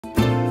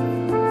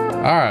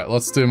Alright,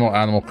 let's do more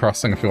Animal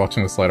Crossing if you're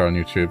watching this later on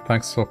YouTube.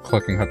 Thanks for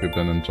clicking, hope you've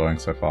been enjoying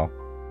so far.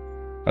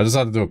 I just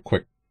had to do a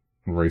quick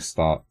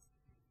restart,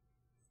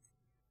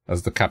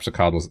 as the capture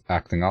card was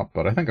acting up,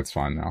 but I think it's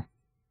fine now.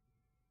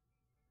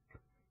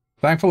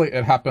 Thankfully,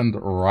 it happened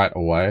right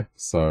away,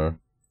 so...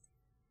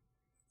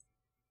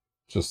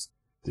 just,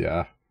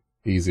 yeah,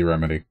 easy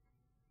remedy.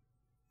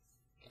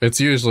 It's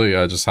usually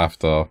I just have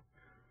to,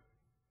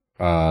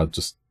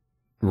 just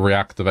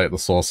reactivate the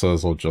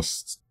sources or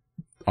just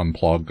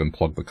unplug and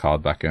plug the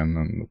card back in,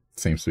 and it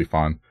seems to be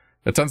fine.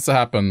 It tends to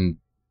happen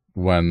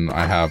when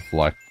I have,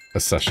 like, a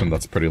session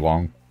that's pretty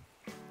long.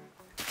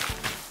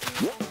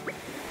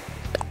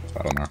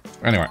 I don't know.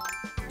 Anyway.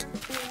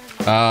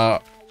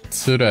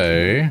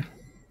 Today...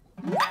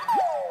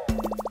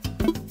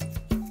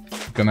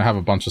 gonna have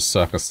a bunch of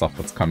circus stuff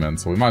that's come in,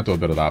 so we might do a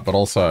bit of that, but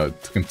also,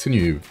 to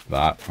continue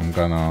that, I'm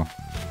gonna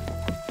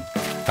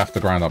have to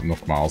grind up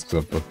Nook Miles,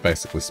 because I've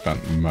basically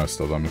spent most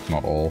of them, if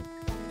not all.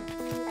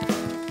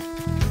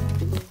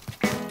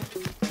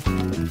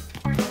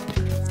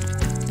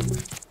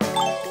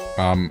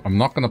 I'm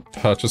not gonna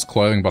purchase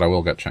clothing, but I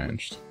will get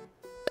changed.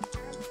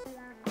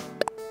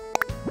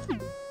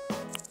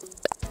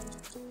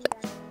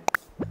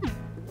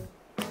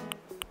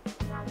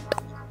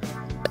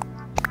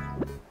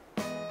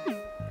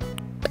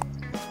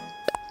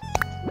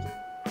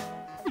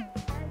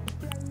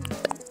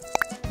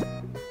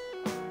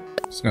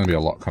 There's gonna be a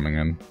lot coming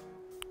in.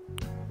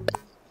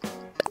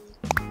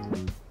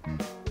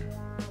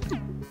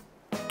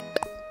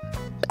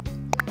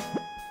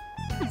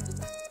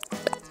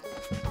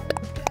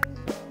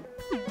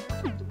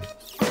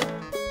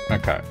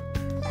 Okay.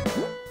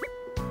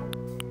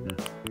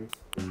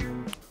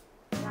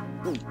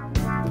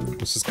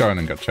 Let's just go in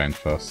and get changed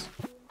first.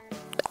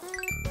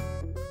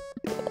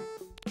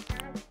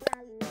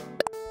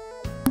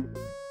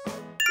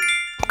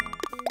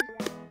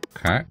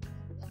 Okay.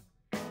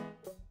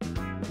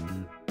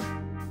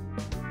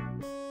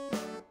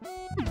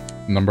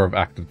 Number of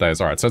active days.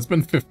 Alright, so it's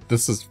been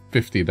this is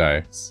 50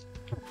 days.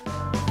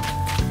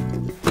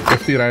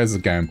 50 days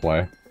of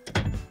gameplay.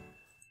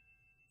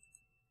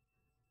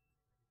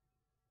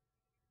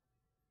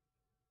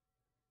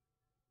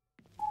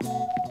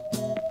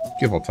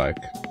 Give or take.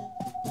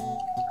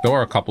 There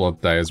were a couple of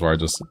days where I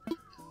just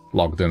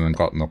logged in and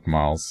got Nook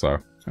Miles, so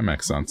it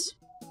makes sense.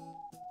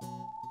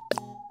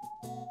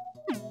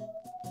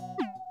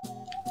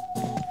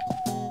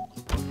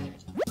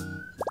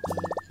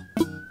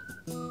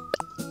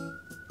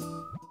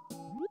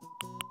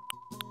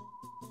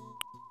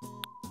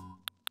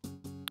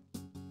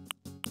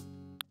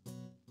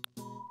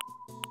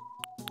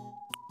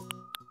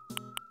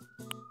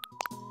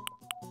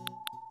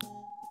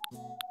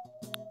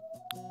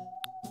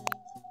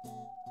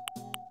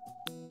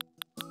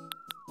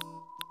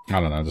 I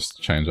don't know, just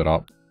change it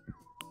up.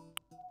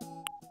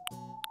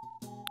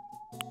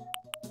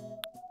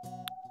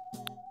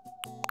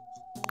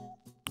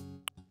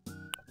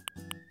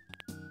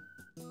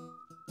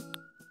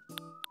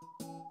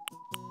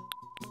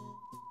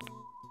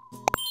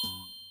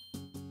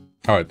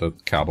 Alright, the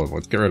cowboy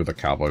boots. Get rid of the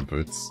cowboy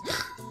boots.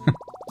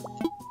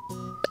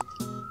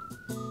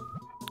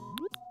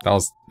 That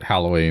was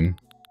Halloween.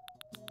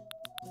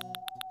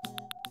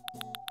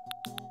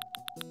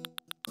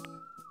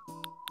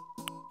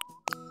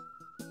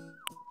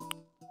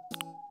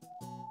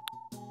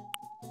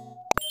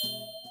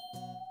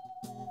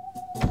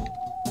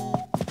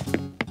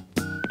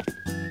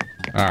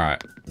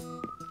 Alright.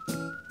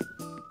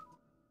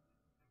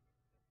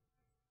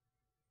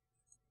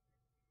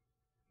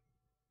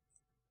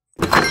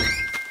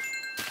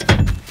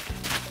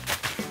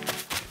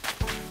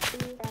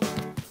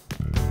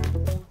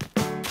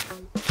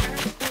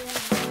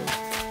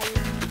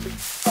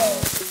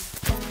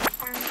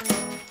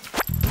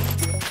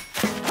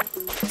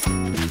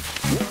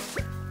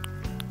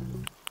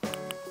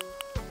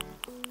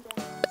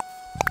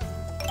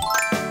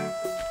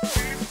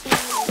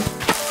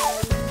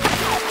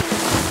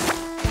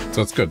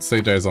 So it's good.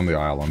 CJ's on the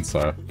island,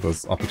 so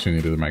there's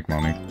opportunity to make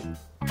money.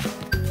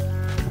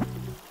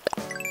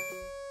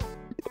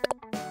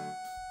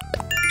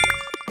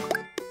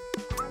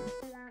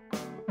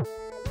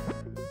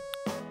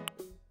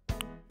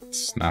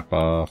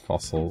 Snapper,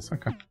 fossils,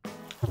 okay.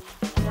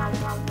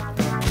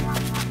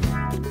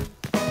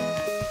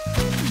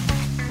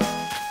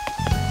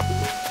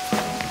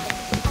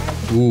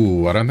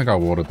 Ooh, I don't think I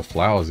watered the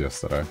flowers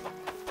yesterday.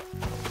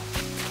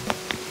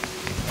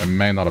 I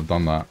may not have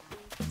done that.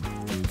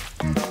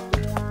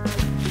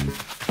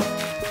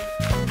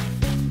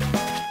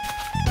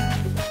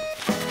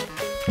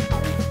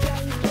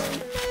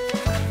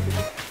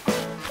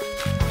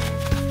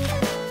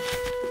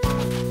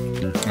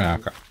 Yeah,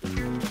 okay.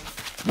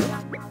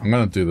 I'm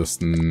gonna do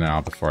this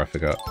now before I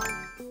forget.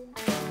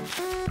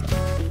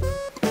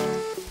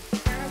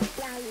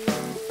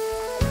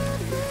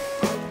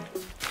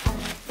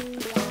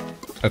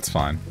 It's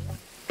fine.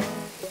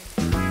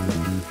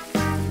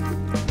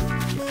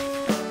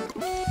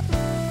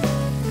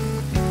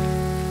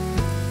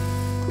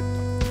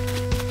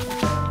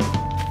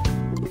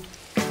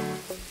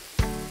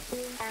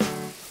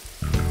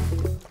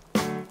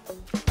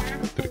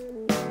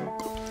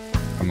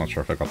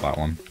 sure if I got that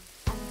one.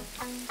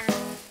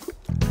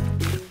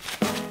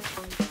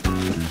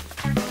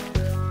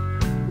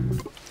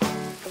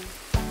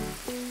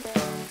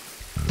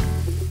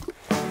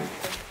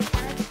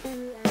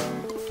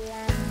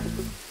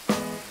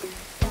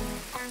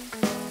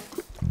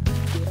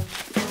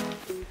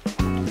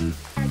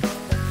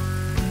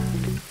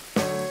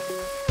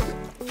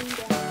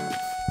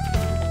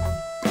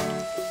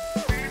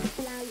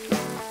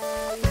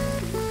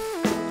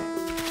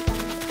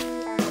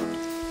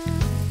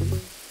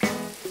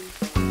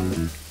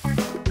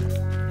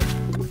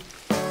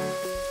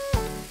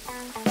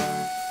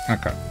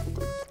 Okay.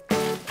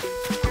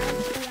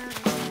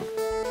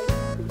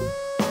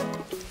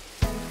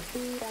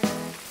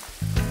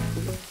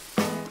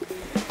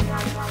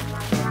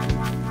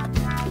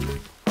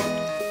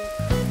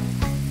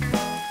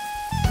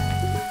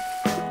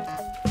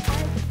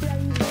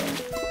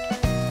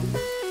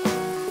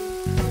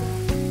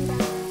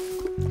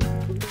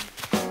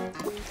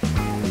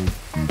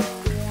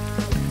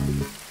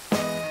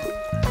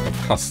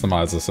 I'll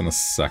customize this in a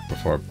sec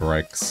before it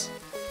breaks.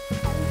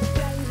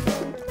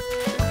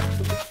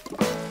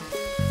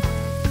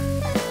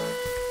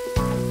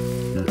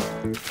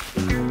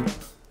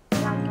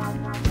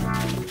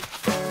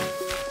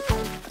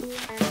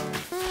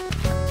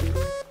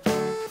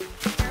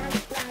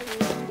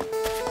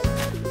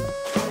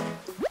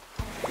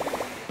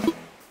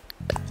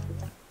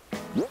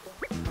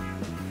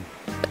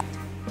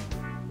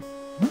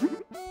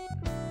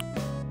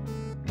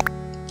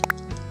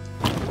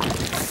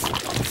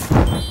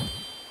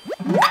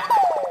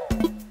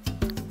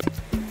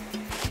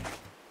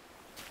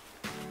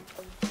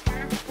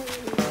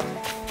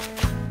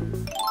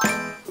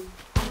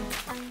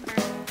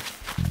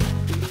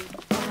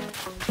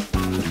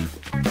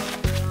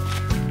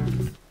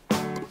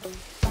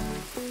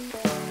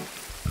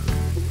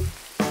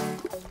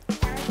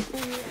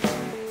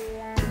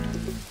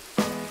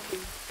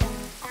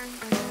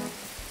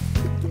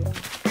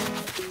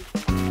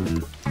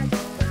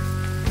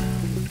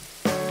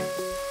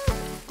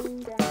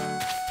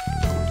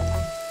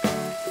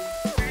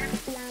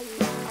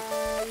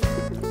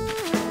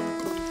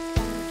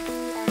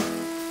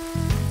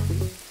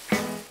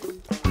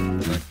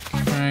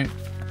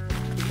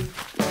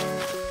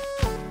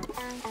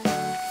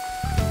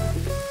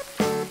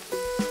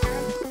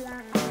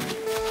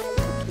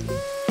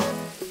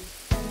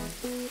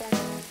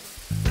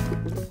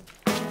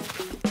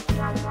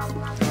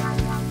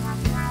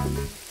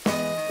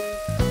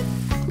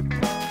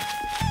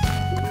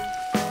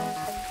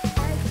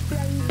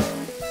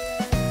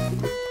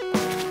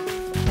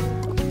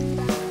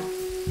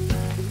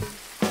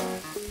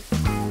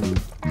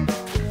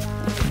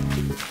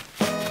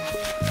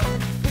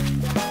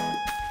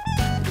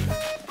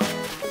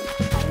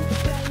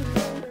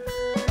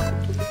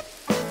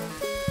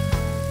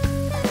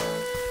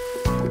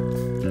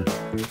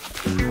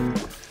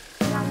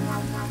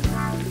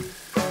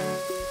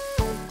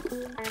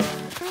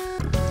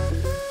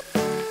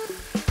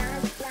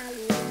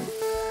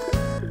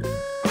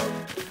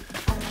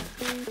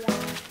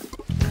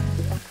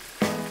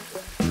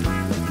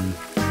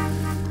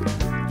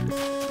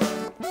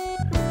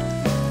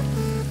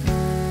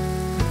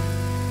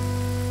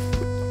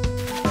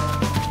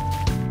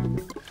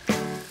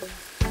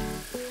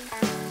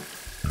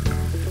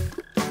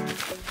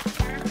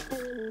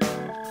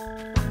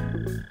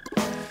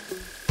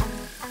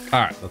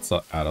 Alright, that's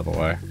that out of the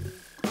way.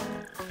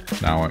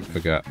 Now I won't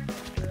forget.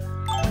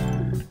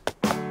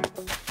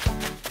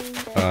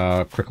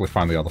 Quickly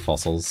find the other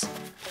fossils.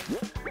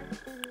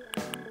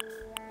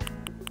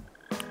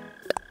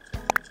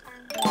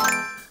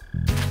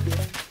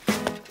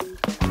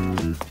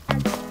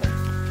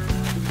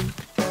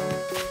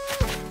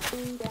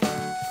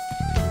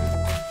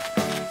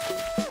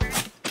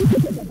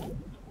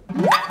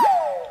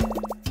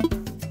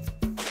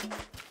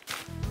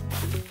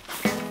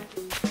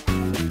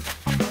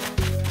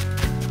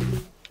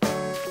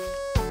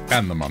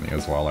 And the money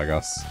as well, I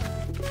guess.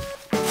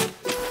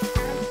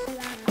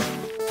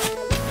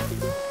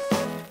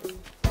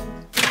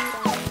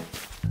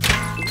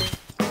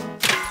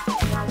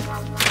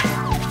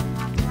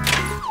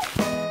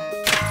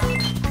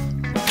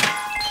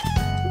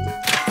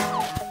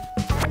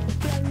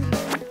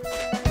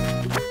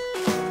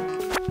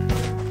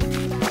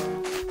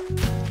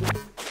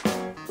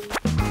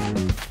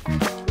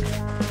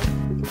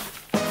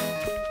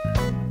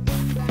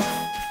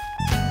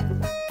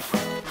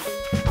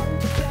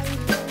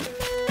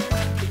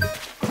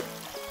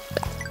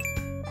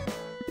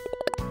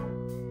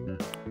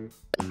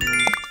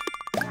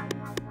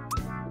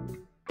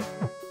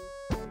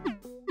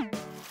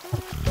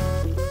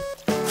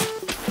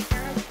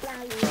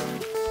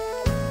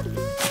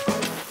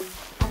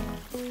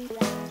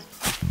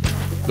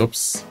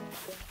 Oops.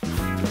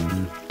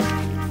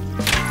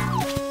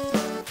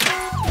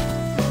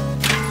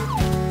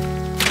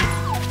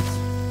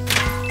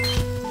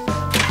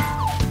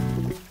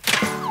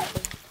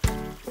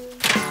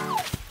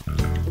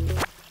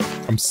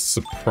 I'm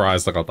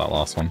surprised I got that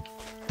last one.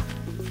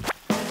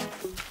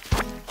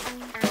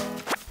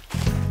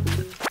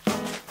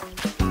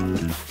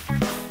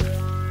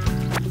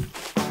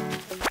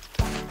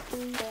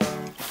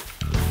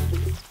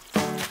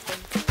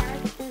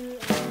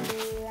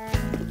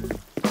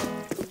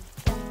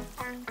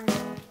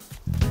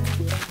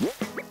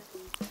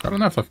 don't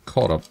know if I've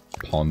caught a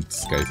pond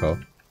skater.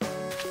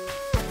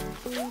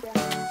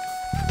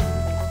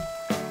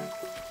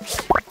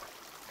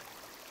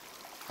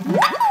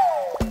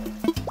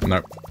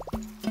 Nope.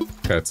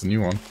 Okay, it's a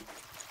new one.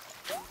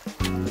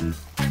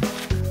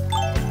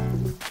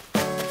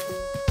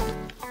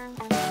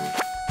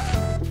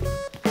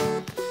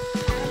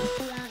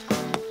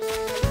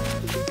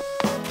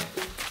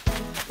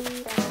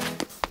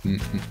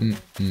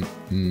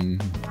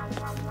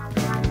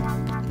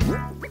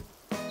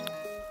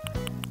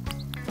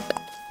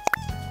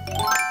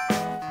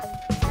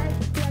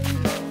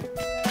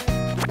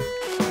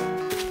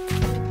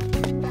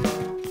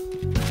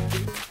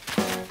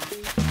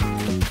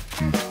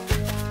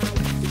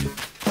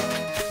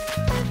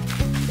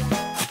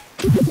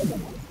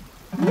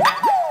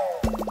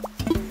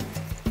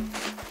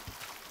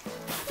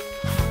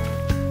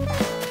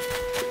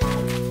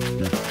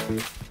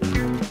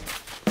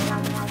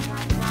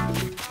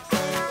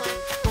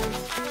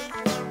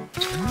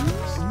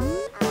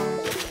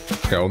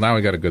 Okay, well now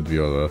we got a good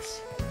view of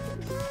this.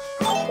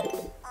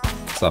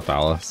 What's up,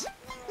 Alice?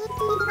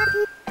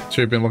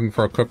 Should have been looking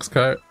for a cook's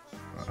coat?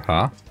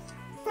 Huh?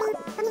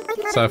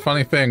 So,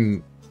 funny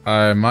thing,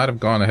 I might have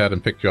gone ahead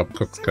and picked you up a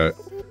cook's coat.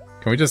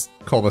 Can we just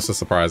call this a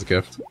surprise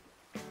gift?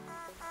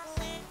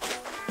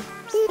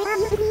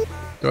 Do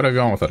whatever you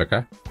want with it,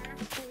 okay?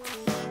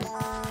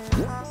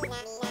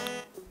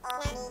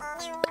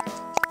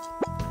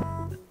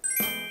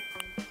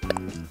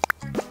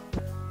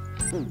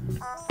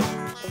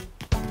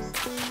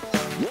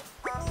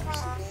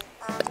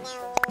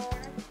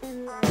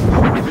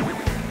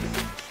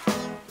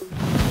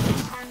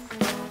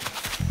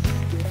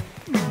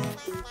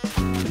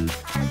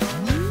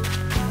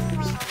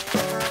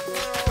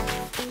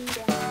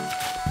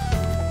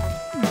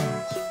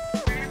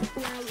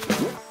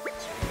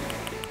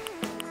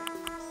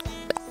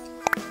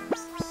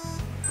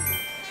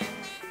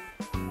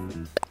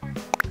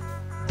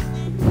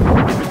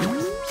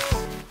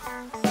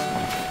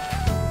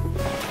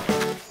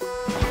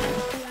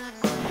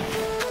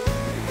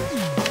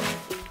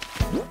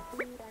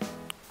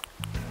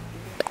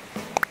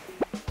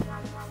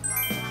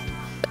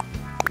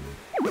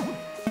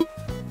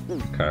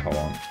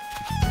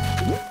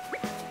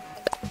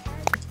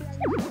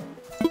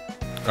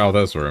 Oh,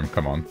 there's room.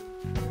 Come on.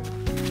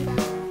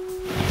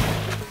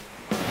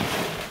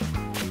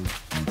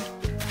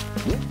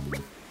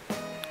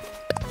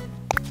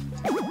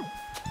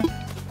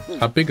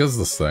 How big is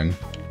this thing?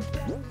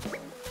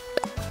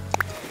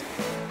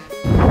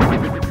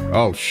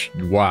 Oh,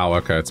 wow.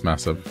 Okay, it's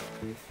massive.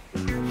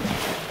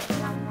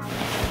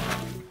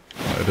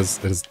 It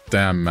is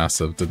damn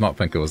massive. Did not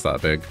think it was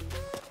that big.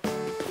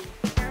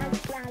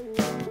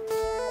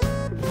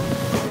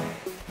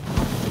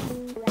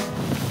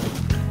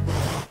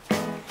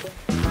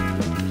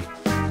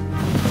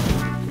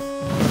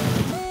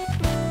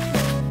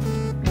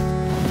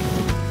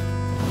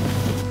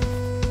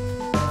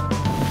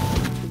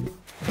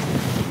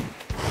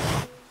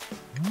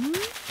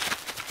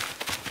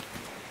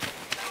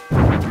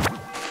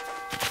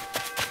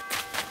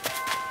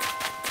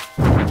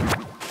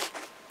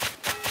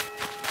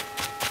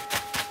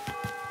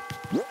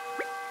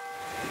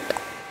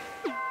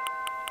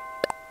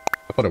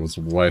 I thought it was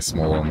way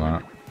smaller than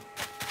that.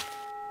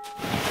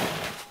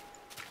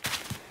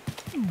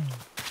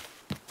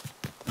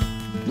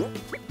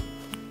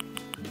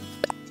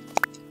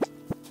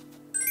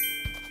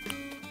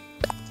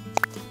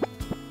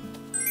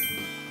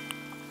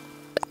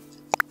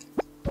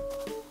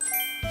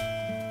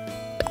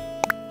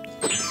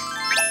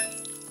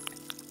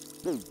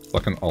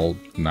 Like an old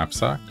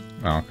knapsack?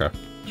 Oh, okay.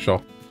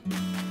 Sure.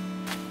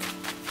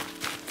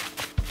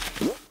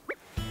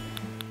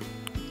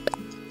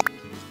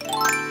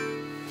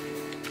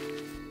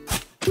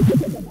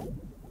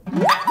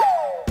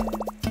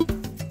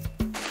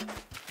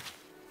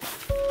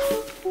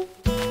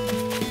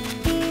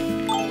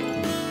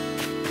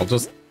 I'll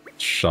just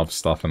shove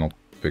stuff and I'll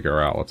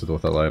figure out what to do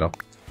with it later.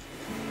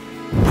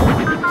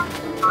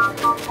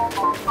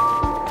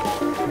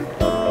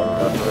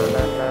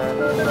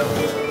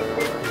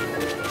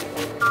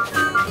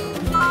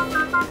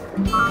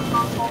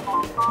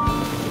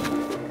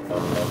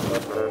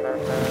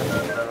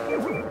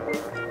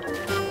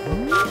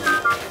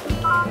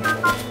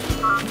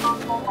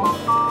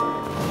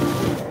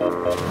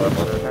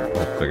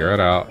 I'll figure it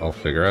out. I'll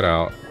figure it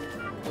out.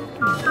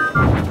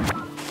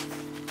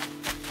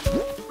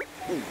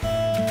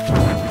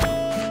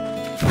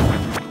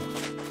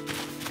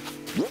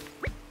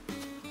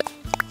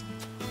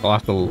 I'll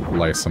have to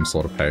lay some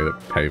sort of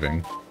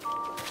paving.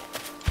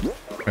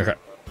 Okay.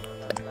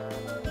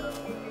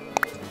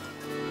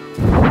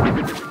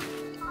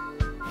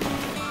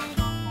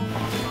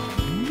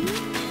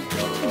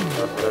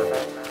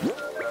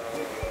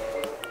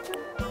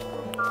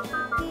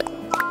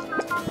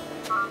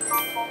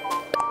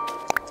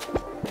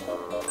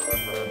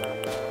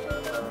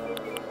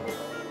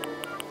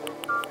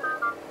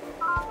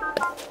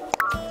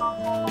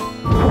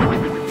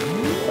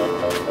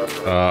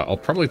 I'll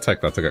probably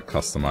take that to get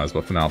customized,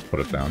 but for now I'll put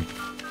it down.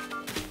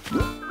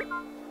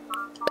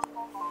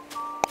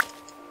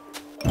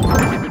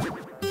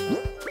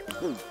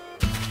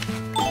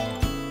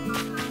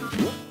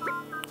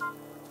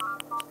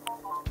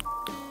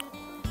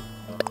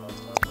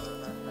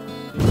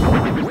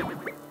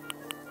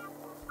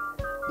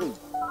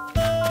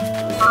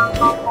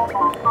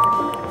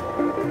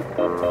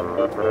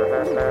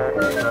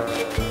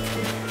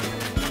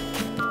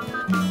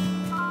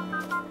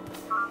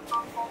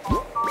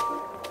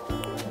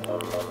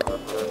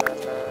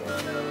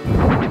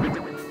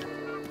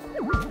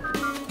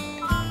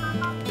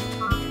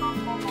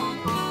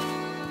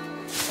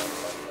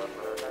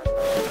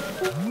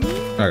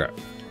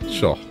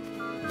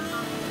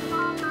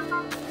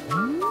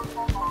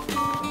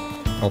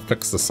 I'll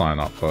fix the sign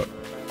up, but...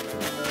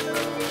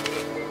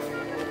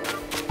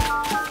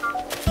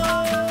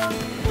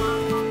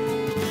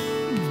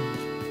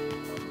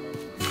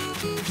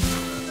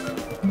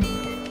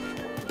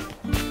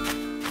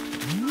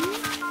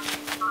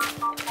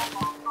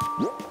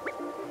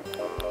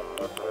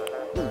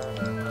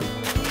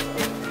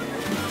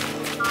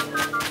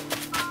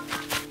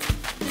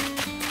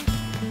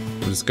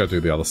 Just go do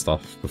the other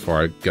stuff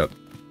before I get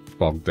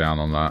bogged down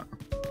on that.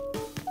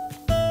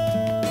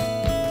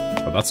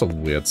 But that's a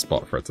weird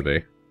spot for it to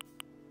be.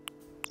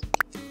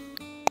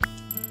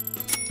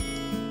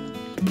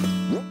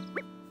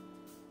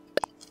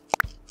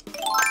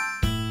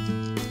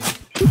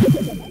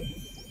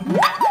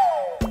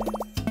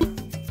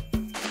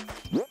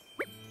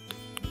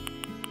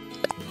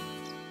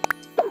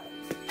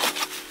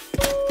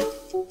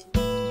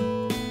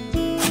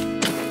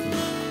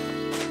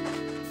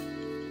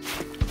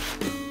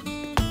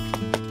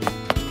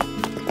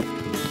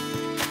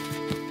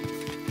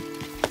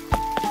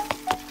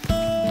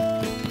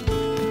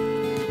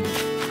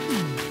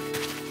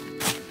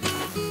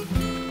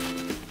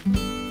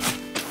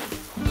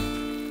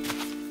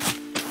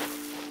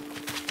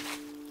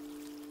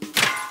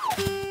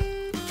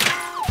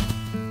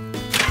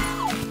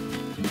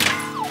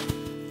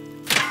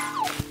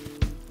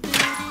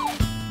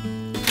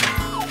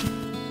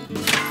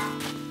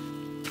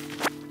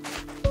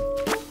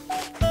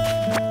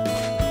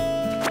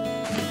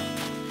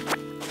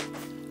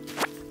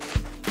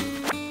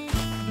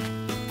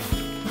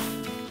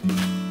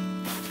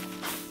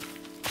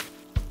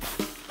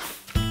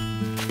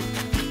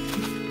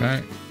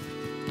 Okay.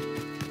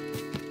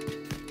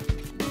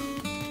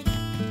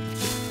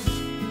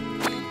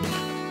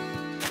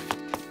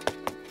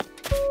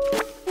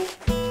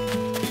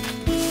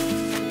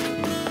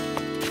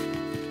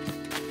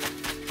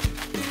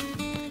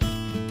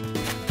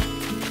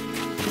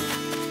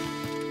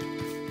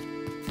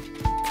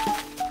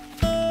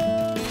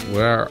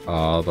 Where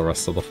are the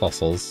rest of the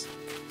fossils?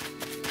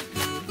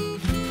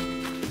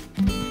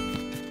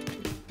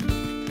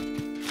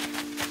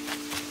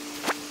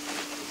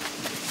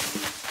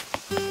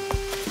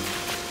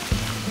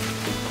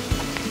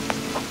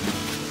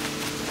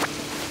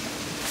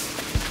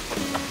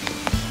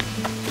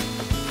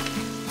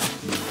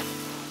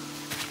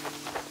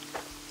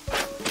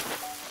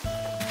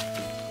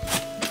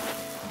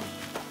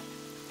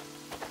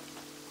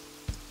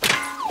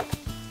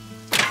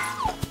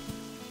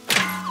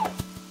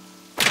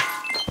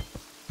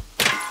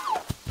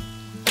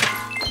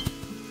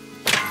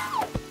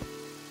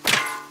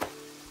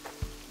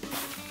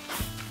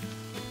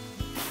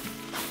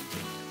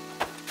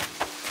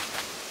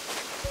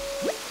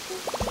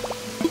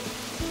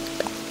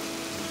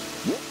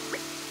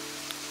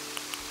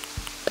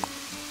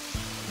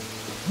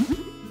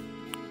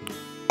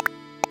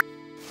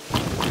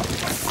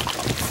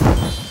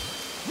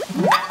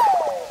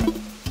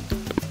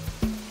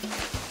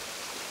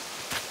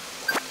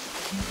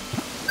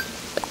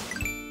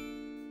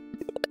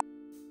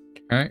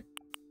 Okay.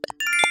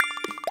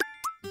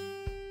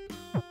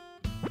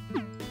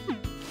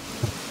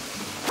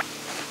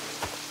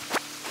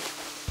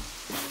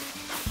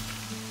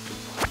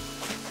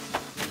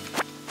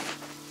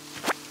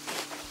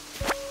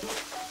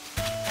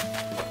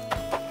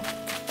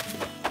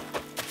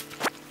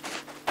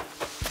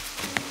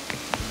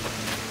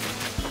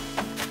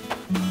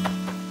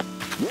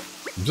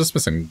 I'm just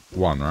missing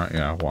one, right?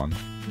 Yeah, one.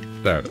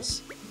 There it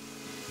is.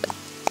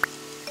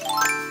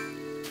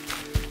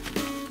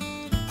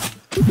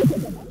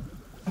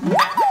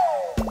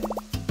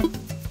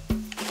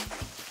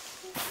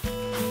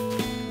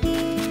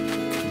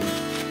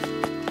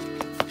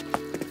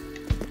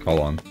 Hold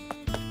on.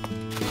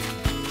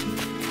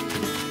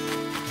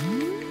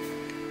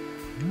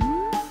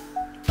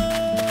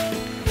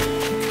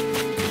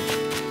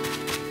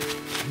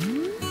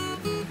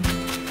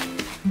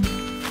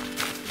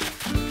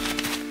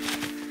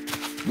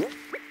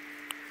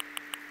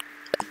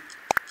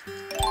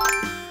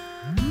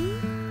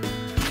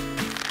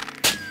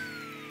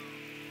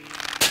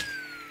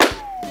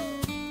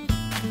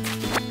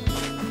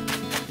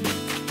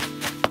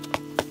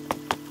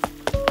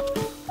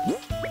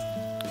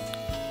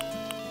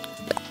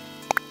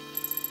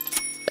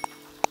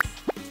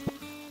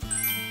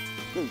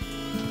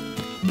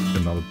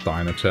 Another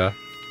diner chair.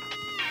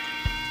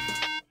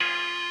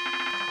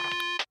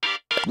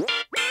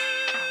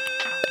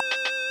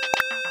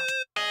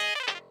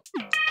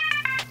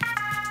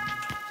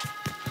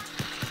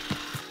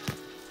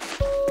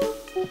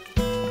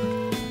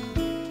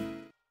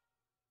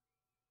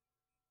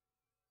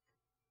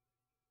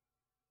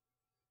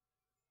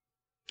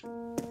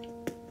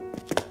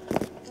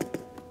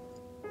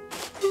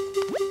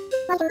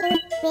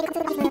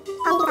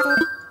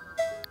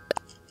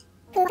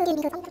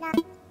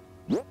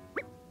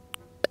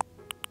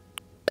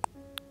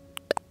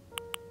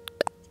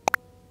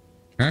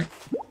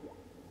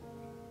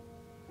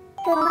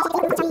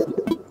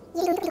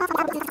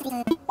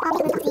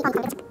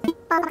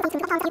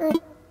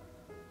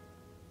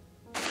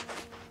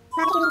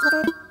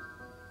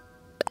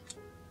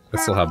 Okay.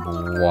 still have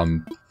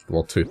one,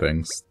 well, two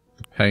things.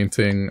 The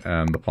painting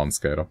and the pond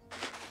skater.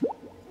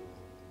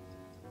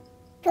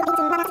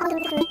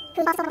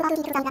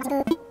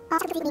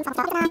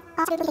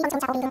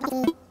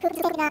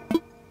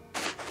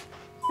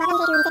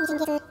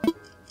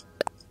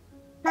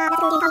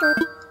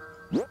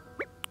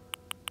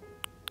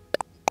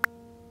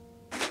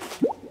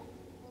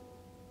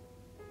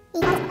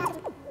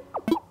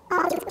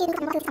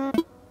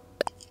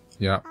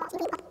 Yeah.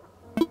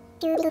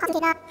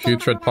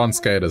 Putrid pond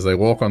skaters, they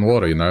walk on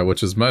water, you know,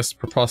 which is most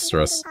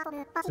preposterous.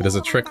 It is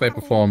a trick they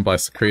perform by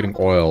secreting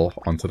oil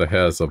onto the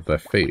hairs of their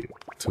feet,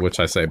 to which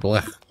I say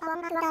blech.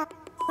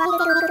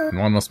 And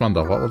one must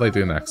wonder, what will they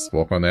do next?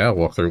 Walk on air?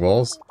 Walk through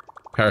walls?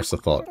 Perish the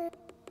thought.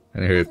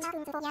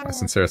 Anywho, my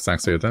sincerest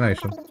thanks to your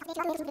donation.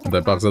 If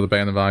the bugs are the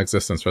bane of our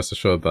existence, rest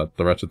assured that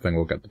the wretched thing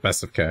will get the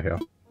best of care here.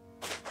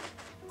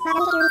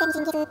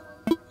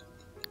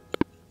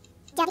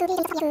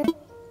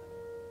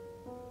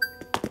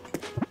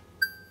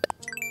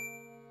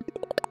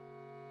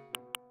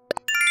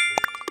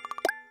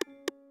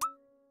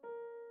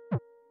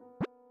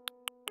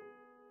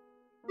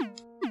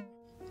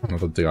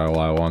 Another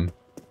DIY one.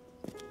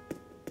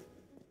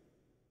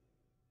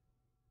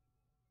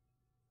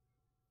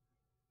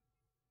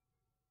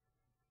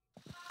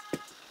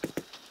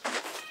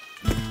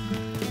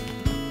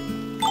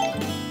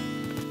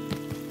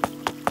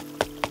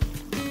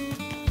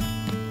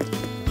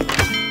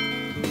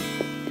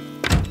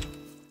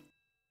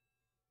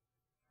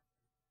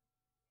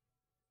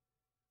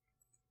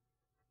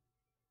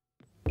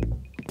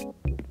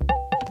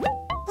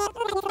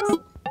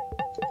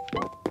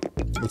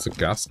 It's a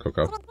gas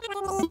cooker.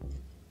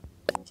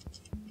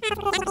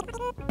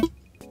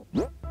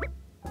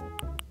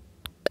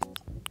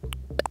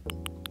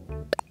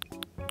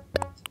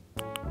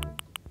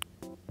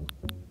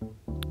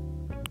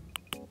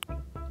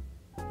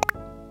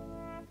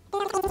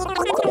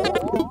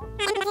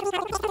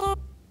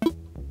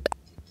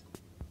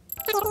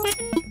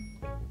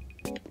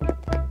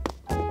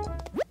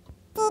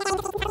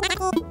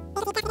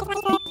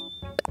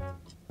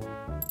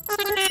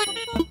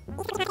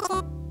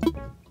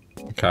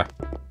 Okay,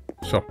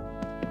 sure.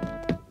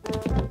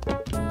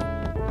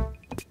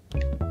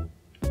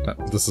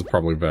 This is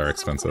probably very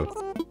expensive.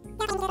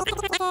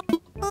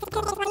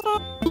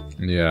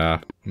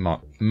 Yeah,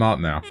 not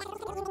now.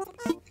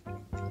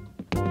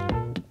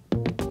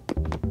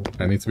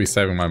 I need to be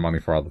saving my money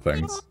for other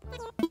things.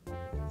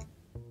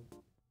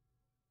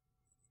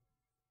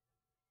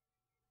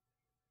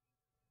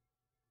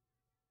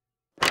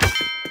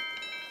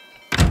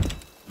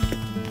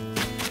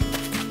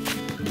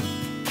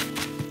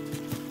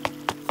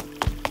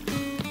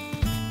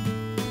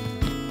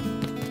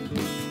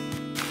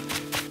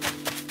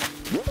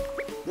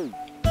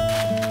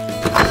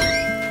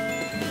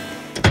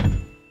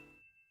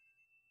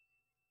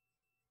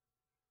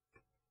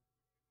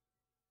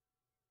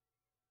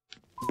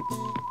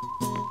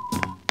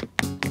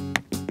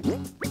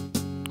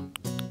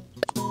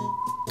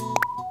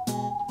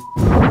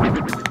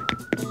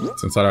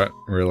 Since I don't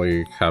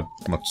really have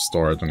much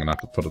storage, I'm gonna have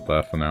to put it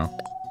there for now.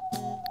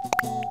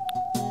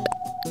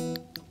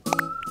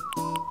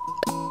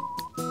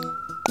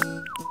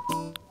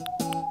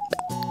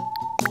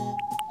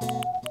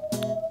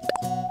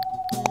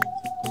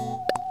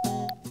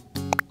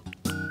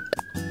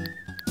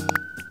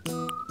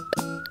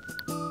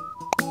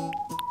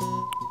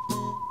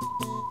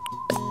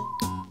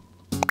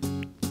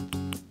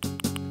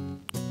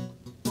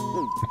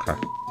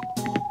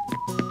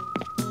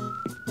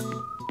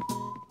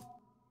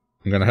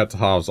 I'm gonna head to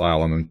Harv's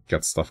Island and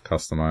get stuff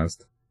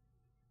customized.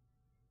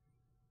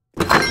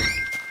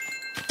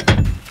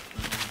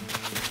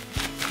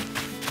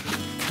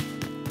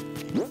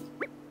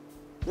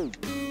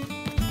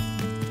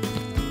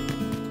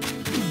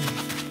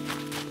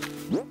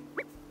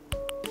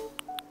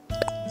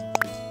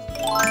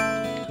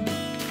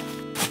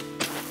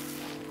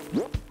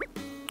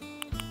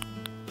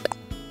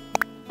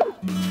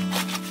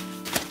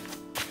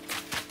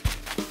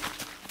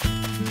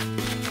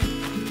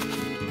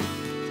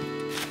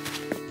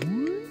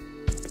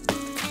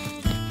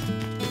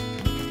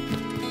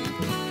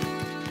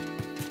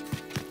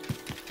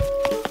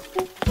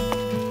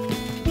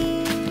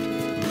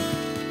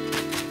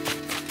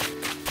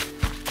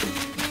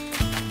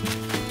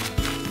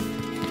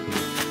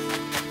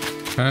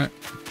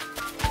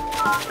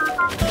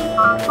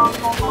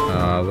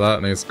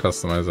 That needs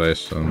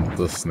customization.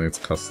 This needs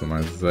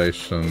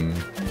customization.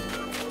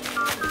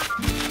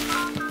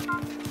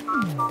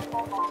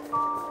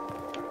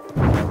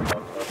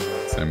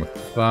 Same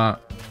with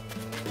that.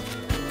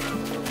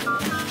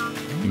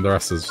 And the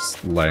rest is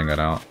just laying it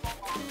out.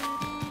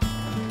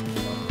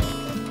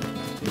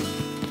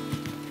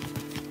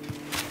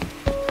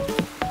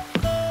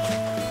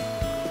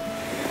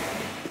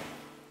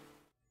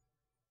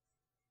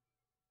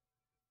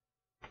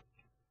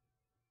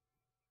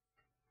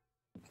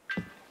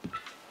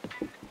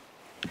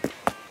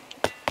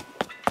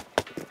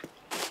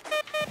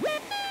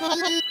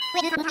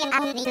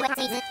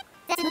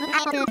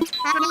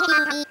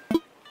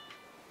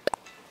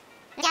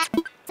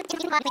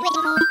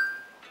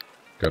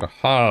 Go to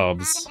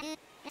hubs.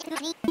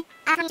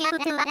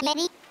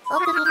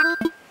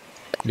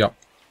 Yep.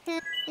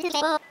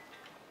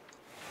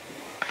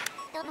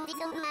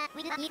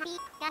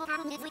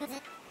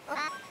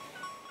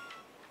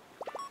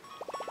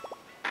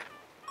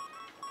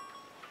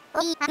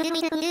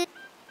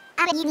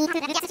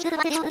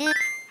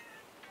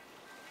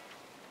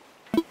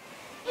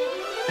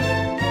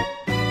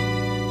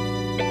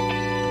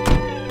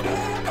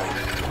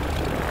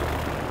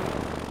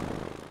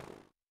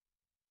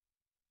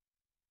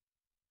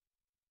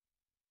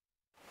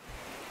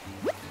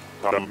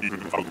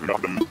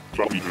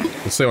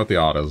 We'll see what the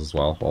art is as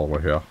well while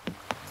we're here.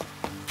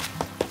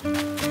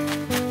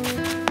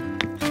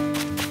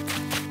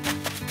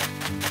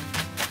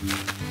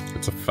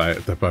 It's a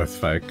fake. They're both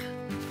fake.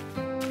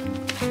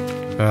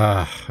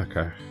 Ah,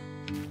 okay.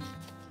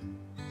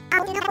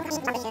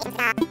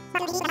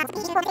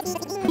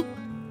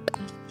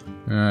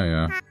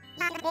 Yeah.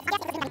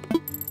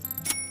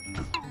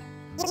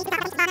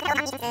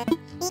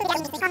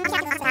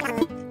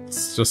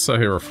 It's just so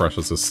he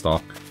refreshes his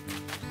stock.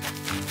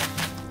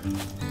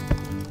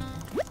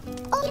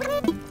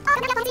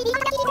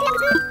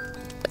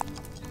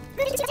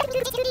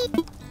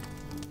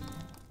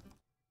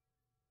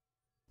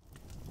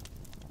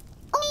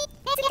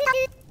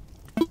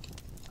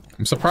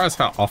 I'm surprised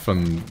how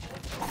often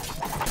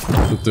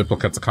the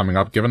duplicates are coming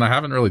up, given I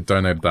haven't really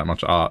donated that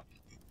much art.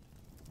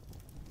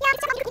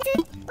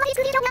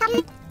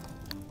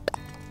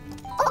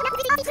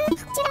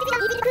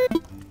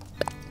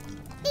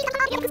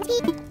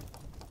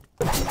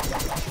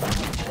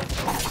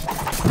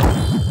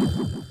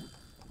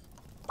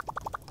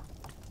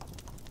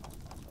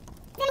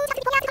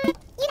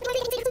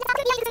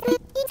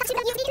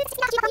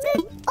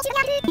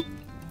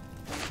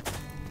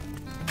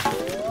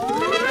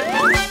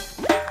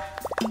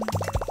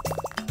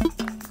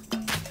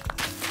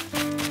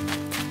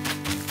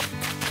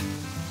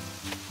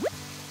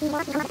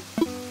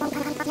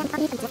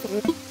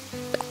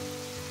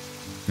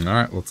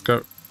 Alright, let's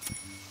go.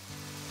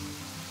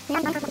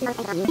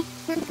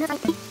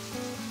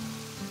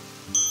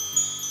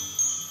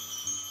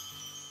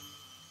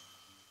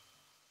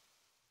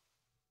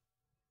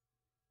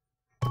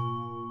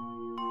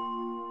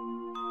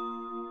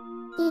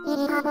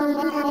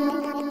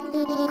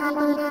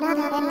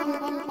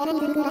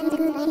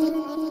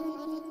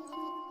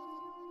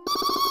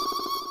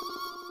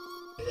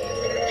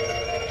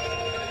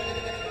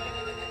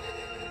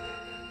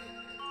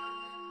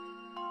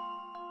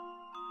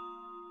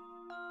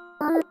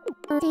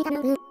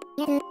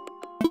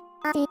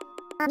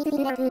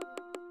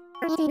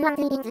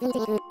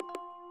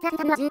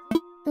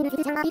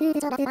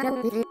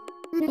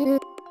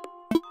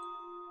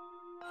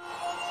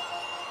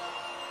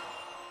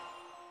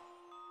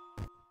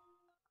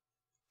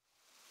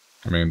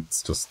 I mean,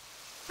 it's just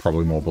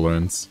probably more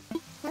balloons.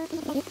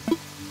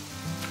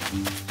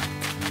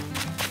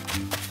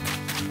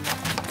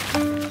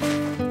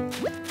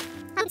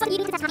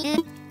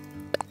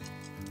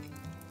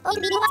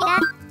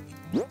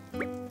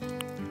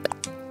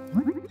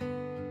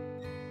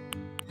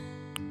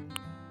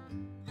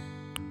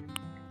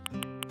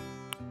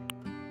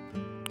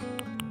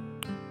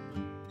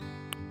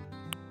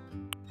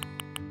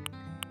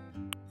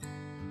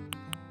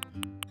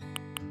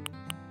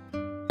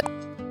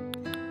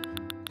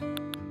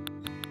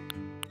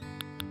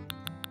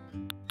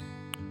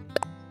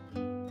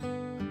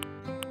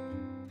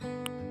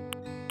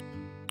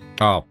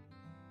 Oh.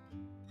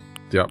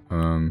 Yep,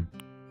 yeah,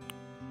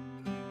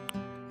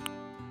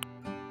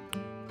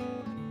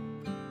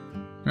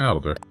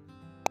 that'll do.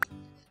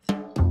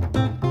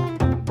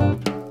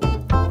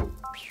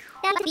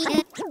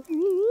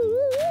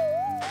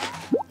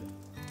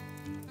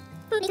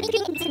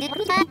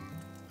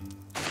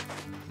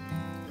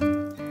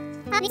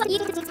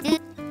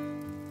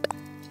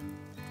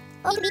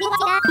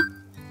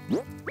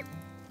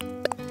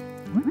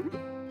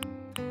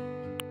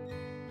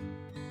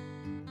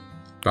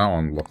 That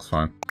one looks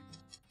fine.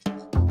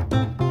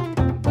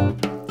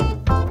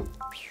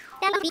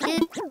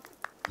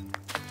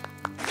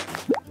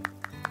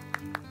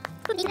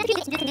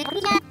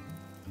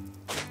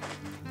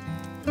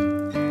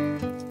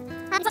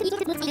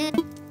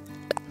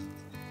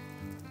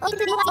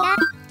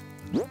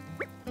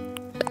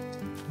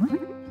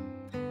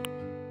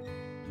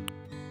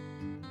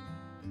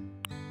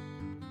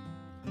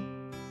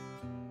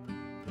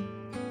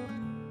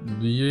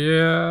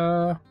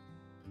 Yeah.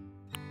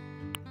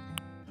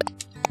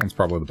 That's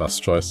probably the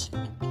best choice.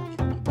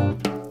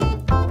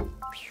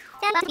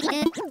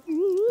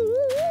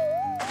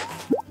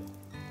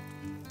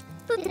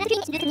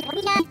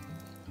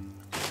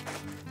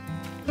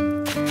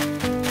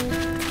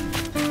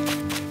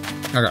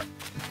 Okay.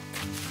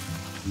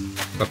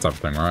 That's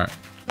everything, right?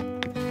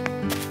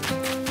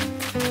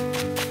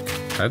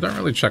 I don't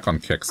really check on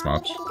kicks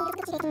much.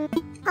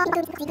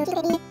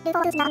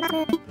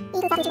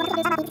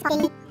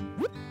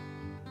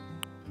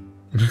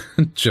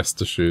 Just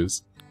the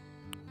shoes.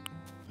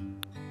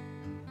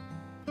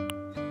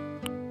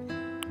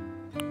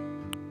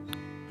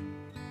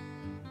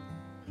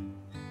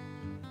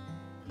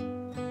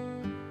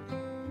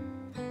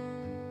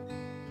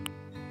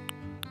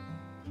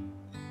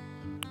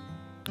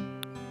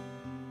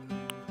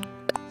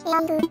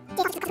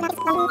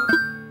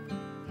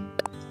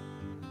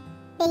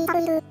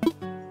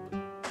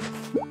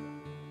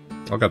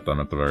 I'll get them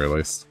at the very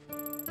least.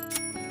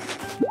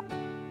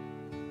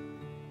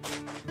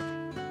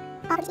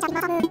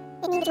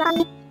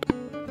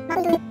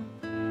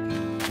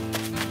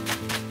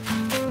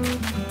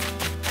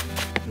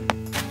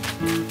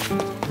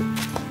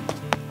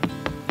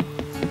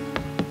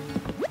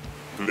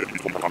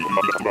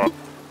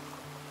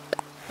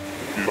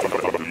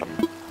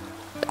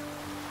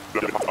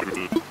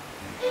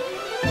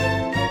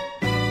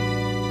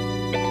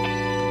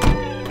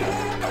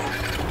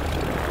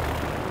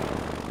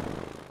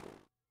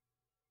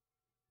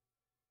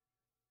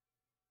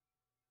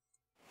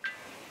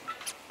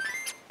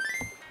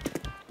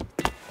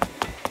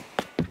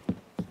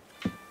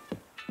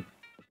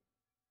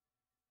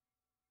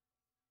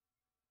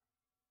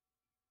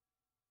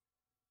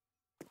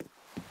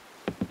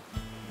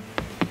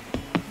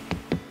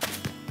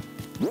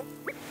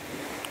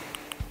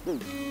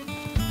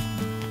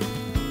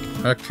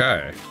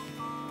 Okay.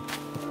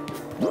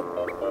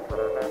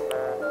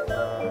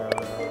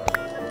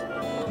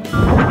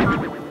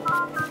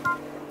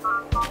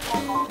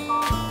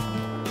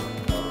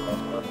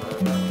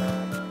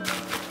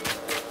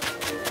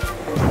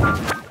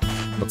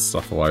 Put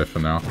stuff away for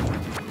now.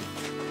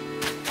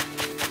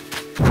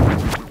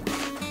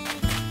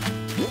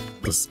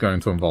 This is going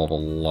to involve a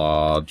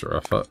larger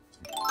effort.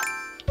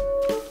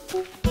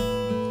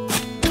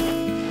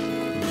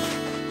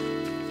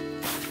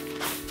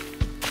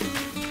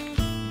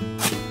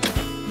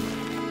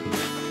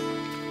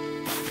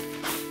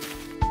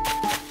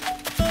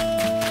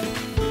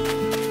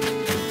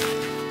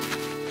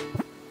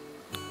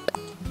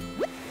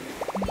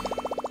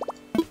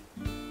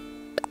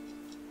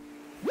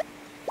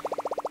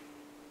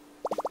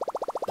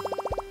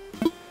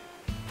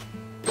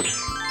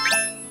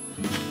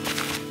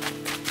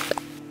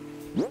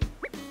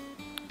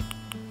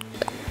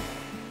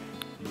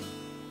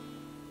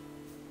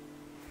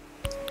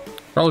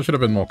 Probably should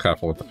have been more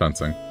careful with the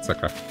fencing. It's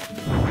okay.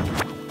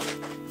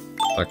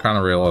 I kind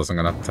of realize I'm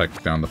gonna have to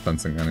take down the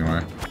fencing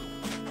anyway.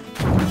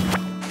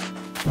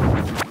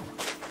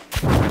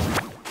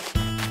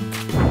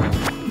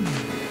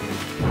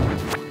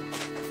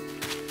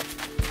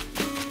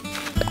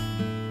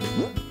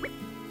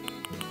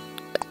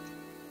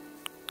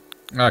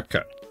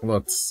 Okay,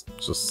 let's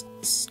just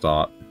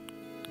start.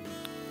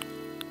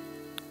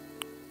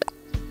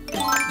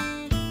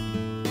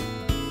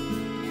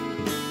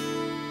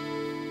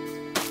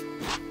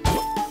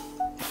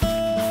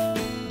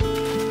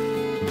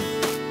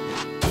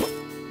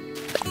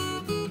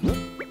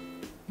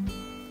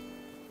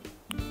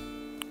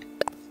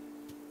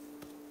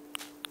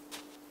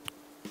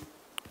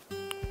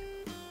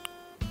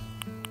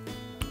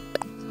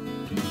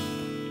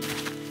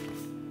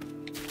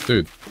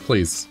 Dude,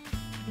 please.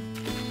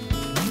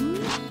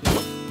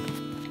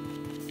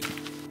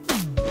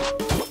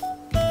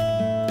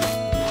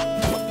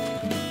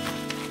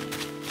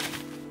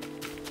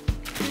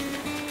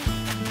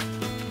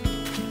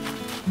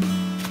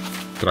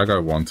 Did I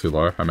go one too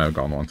low? I may have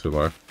gone one too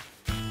low.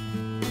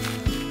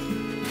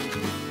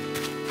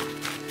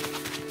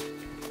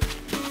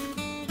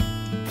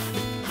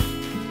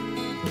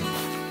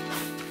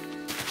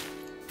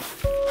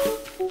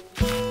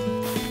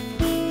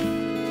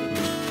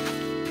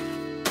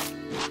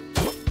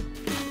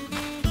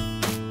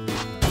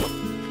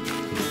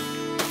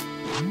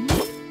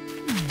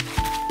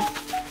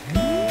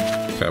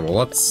 Okay, well,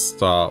 let's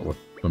start with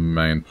the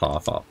main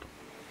path up.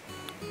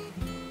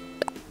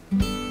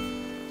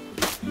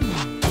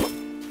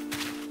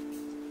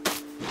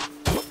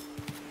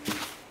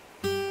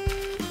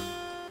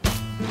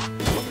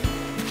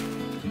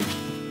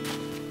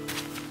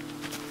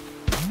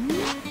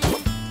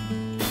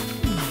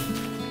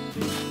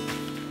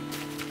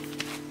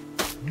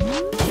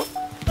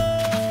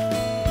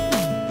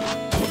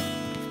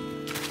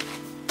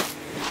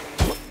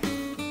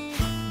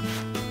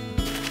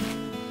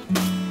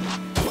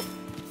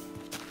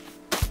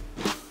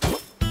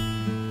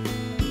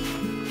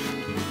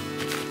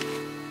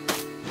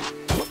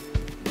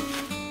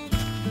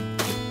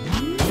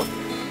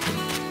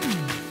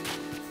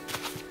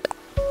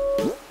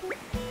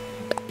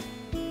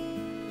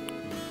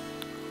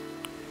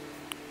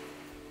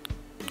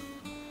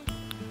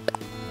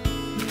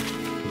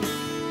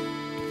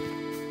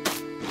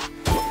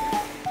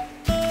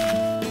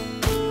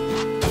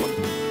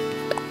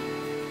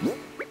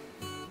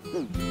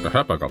 I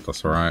hope I got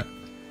this right.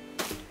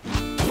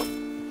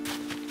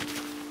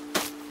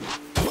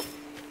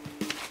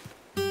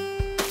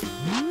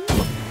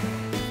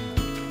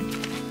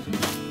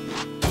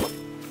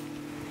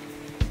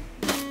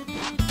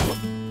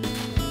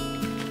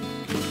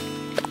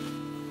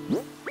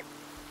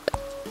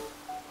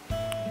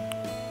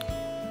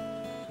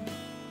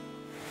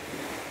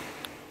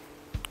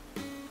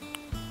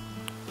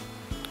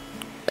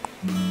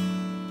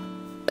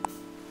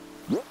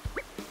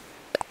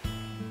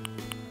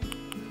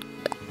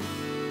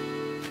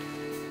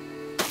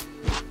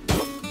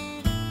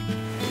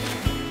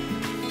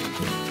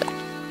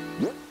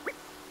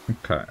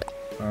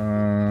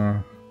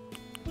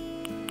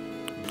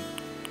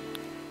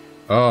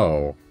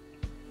 Oh.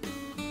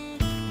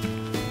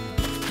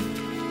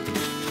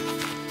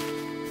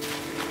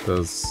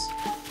 There's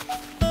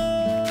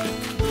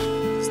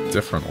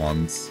different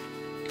ones.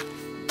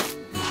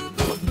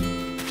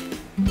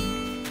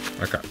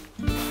 Okay.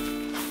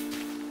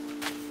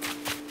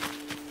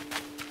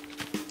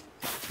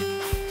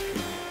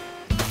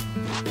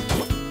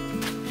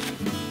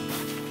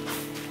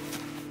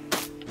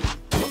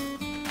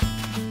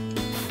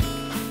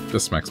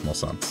 This makes more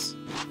sense.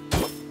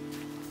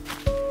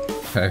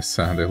 Hey,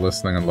 Sandy,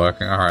 listening and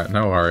lurking. Alright,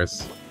 no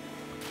worries.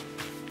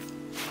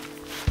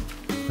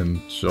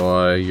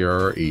 Enjoy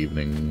your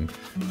evening.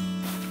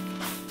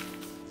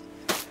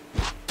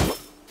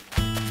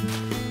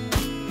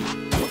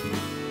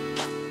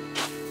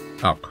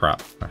 Oh,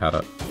 crap. I had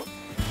it.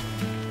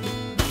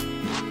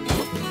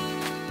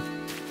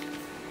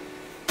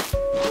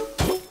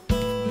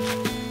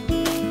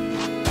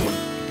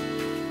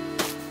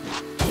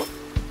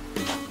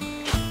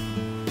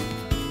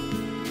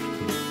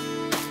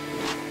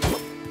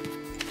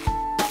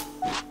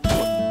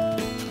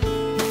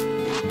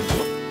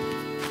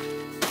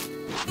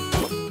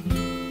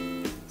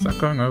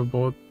 Going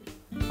overboard?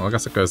 Well, I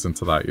guess it goes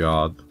into that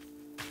yard.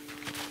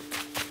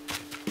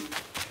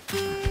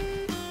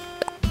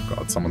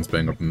 God, someone's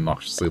being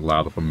obnoxiously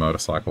loud with a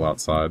motorcycle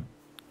outside.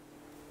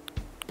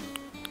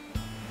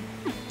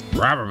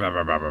 I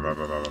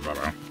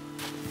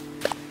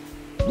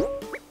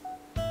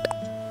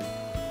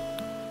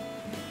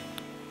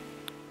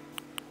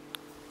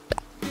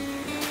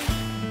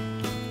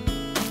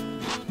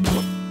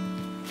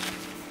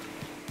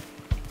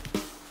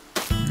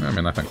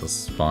mean, I think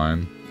this is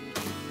fine.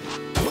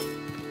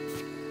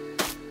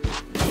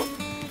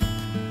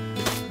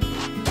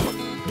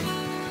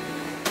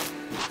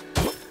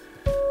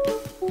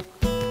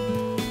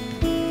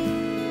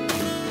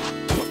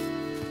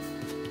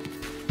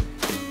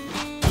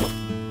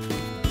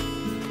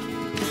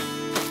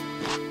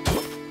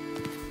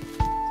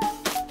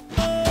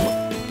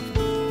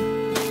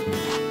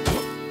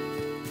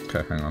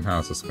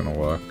 How's this gonna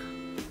work?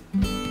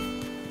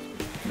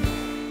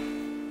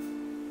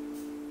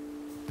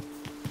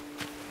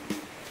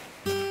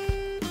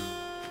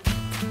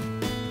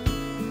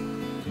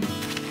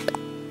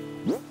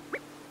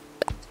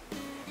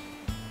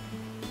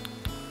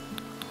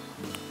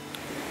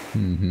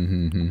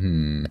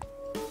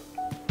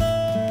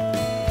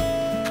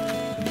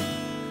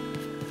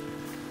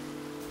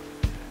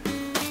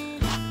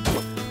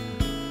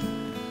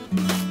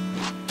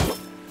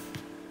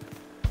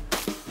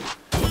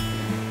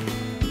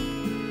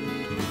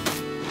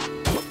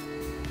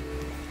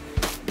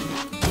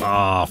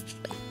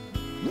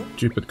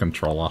 Stupid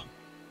controller.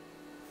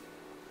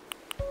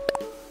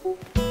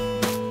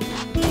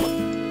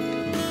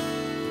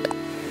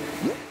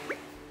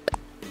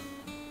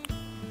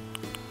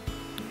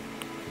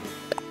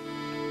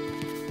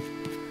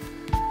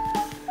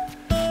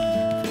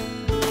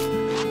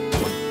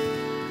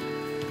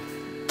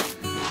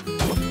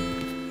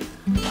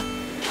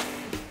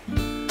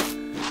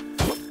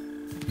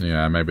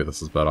 Yeah, maybe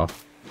this is better.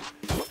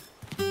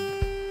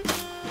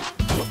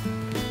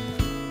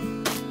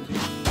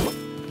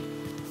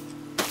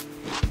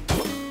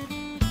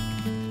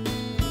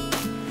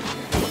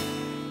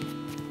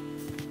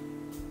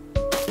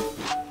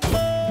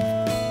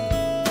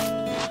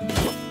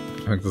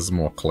 I think this is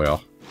more clear.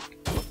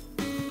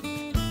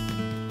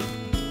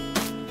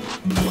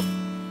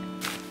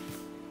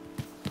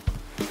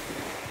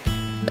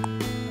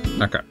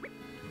 Okay.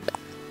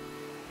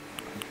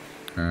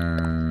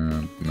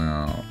 And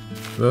now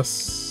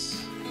this.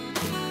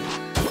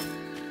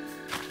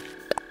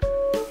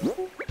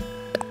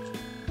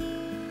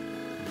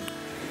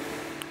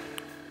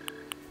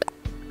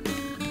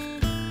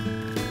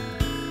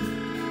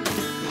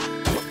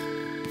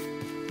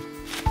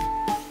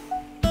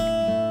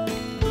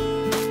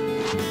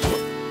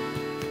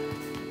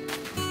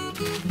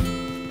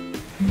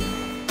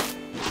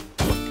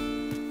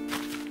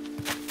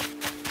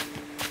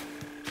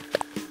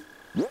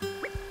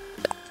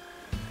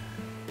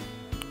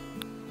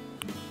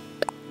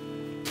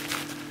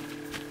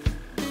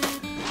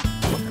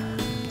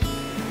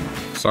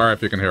 Sorry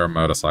if you can hear a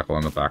motorcycle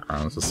in the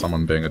background. This is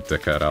someone being a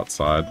dickhead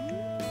outside.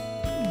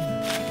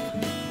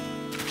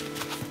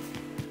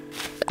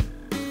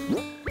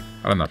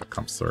 I don't know if it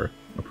comes through.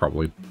 It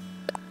probably...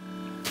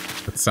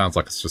 It sounds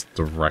like it's just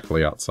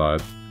directly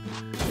outside.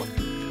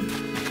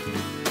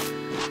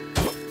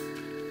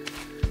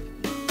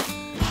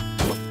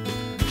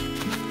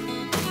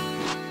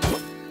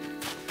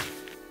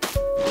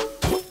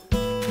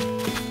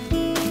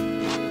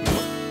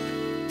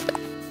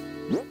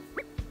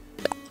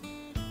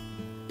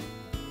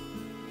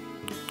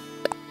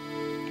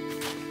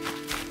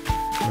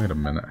 Wait a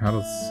minute, how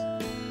does...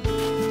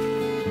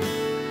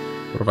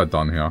 What have I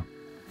done here?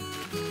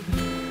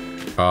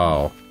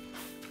 Oh.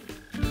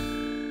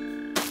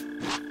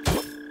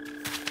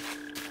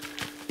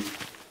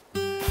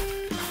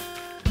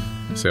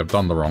 See, I've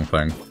done the wrong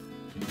thing.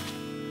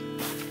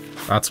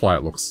 That's why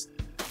it looks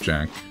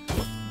jank.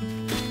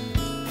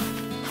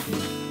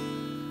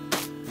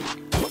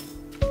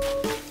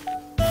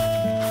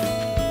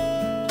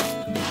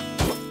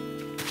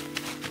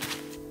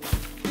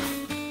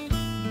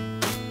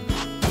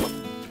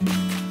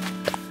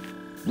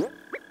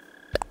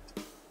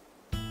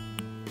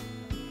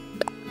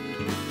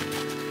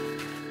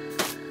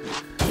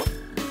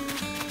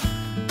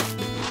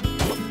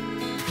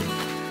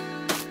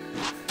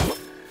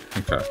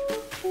 Okay.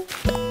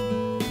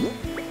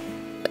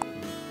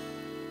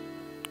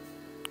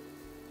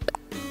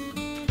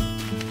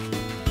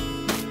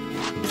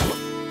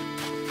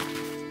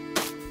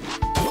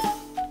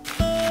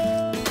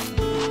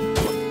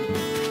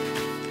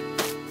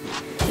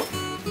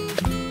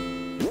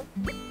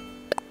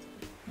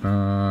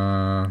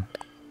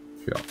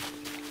 Yeah.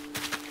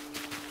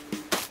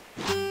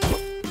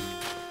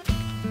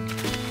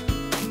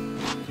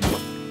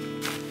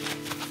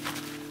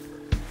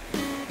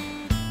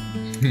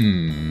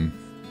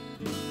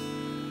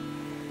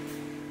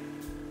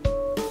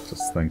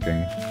 Just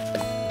thinking.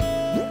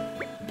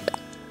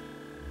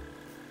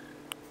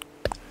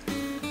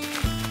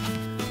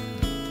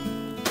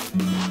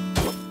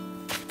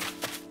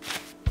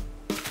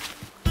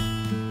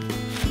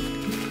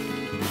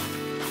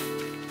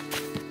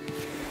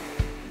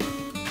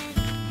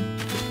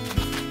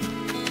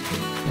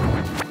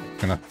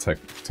 Gonna have to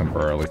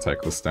temporarily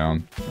take this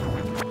down.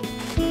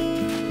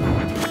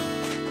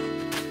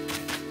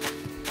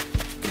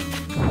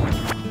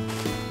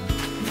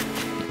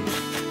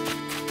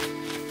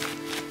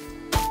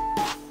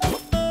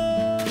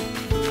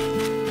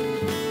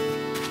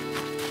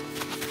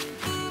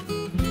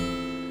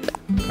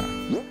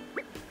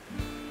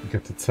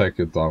 Get to take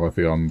your dog with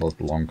you on the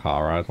long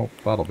car ride.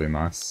 That'll be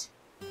nice.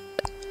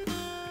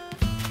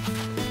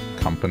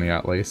 Company,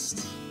 at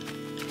least.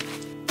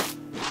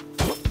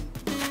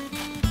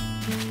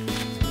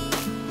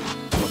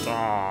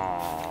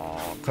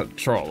 Oh,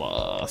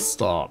 controller,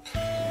 stop.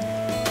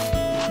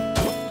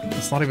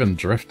 It's not even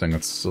drifting,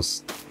 it's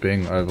just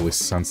being overly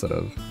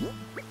sensitive.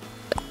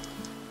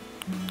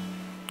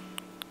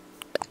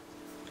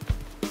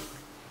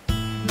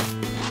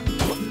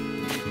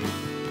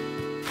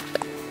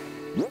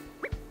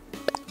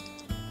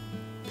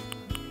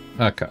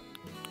 Okay.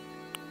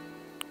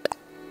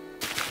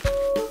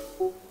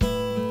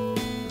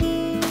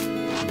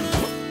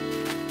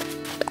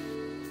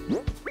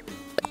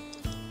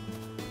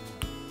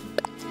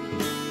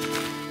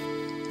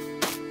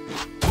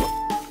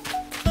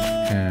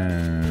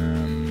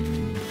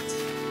 And...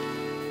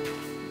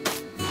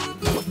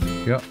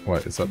 yeah,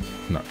 wait, is that...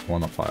 no,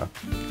 one up higher.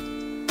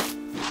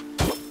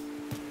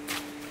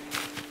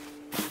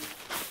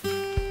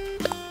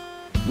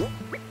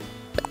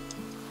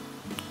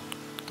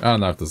 I don't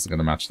know if this is going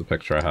to match the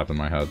picture I have in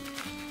my head.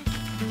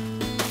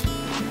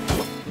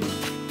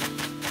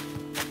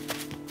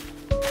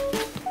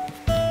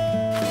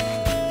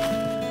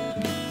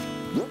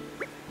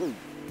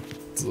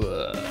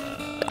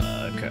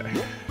 Okay.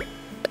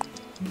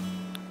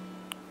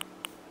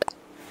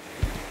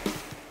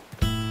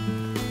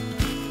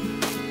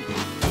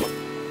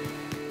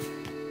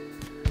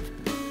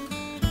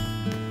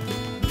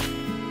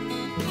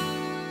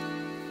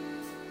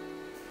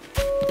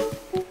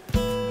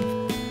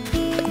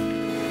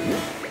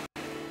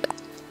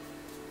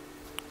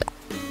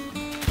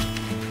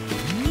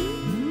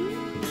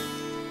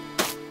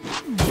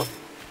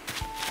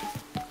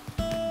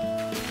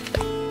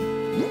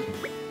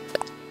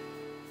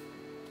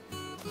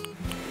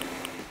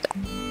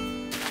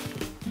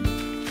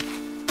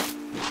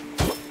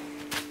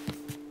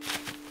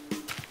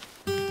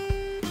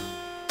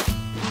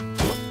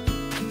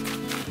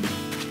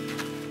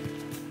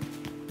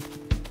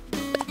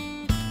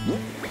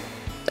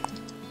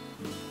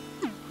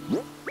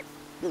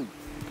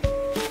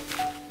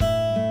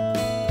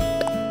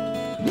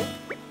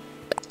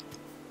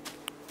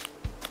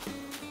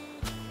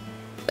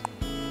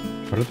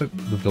 Why did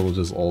the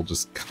villagers all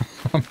just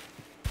come?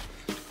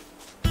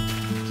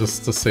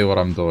 Just to see what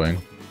I'm doing.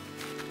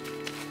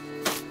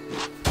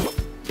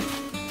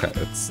 Okay,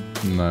 it's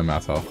no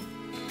matter.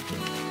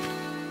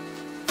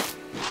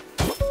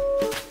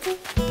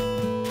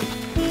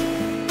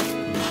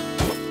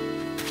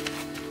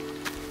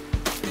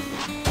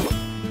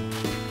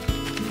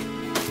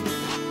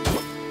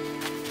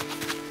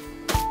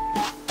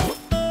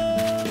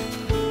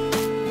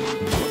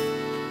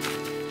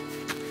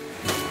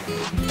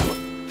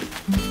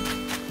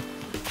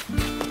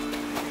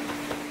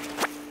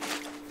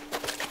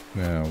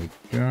 There we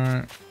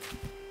go.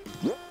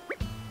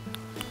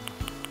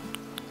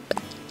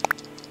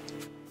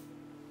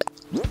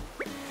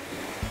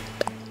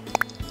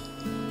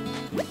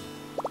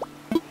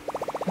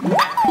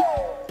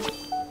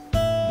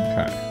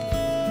 Okay.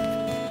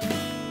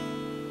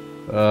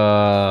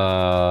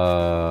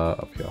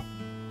 Up here.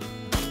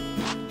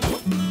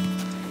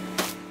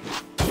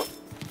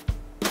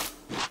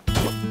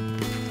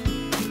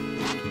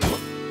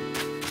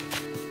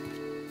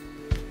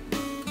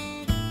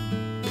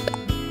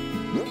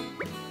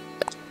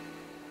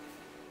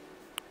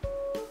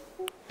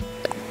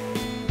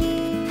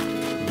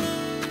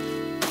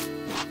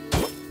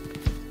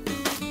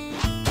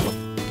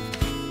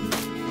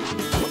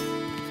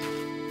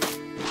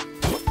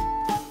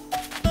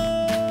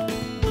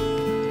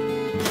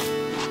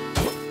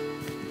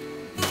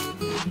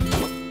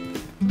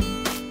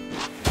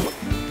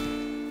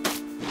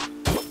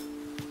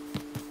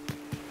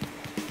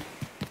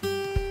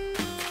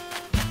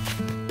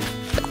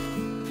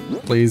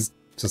 Please,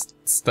 just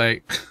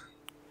stay.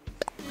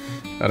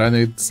 I don't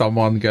need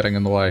someone getting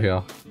in the way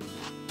here.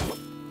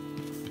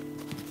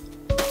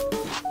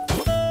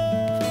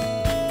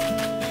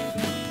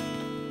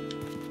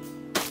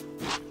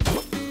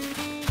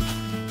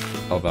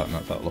 Oh,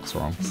 that looks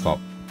wrong. Stop.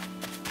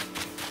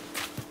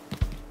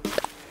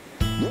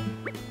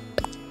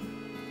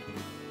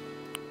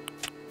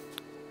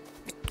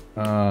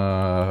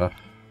 Yeah.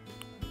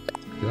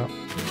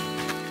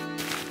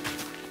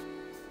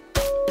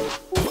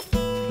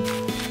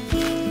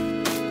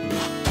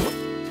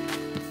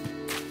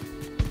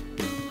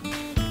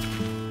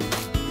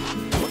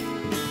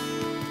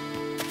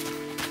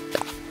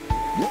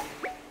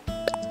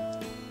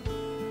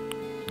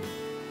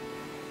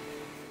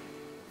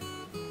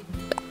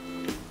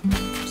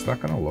 Is that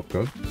gonna look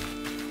good?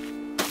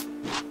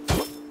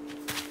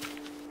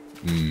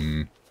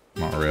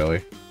 Not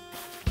really.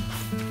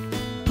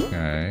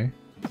 Okay.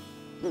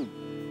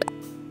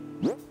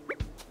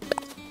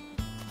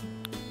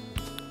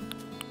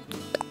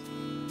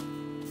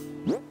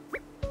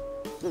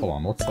 Hold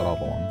on, what's that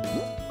other one?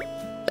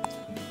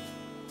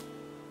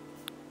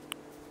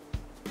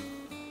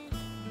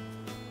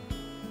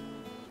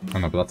 Oh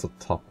no, but that's a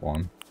top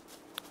one.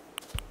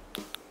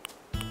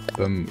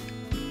 Then...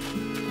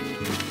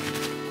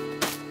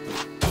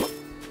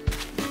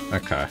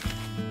 Okay.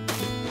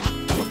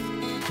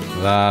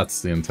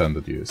 That's the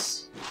intended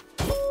use.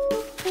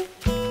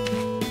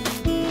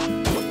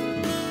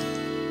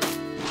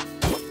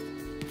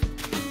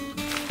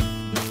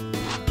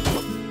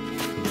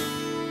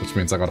 Which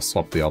means I gotta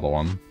swap the other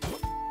one.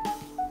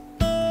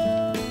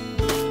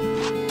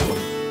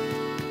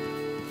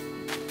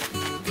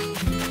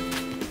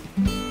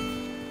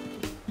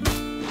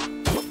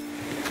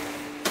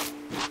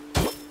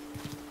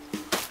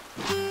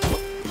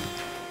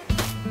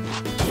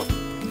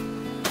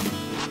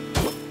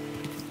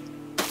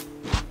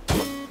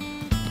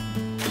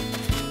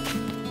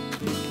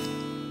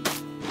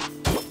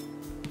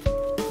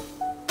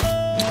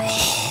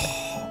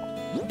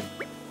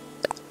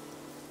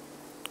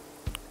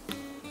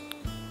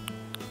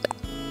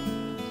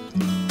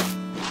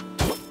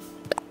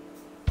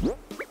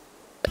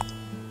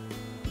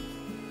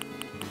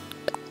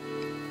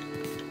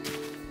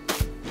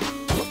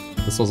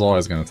 This was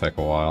always going to take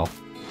a while.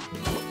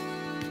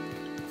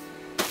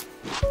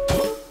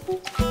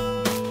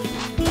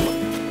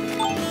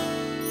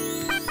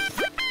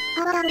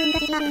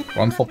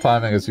 Wonderful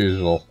timing as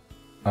usual.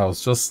 I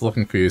was just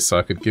looking for you so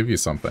I could give you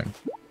something.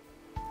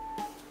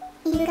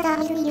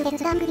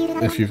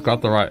 If you've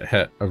got the right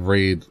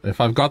if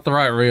I've got the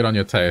right read on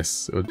your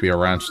taste, it would be a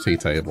ranch tea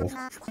table.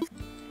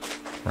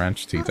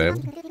 Ranch tea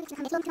table?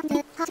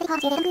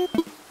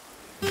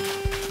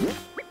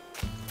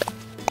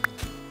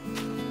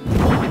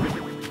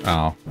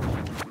 Oh,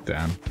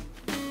 damn.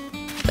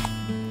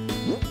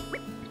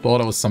 Thought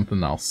it was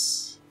something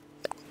else.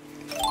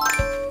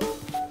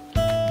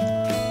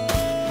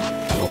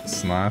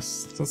 Looks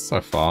nice. That's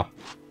so far.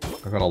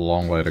 I've got a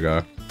long way to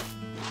go.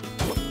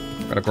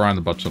 Gotta grind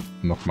a bunch of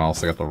Nook Miles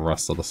to get the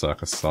rest of the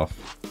circus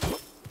stuff.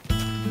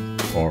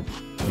 Or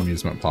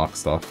amusement park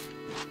stuff.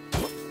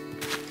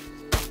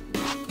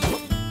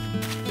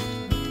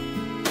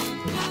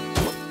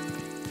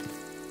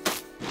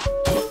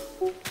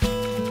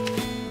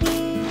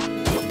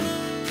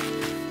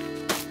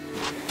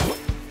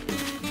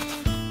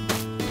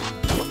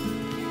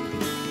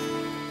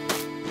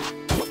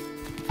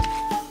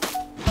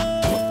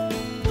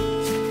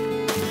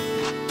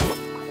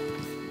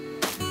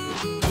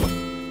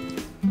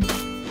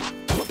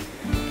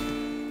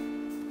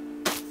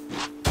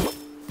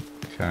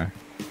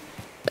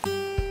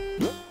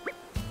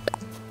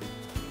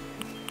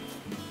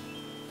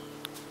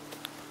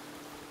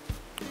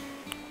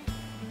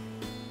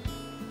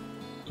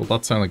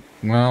 That sound like,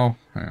 well,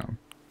 hang on.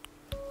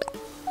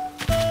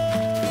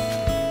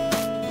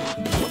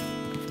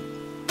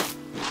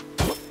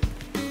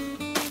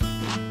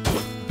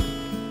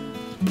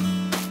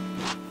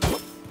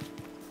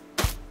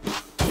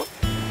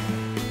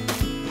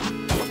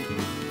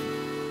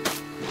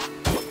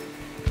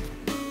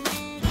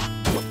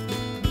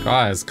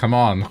 Guys, come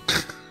on.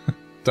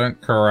 Don't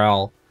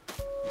corral.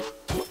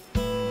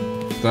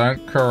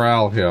 Don't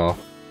corral here.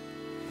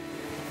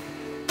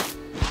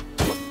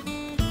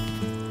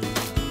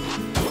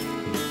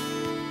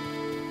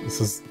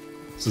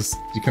 Just,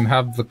 you can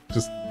have the,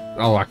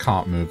 oh, I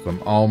can't move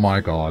them. Oh my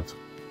god.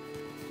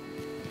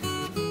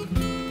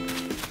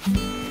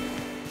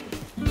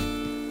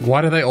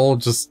 Why do they all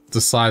just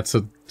decide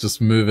to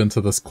just move into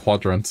this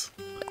quadrant?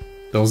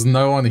 There was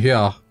no one here.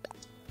 I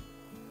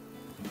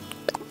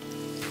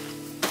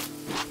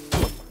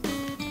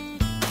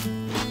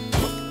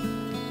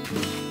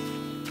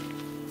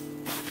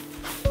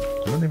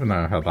don't even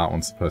know how that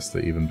one's supposed to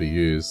even be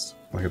used.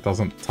 Like, it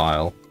doesn't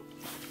tile.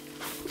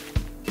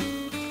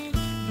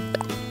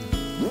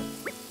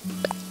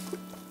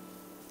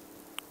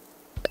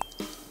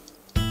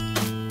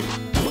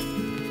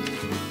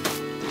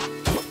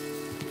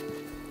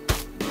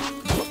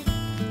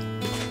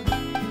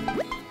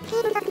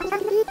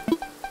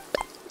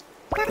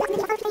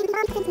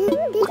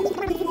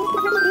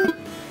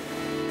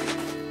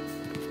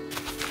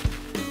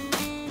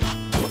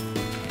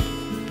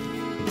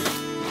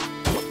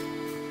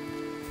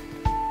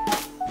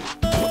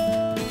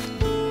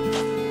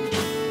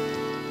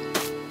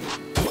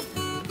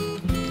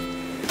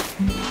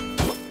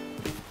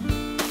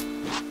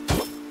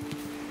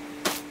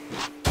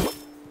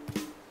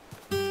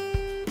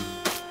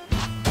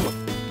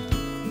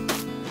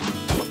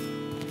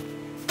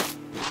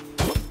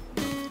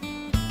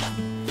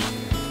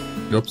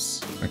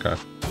 Oops. Okay.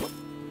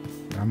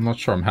 I'm not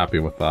sure I'm happy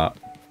with that.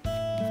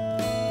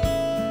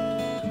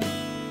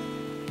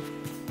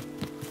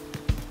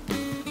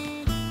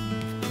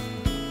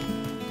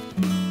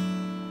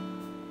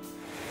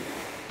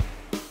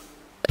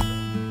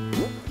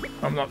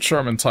 I'm not sure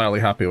I'm entirely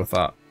happy with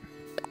that.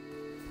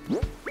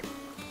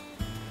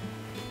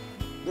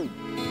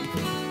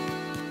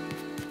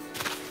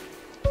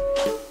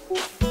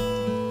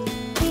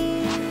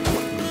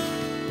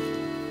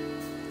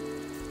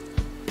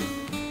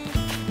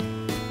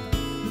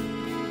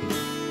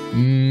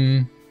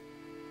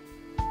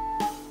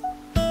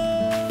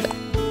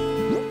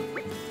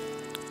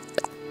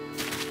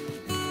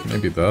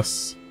 Maybe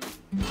this.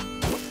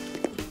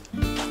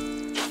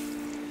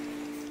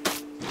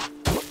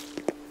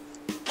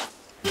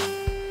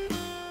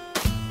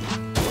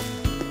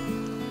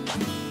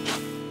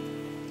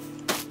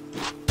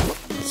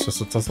 It's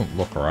just, it doesn't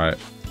look right.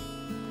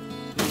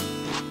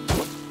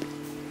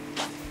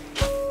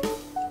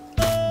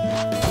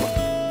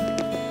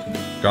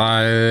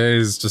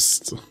 Guys,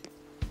 just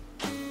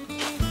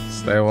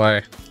stay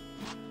away.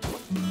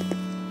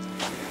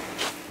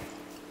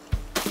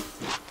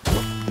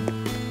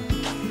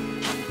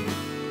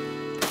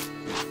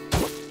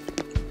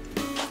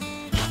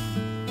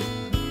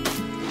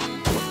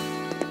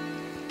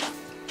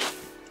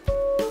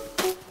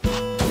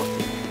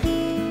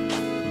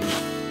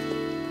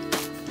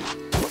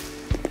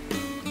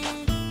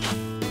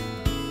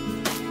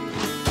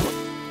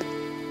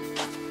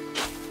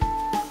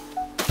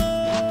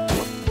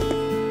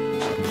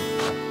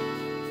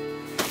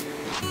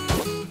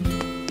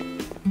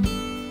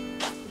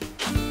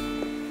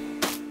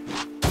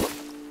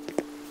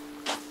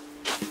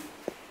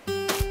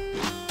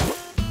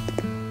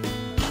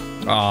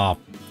 Ah.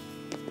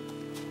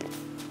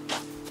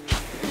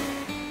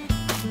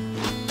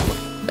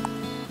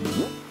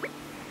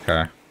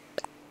 Okay.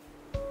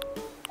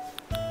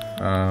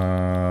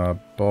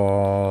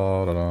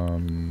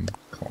 Bottom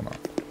corner.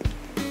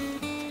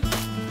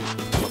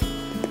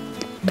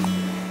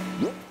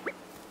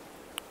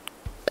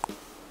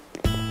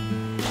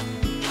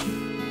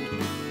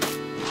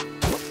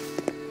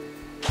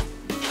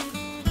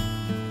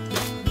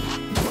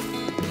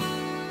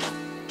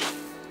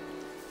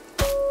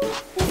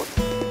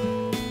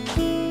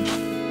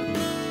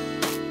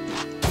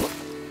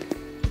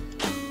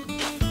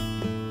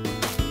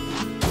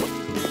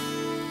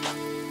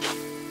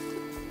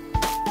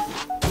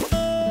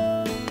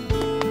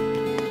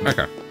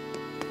 Okay.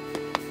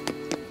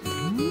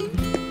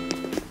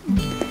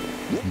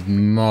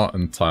 Not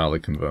entirely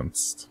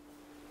convinced.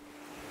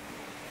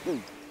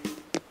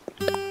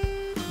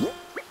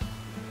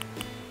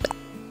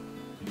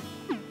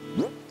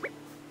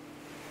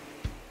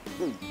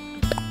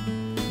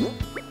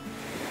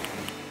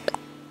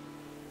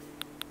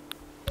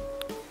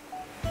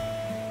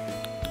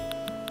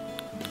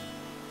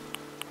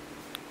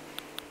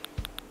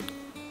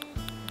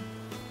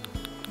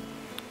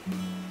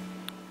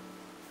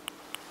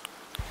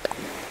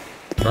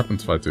 What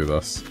happens if I do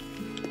this?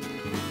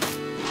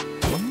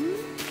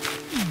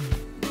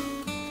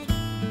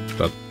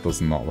 That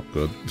does not look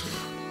good.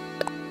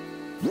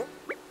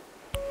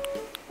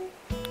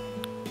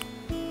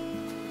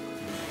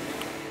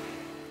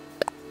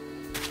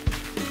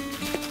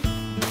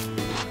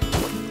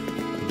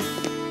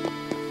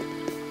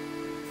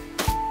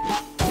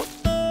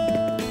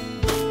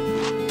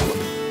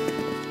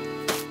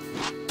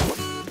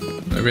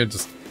 Maybe I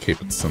just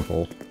keep it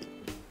simple.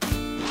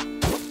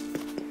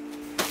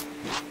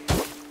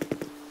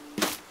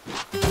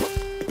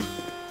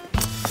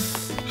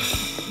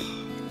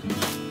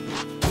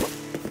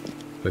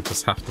 They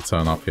just have to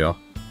turn up here.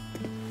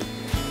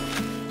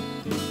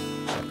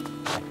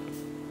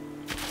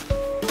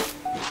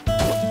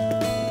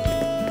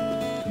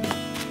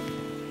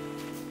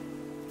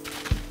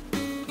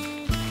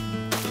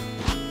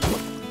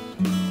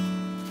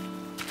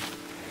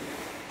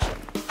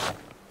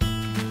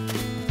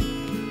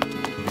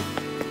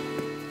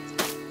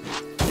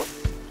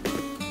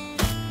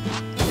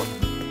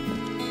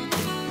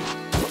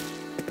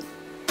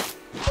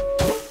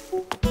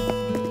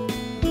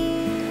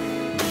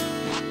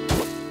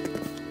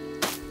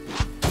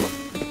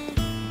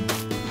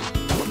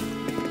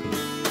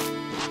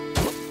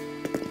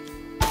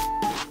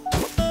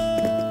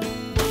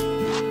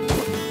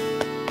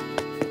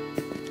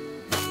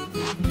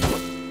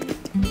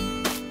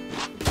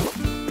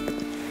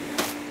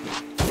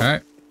 Okay.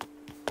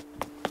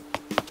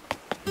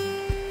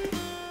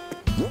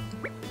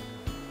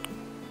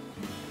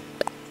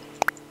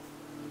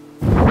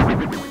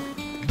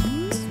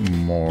 It's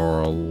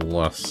more or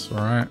less,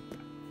 right?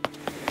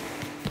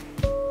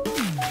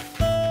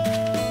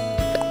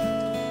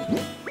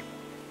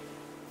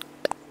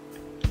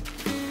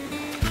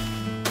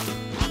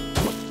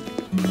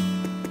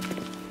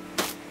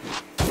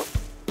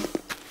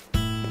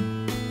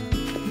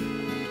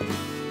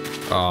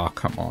 Oh,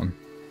 come on.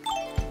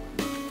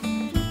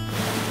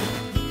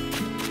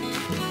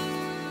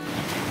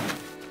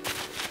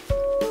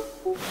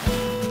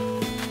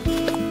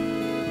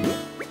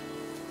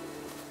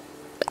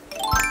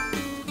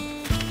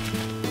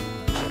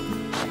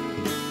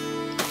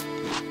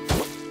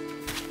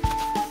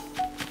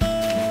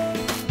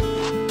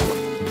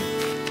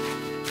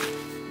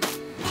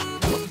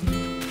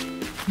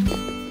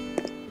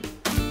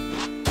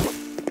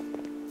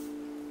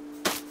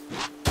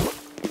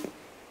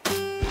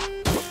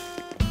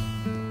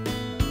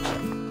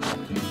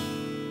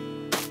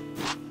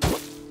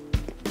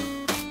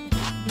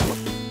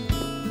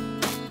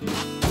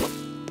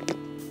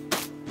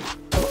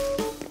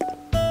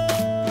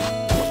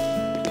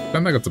 I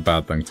don't think it's a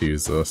bad thing to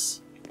use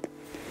this.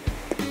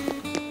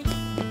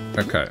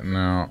 Okay,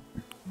 now...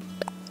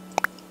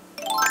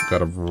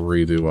 Gotta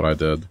redo what I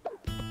did.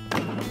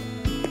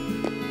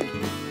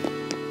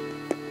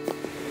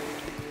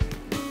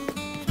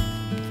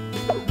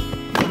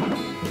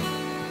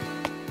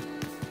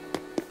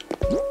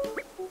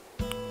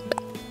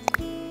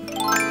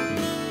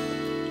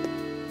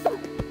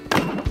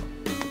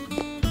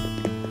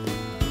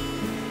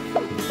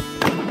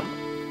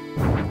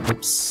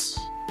 Oops.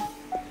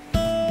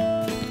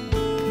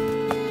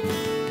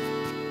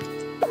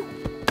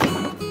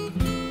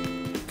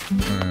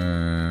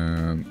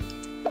 And...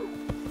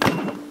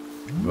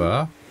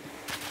 there.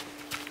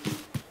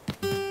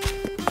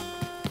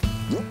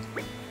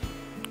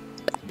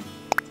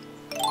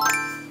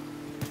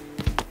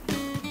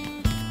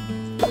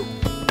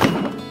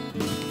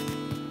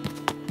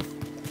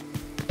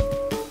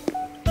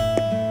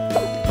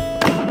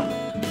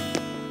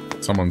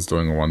 Someone's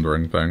doing a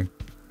wandering thing.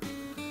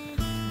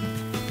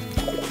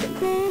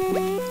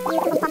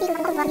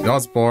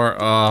 Yospor,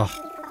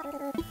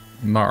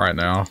 not right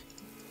now.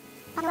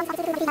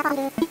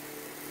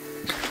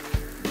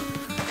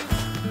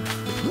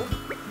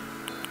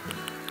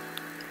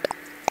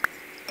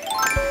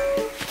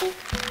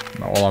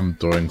 Not while I'm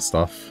doing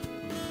stuff.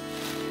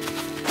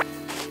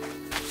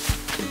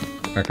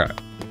 Okay.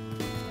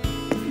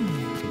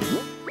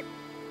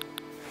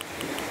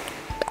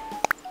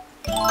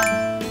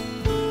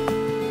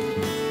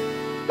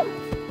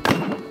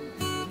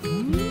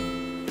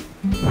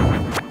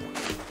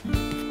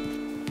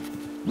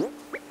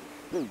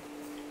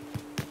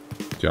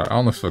 Yeah,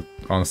 I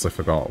honestly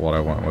forgot what I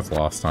went with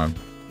last time.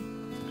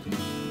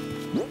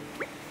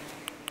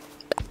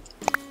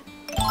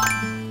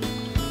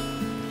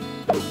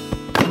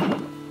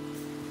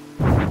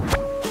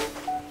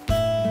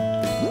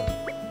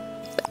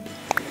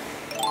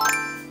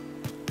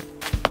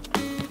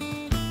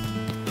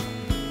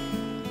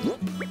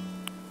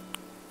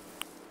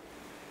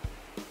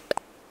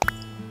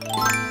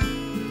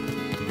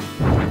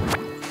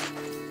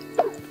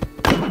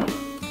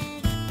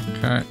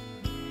 Okay.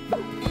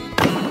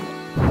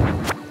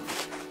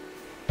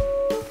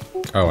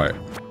 Oh wait,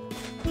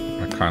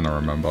 I kind of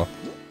remember.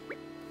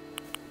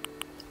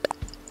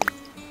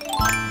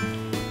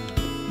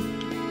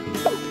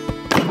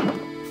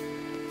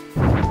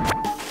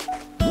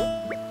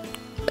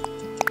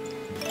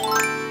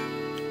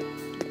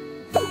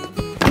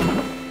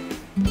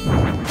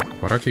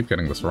 Why do I keep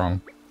getting this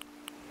wrong?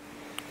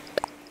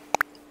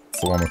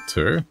 It's the one with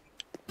 2?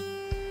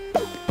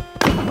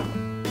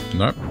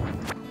 Nope.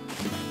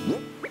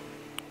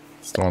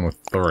 It's the one with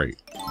 3.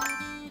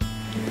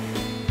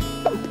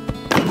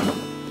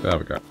 There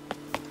we go.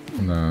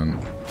 And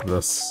then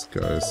this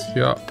goes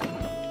here.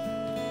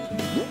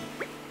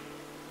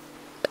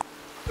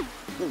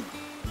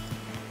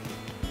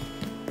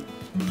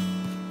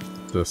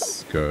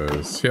 This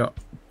goes here.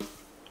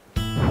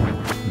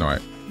 No,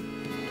 wait.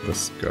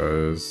 This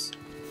goes...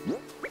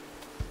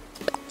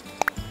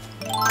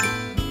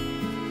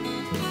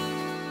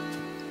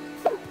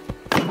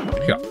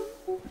 here.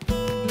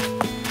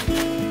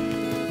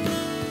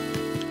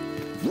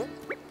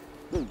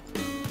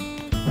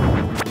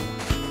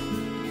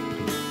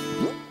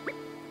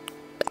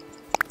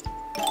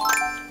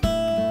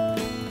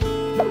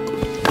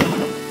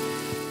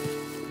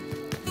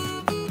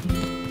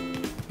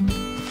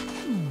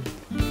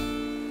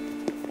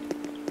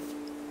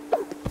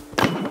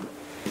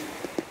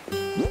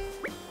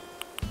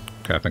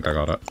 Okay, I think I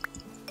got it.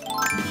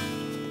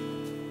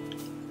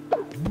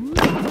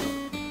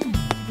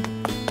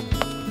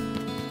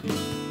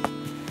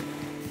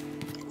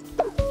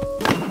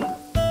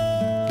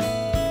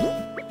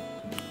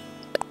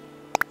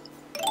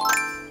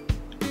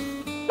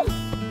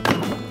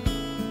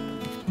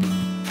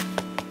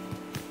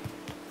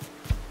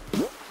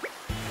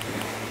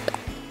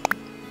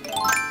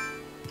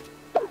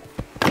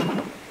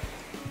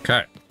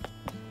 Okay.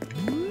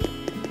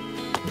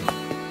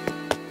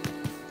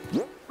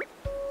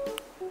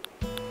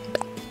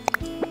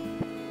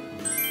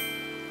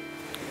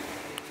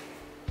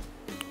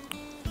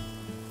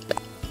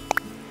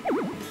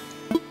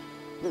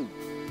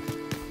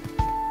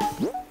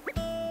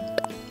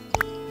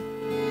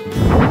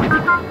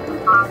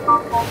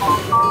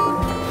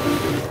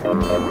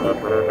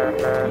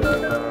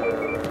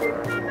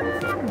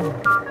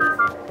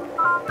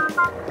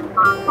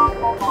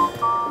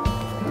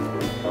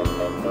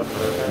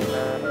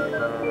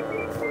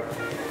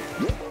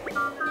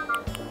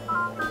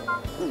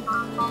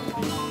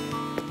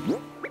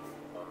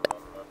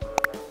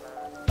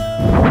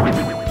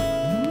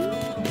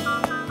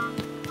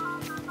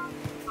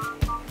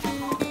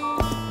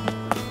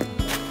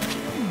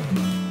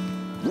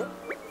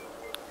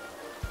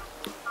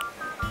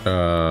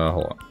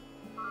 Hold on.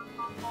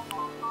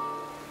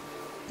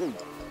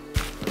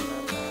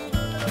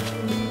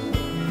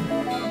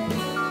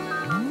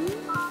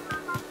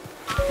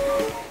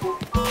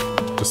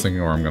 Just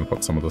thinking where I'm gonna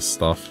put some of this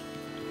stuff.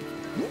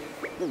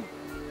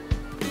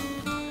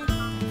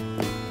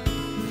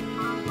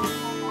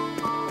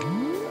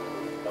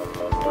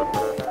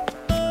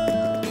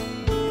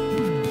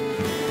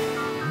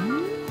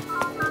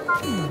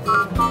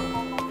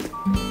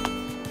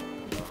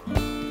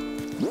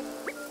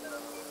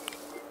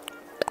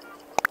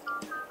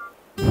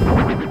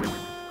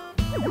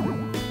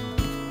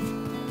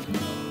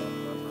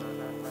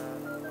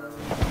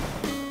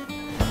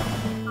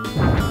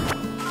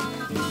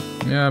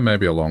 Yeah,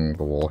 maybe along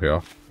the wall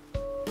here.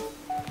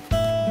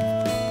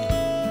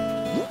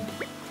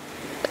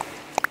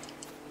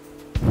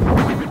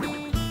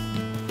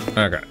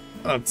 Okay,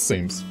 that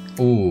seems...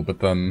 Ooh, but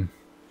then...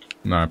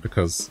 No,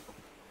 because...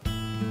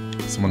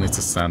 someone needs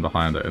to stand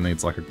behind it. It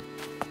needs like a...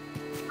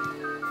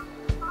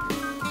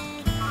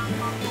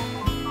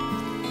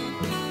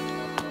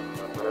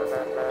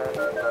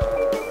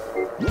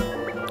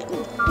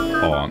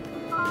 Hold on.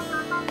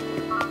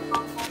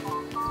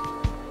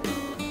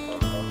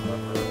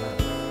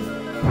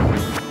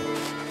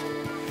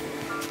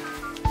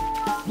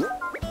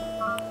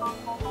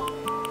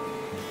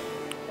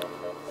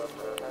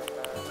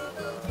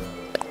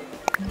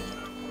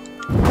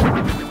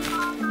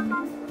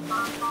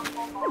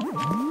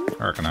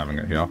 I reckon having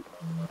it here.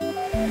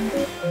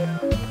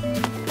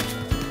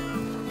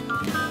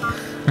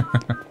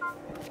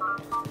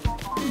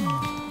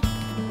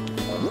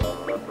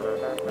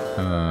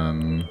 And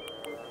then...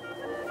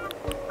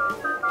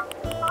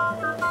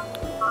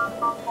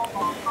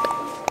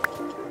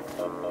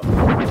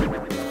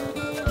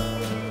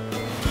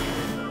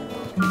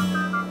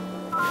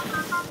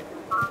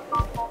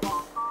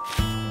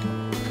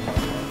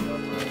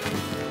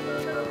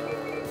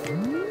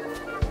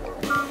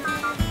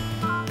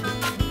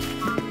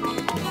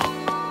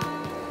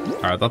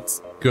 Alright,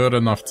 that's good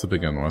enough to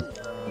begin with.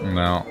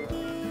 Now,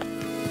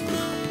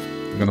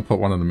 I'm gonna put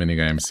one of the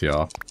minigames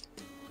here.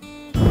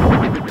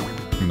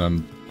 And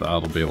then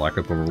that'll be like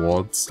a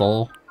reward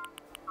stall.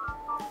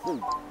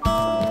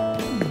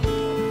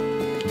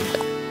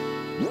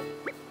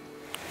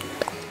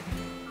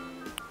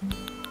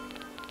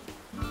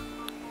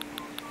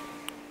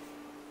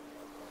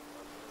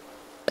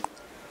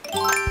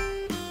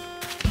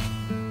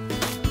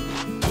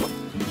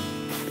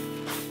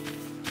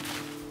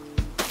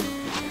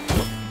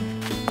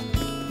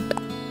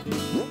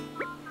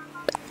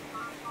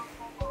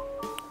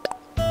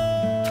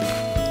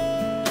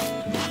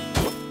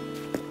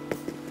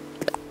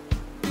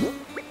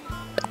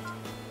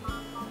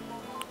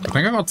 I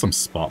think I got some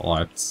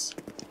spotlights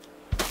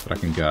that I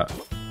can get.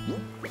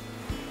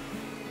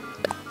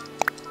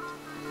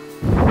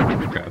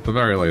 Okay, at the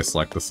very least,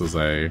 like, this is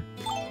a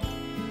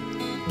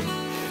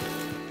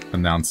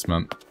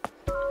announcement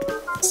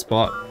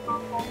spot.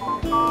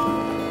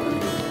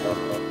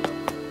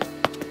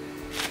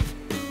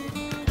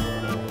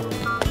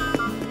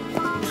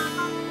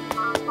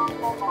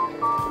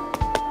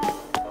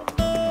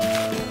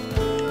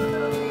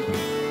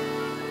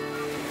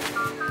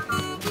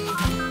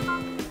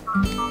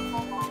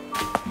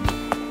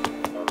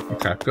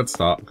 Okay, good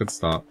start, good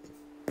start.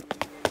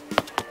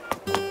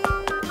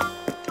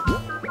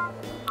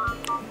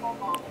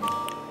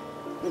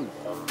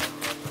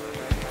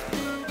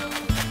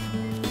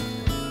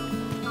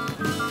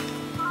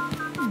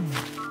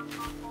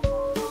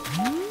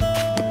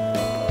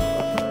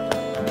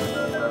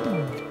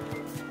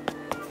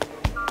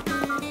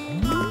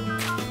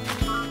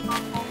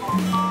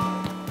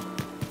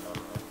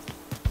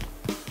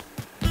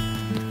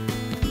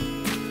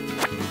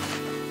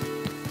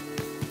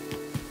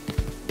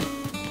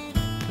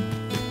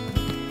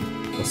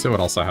 See what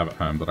else I have at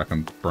home that I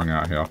can bring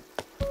out here.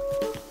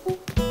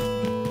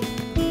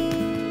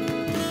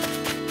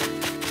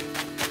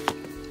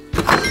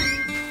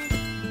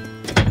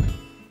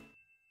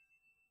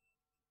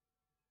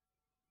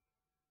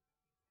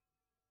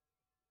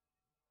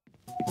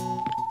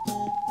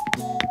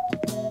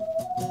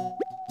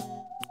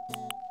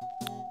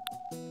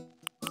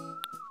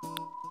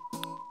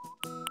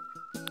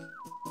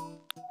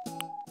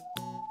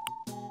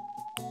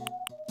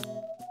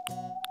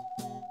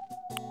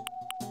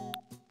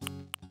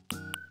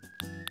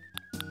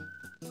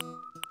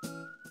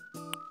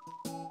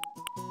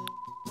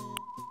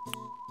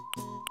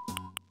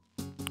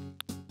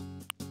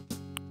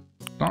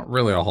 Not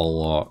really a whole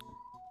lot.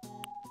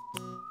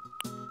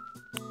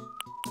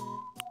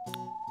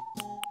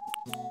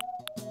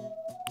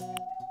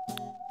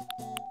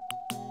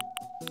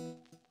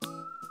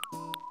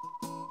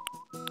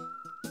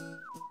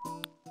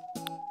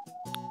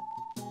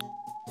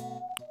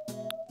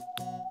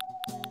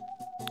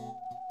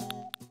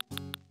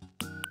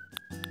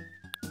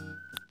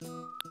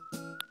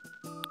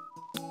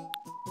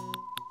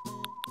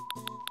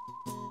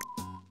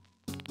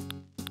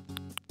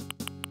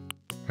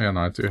 Yeah,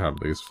 no, I do have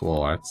these floor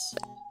lights.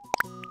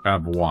 I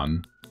have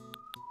one.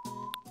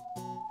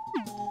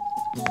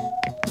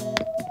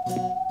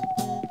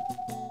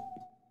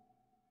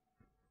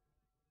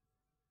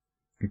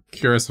 I'm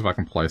curious if I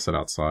can place it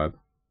outside.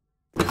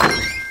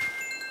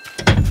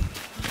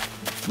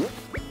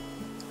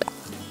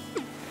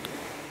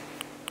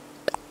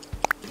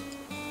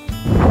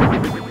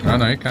 Oh,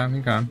 no, you can,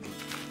 you can.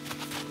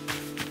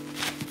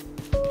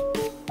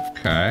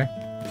 Okay.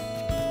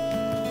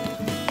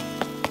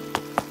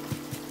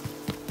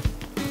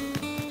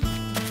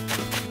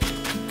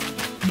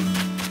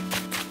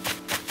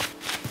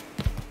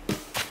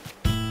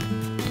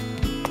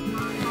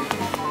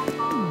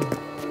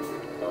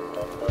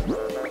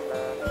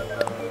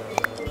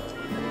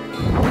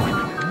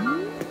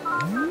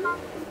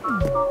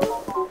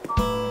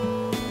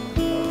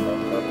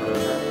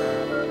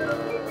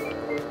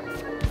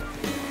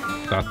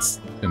 That's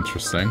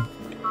interesting.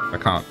 I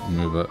can't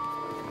move it.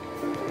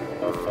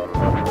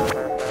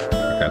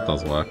 Okay, it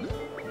does work.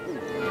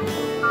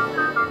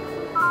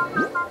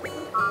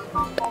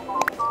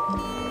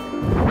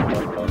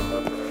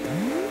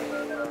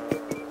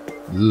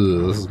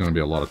 Ugh, this is going to be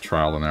a lot of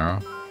trial and error.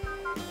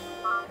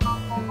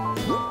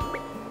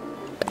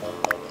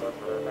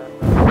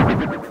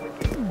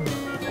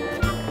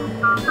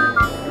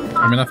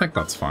 I mean, I think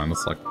that's fine.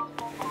 It's like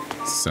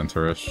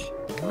center-ish.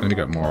 I need to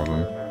get more of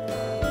them.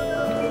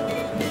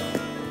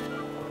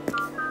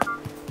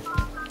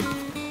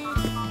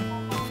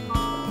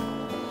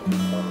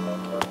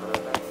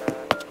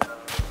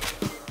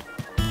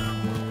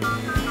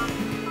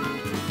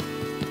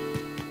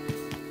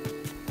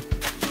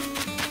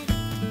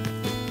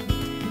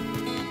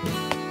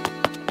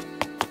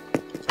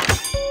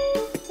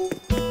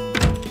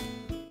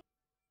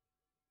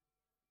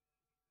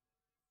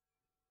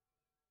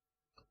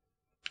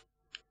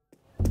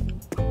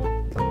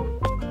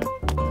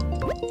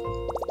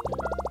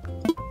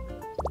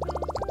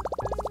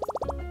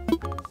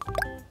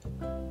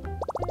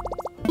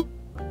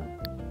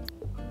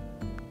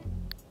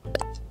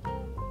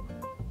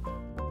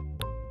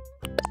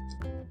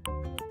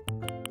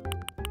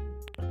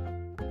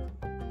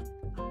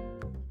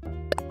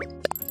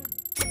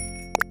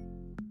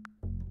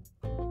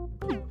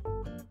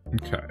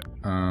 Okay,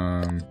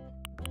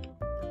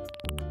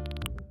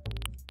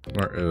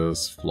 where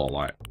is floor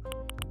light?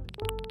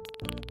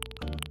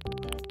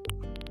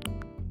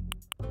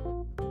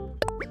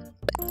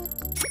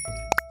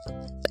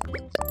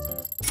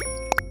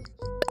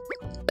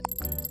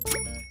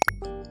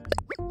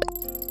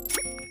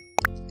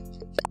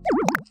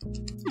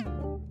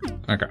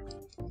 Okay.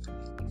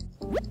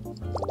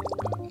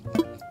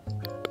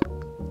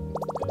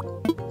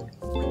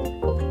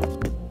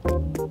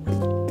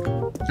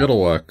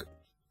 It'll work.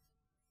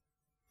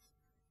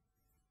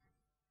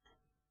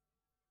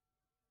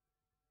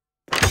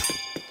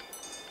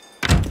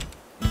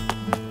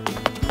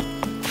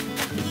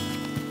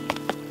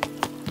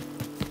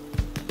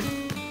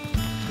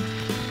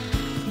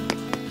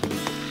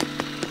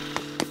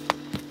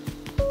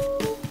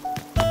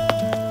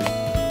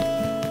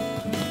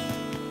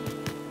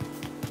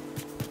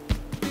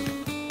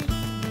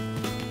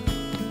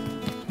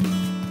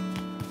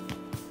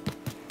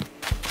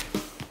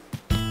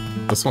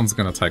 This one's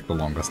gonna take the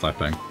longest, I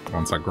think,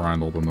 once I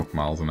grind all the Nook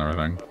Miles and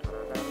everything.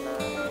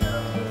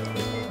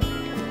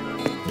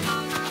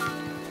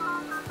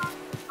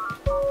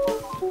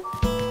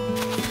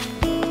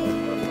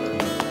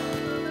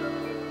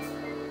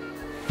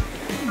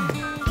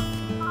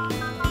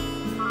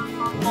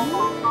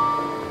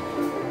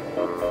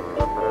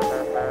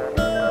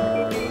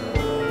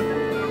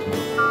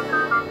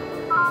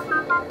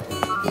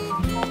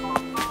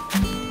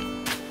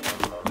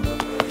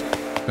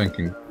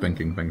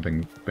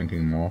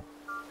 Thinking more.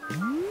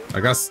 I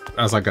guess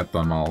as I get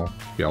them, I'll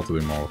be able to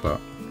do more with it.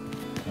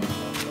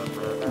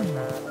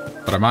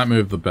 But I might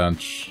move the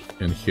bench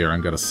in here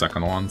and get a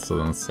second one, so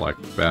then it's like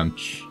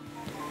bench,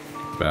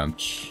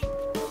 bench.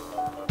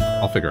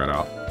 I'll figure it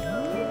out.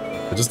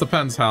 It just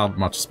depends how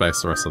much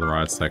space the rest of the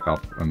rides take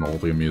up and all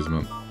the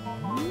amusement.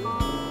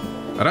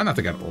 I don't have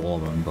to get all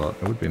of them, but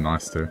it would be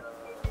nice to.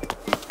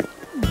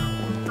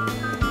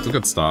 It's a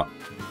good start.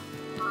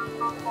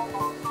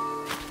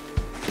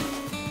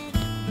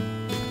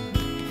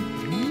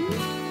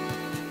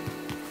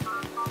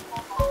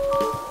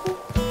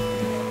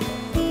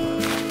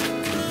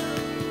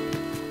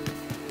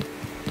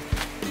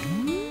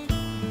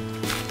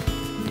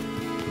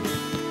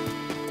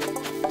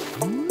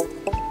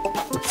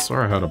 I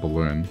swear I heard a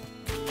balloon.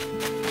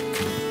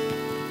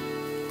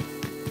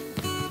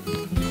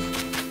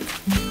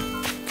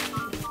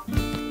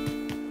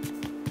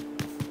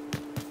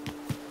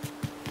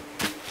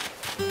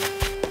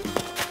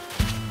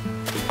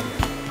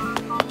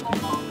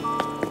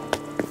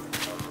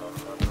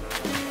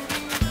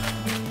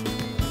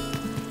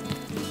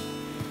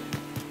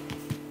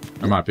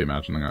 I might be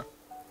imagining it.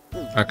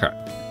 Okay.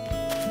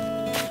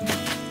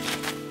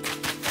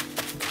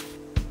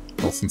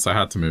 Well, since I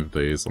had to move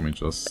these, let me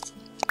just...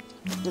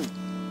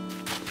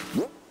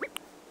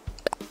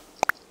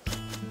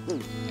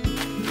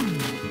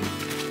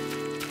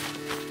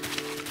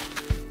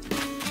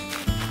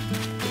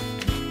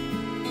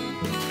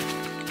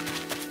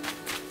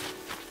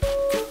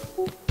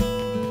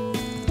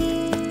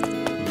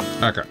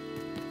 Okay.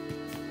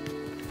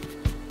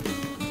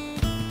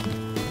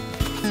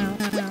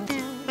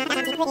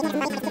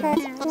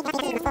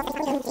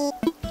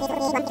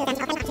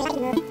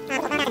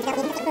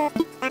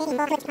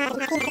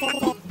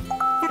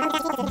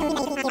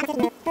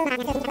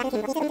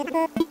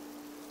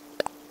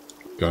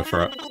 Go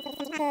for it.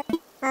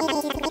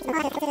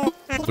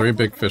 3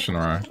 big fish in a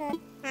row.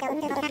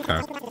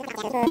 Okay.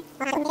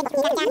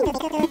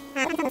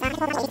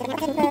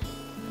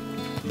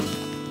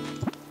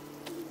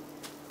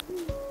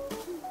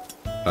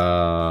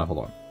 Hold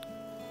on.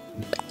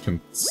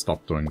 Can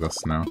stop doing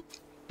this now.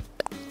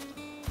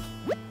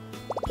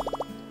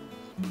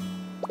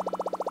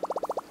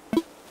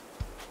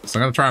 So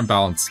I'm gonna try and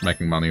balance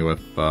making money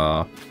with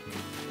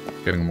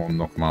getting more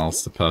Nook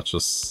Miles to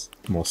purchase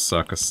more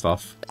circus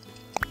stuff.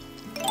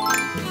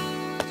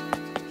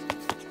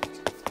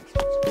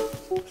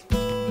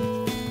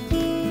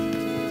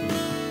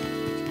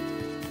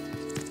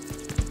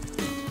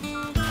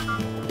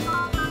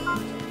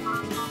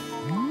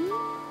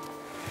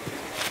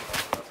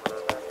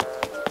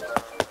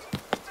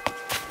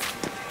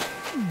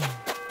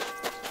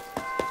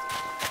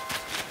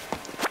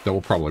 There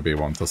will probably be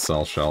one to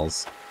sell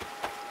shells.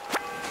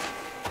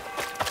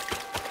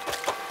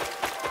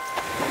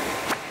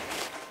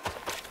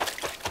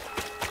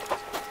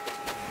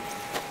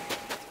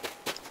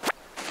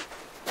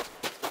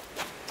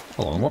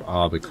 Hold on, what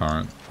are the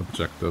current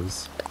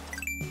objectives?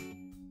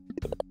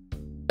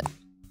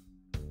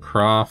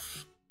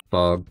 Craft,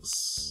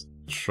 bugs,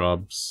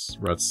 shrubs,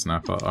 red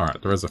snapper.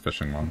 Alright, there is a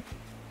fishing one.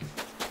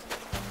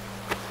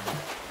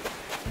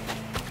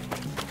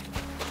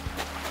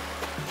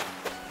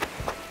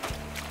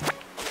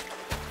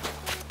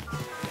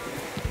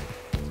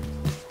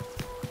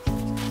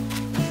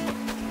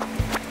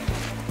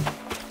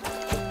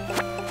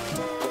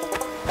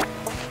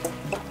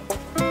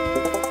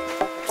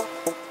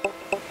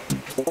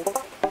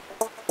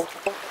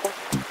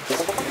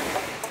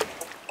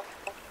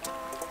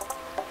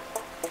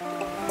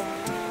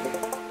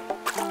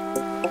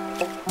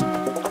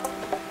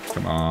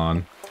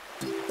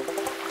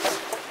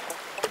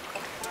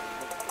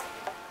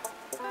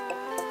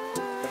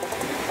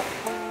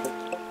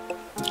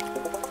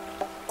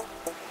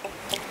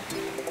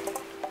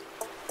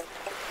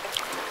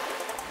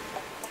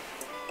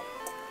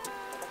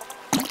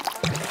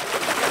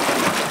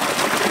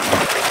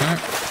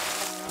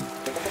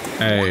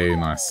 Hey,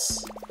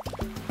 nice.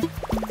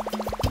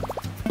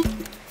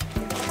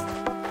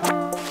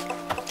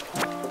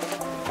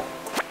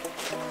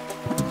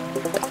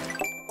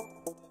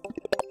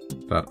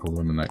 That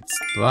eliminates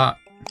that.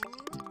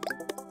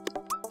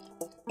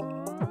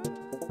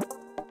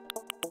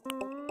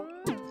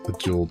 The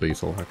jewel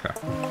beetle, okay.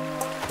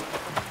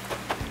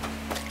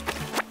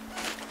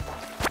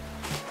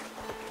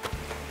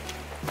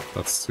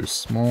 That's too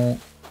small.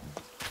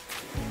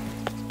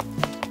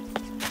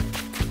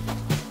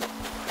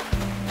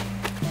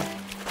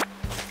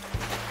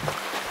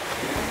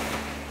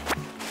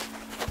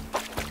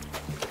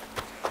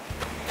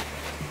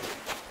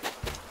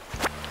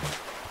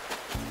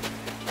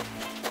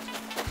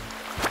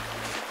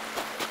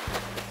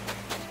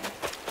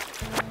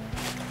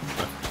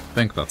 I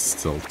think that's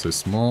still too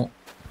small.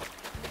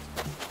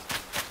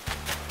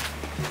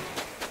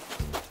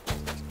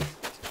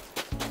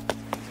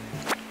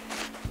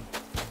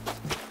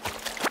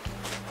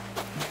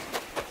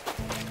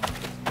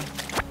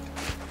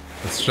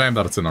 It's a shame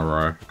that it's in a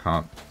row. I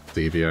can't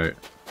deviate.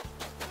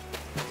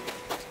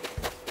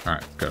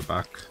 Alright, go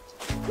back.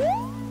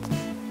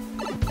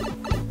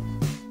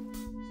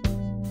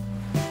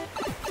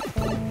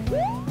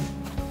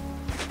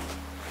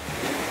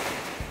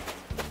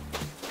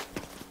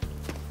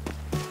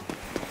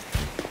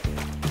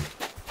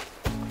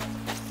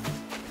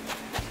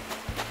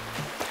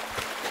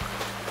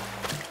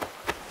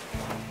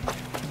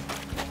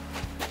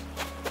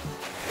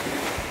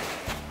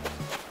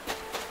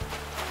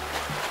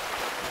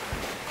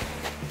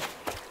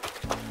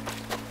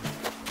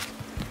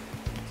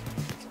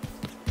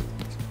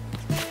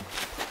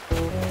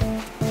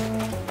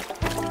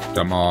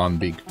 Come on,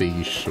 big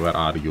fish, where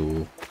are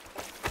you?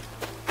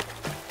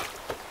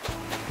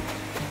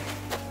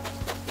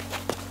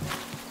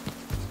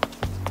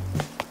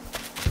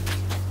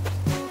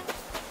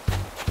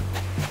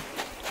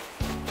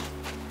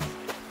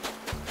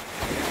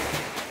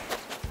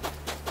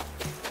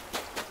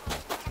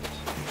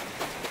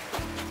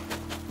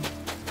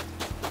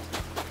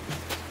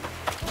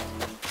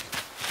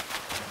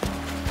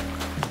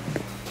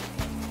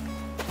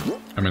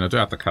 I mean, I do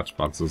have to catch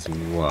bugs as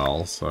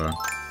well, so...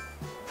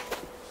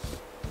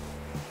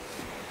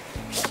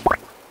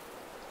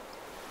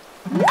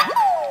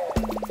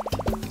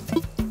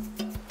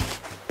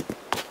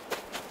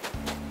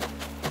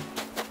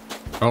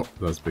 Oh,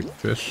 there's big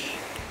fish.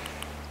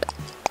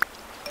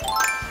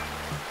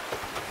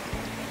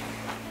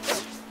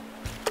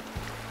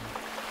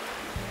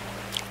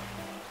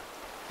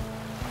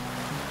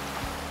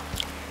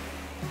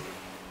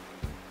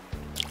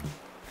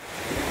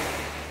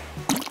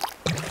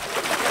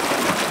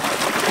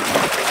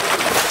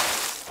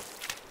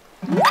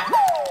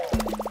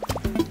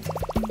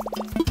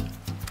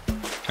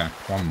 Okay,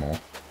 one more.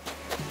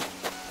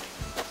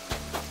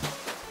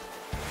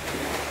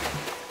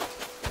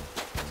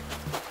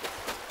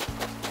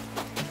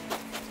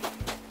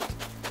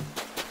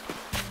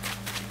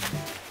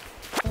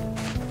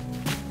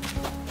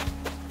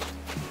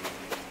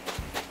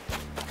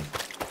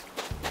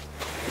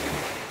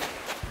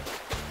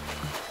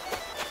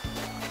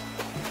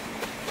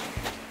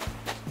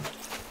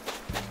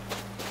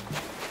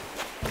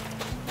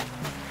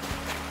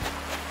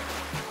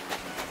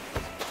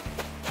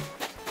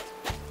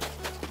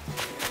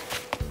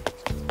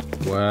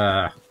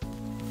 Where?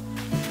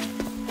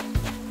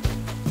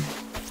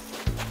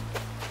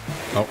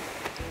 Oh.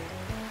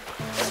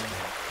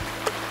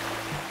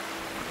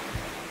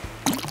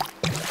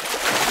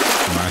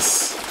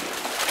 Nice.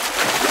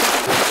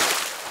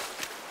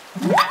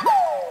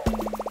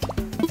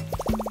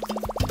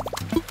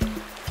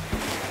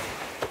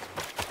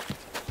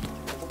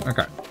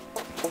 Okay.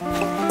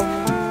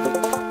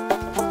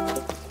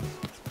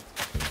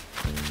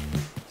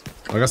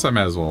 I guess I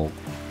may as well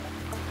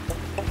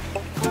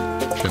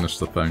finish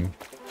the thing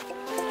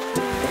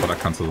before I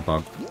come to the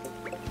bug.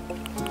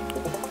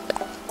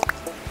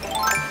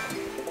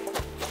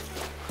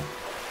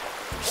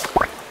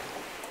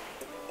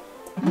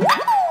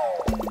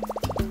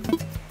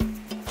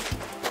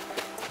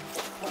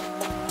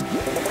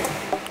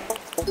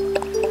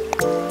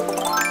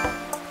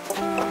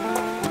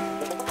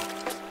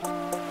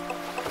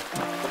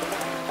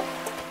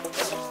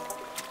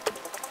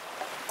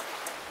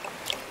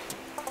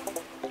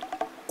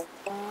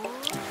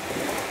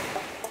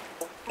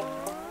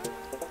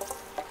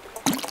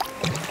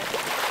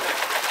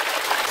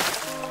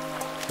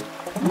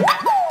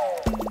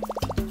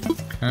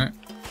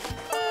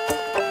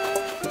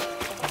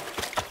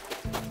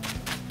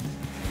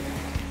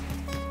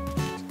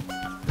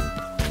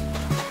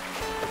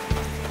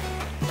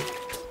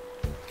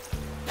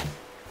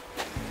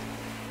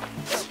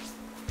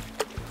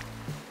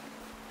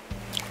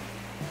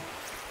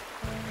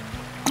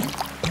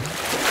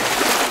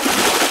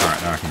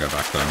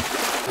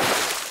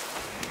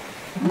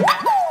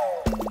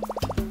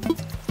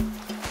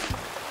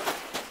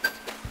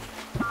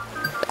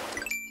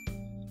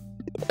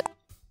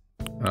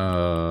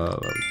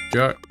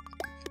 There we go.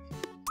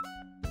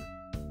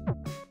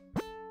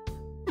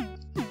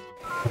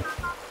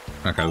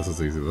 Okay, this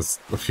is easy. There's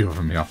a few of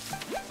them here.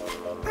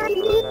 I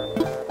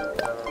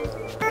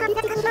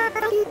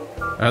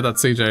heard that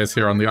CJ is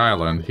here on the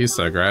island. He's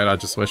so great. I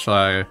just wish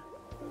I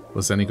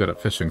was any good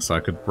at fishing so I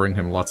could bring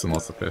him lots and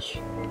lots of fish.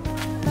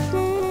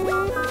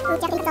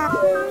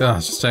 Yeah,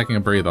 just taking a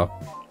breather.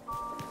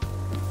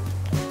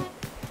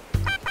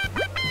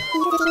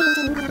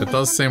 It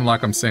does seem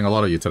like I'm seeing a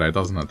lot of you today,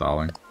 doesn't it,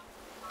 darling?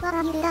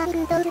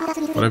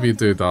 Whatever you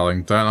do,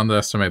 darling, don't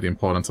underestimate the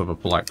importance of a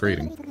polite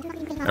greeting.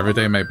 Every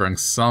day may bring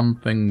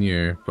something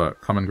new,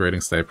 but common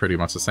greetings stay pretty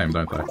much the same,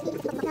 don't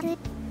they?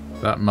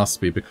 That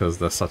must be because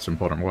they're such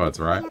important words,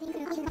 right?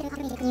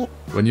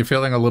 When you're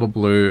feeling a little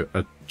blue,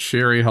 a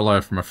cheery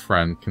hello from a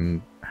friend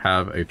can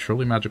have a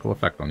truly magical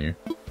effect on you.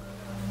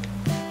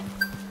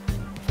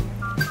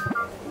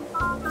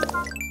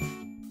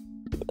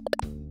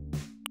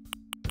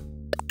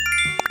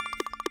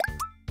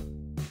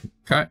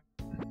 Okay.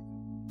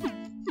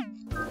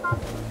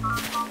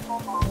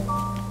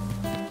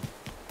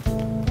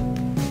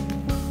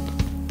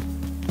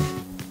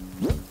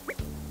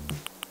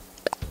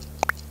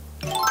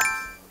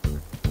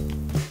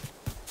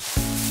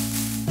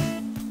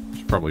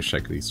 Should probably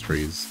shake these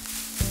trees.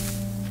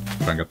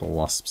 Try and get the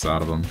wasps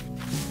out of them.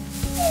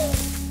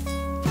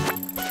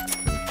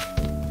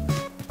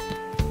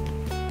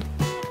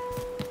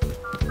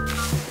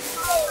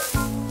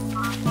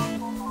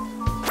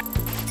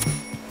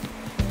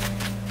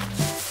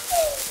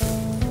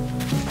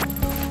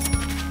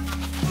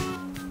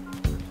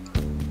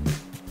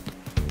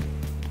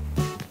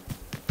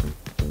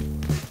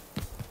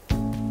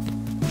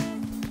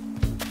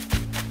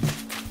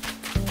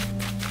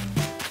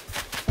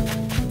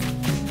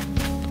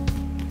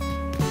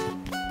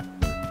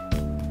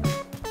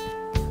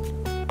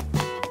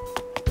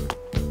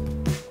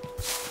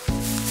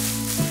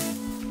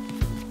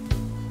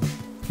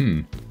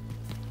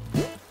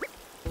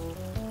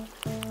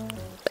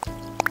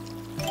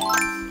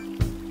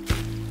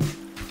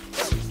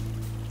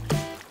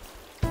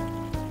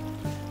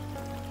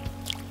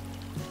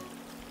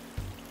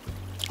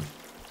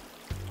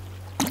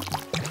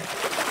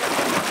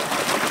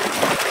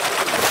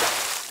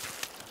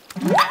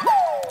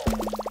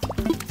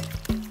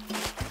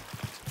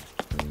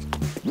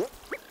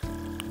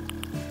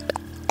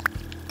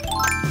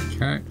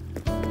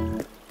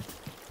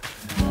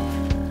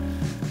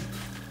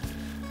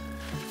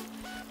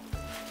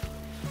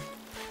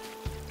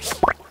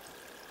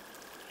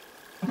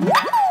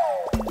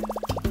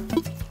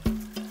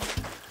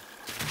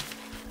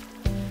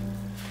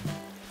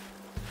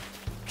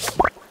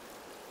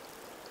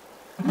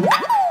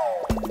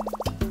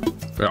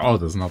 Oh,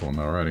 there's another one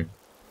there already.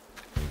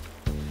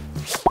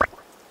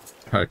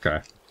 Okay.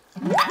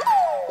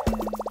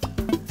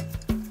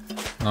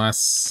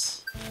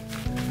 Nice.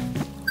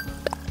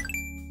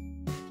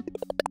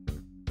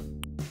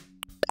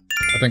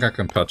 I think I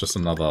can purchase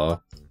another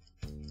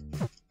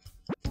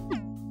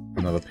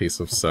piece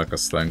of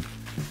circus thing.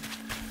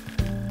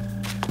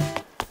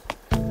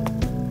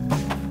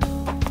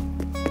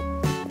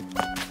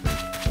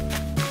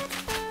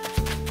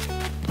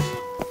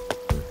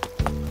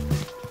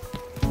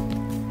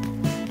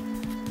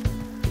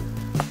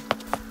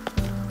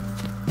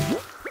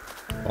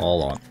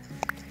 Hold on.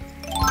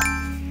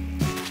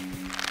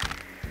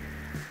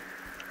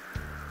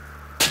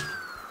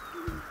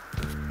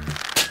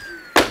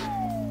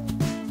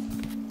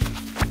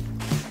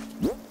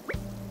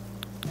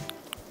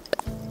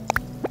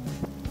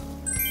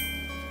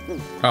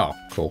 Oh,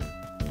 cool.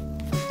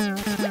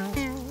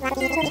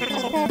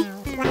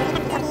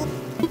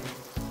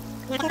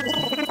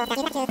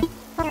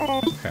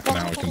 Okay,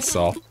 now we can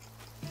sell.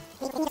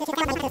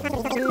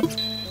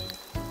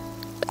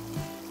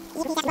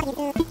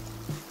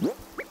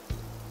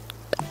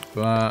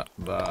 That,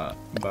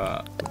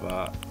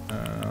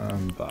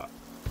 and that.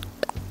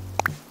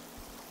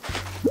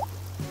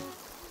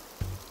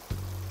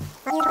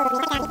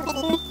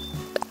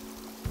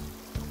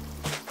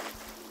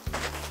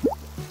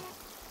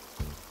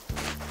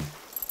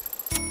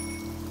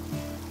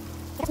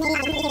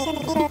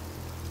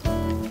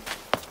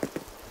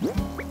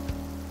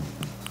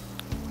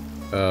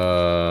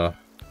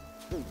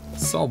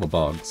 Sell the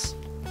bugs.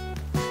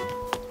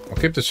 I'll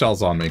keep the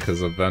shells on me,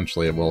 because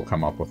eventually it will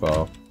come up with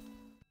a...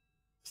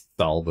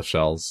 Sell the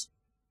shells.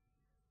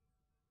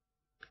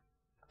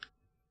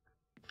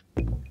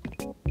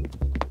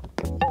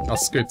 I'll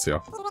scoot you.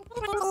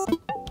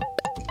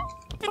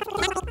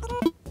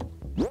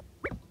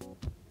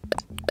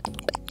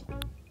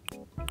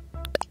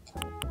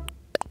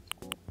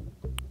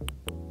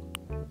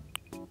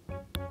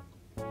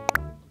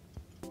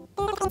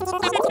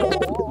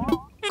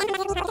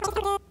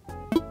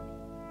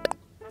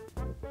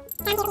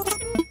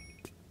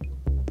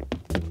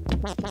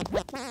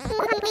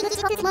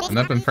 An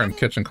open frame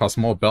kitchen costs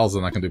more bells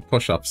than I can do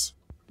push-ups.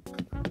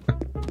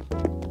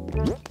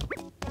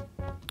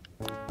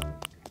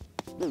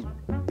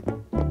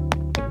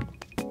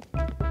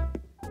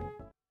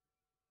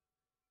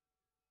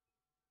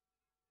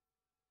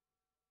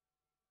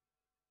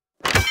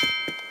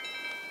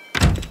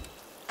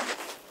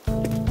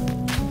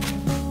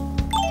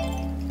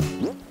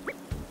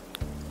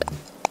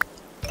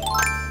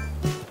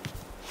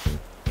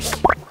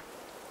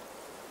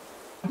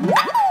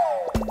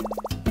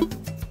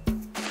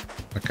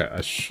 Okay,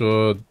 I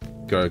should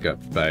go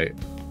get bait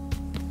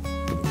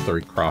for the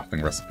 3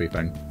 crafting recipe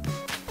thing.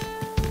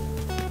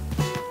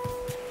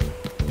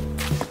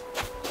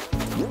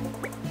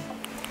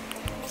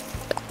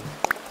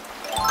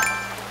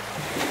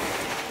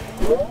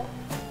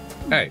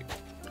 Hey!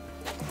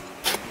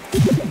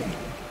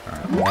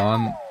 Alright,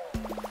 1.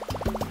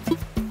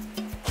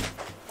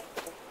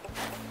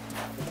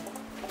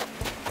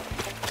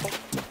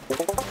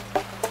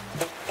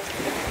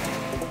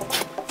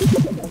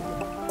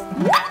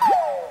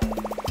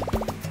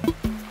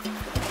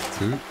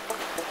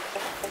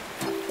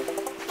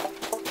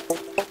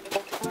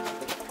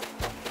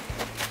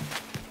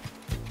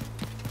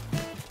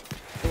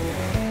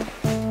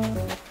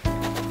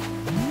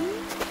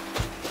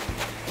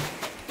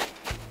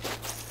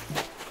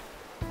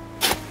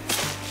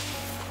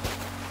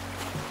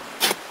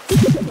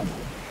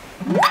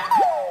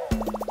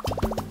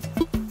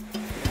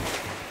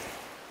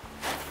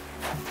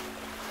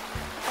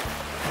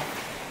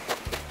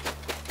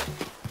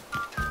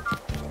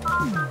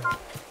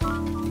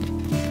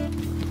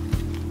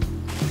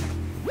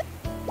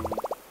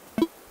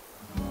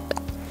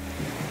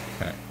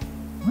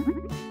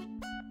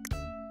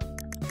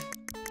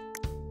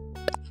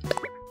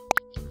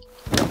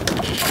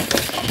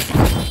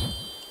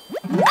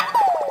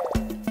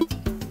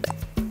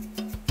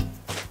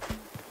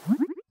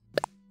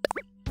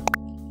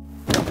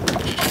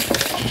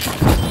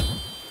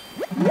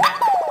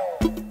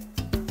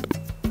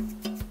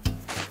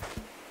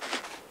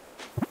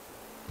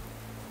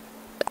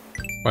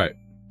 Wait.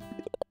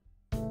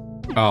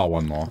 Oh,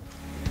 1 more.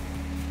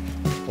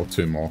 Or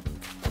 2 more.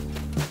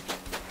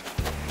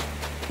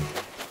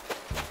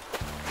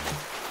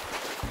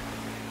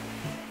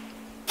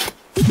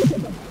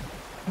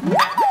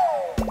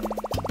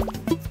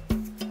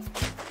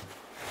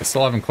 I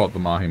still haven't caught the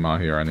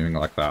mahi-mahi or anything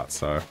like that,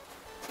 so...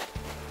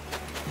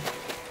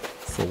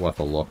 Still worth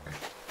a look.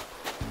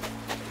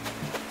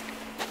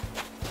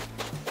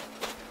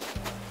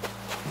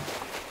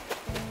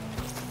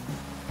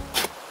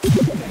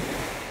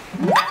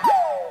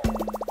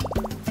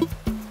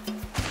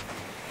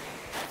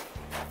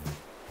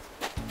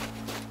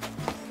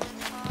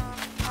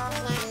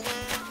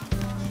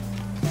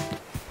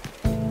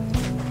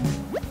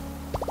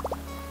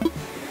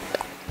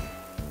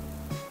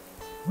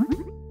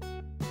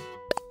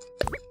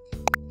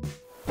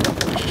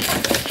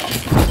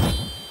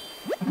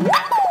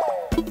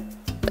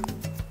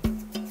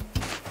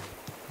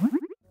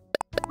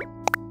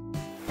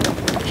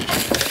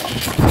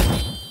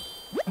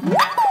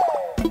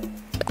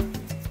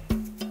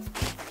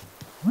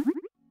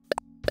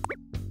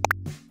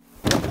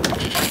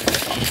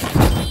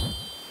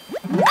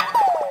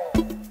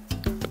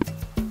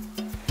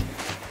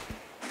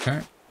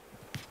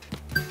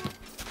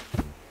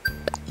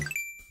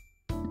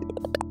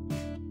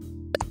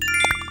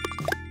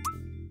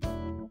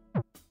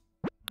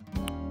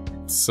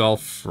 Sell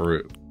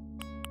fruit.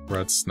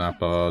 Red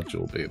snapper,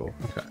 jewel beetle.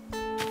 Okay.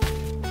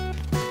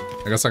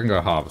 I guess I can go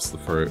harvest the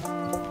fruit.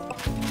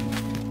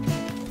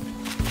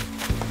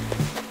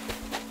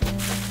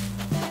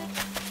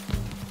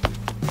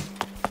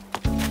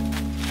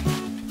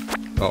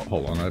 Oh,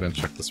 hold on, I didn't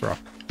check this rock.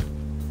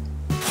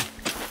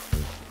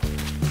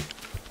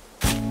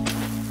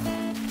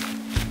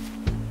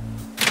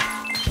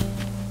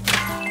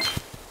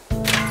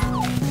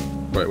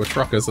 Wait, which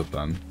rock is it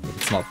then? If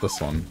it's not this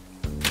one.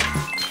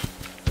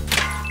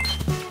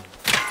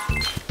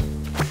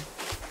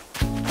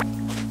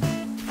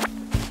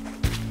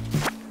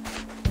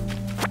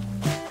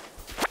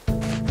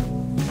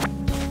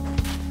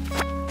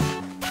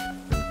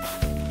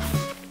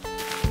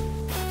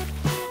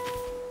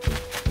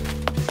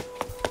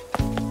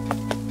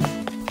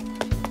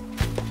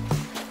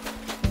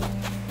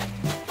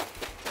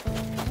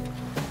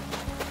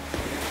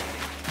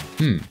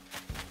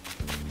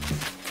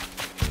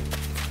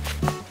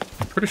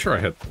 Pretty sure I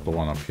hit the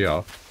one up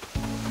here.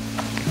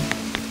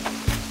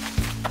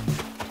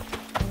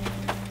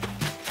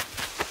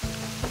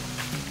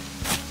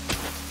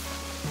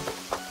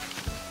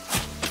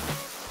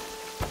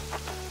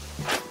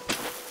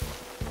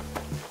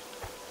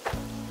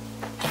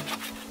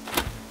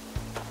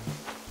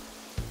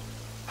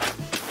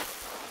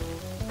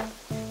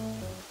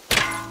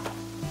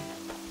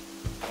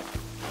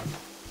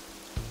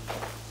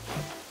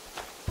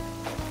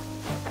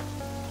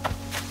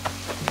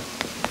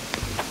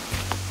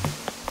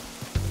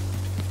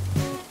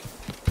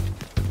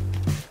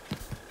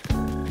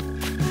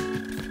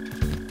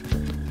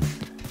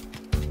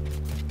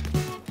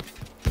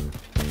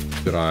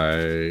 Did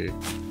I...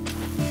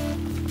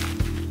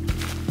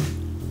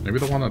 Maybe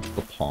the one at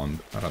the pond?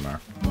 I don't know.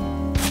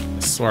 I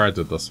swear I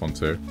did this one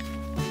too.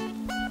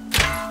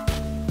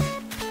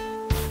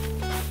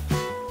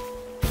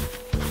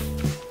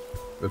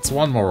 It's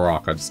one more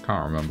rock, I just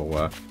can't remember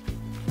where.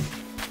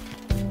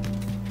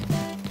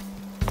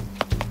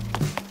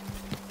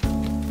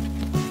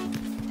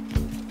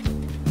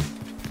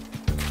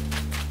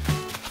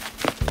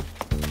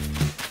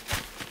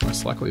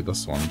 Most likely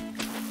this one.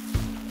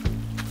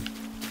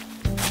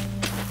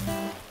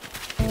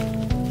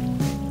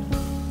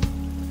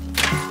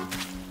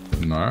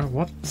 No,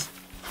 what?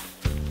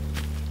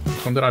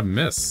 Which one did I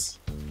miss?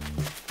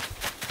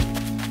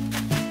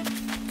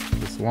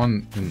 There's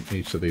one in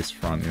each of these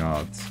front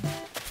yards.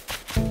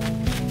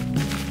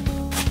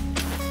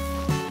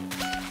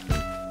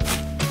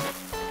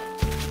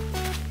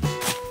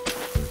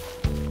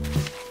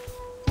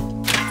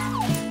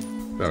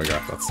 There we go,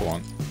 that's the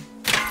one.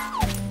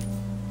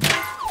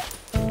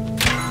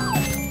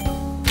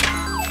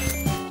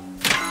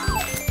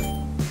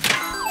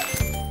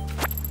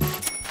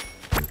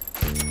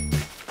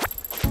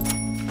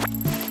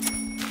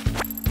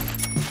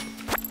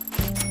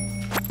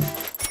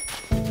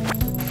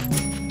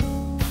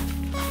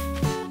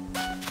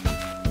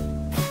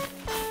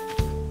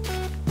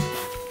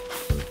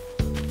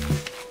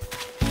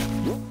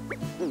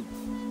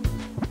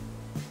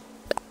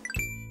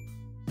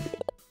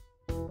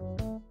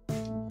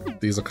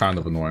 These are kind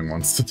of annoying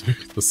ones to do,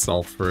 the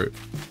self route.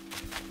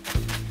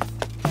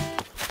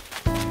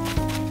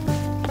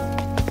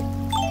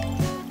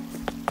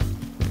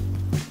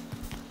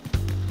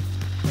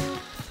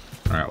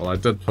 Alright, well I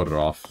did put it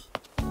off.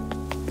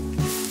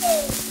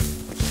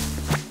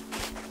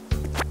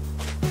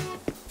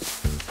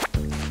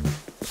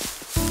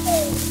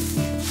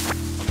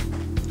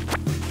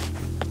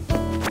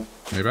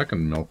 Maybe I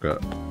can milk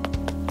it.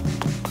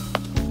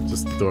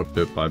 Just do it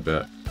bit by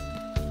bit.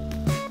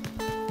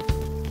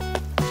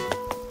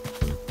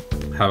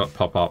 Have it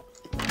pop up.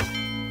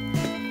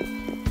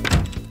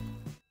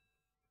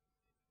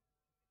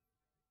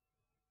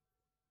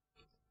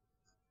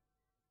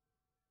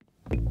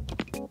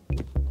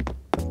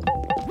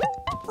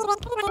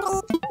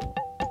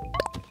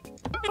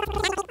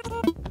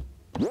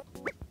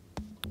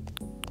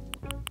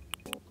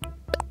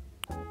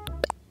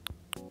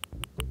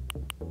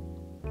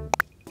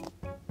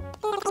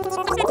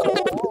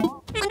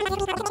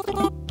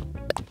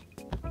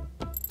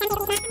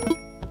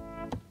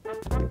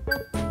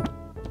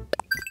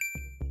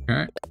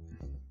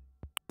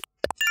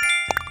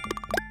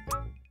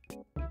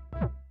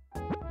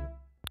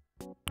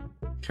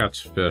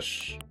 Catch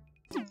fish.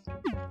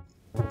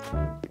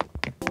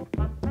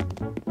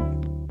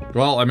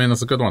 Well, I mean,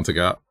 it's a good one to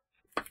get.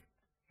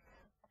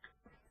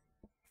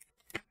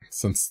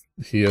 Since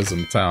he is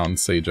in town,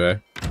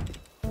 CJ.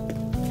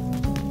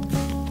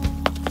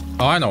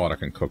 Oh, I know what I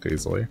can cook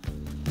easily.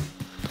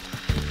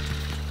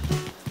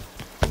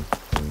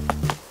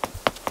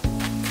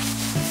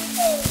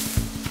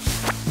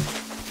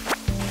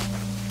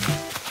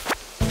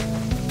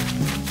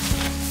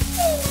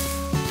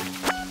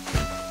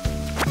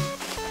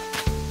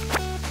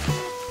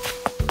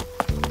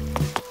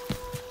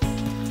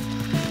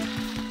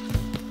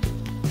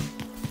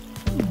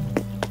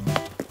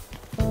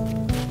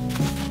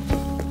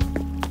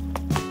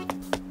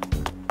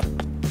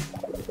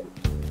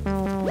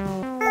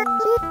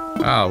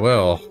 Ah,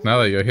 Will, now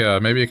that you're here,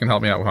 maybe you can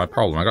help me out with my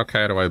problem. I got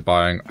carried away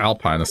buying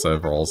alpinist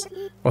overalls.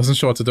 Wasn't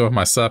sure what to do with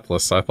my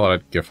surplus, so I thought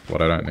I'd gift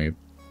what I don't need.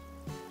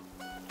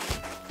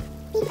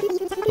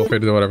 Feel free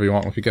to do whatever you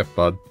want with your gift,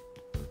 bud.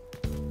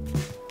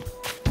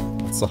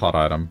 It's a hot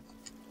item.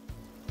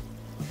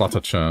 Butter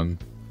churn.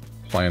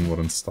 Plain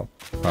wooden shop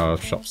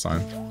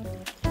sign.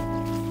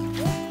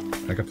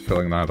 I get the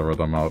feeling neither of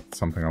them are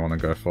something I want to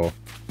go for.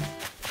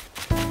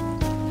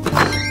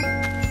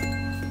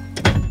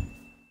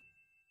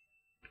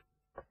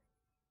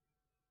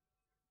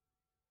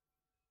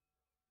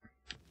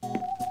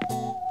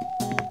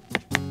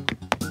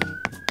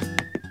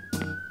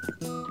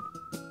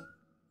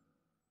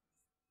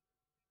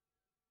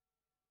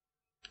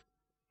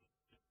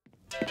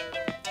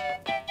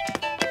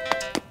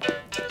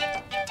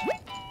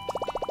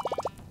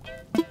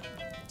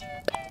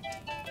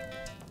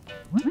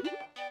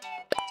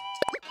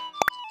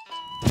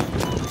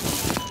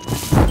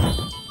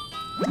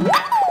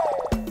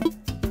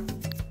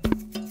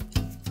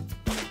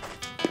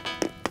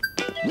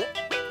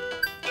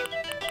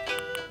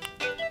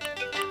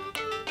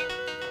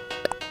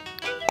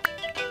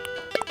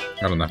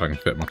 I don't know if I can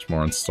fit much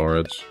more in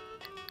storage.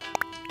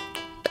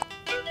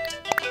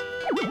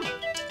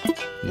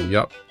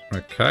 Yup,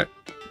 okay.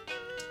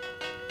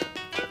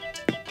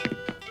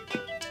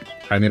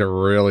 I need to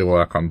really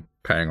work on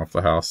paying off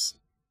the house.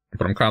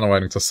 But I'm kind of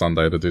waiting till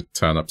Sunday to do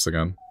turnips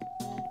again.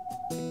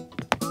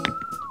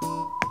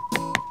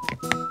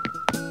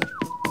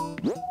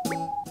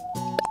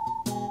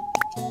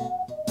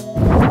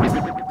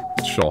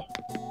 Sure.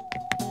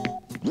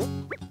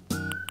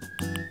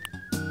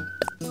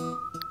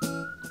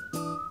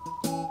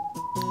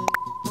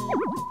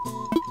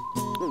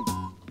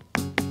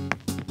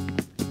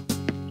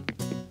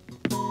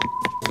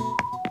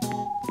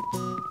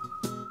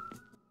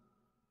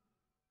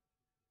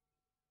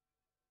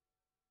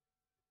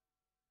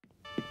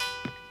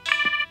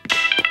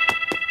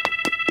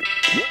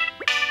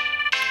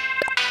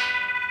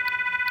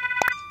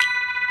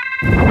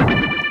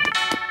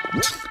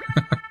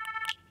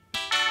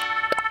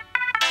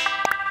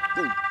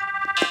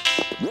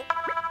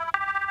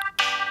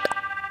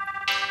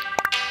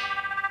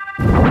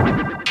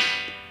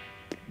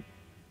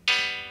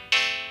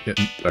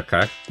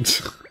 Okay.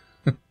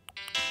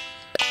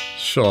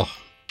 Sure.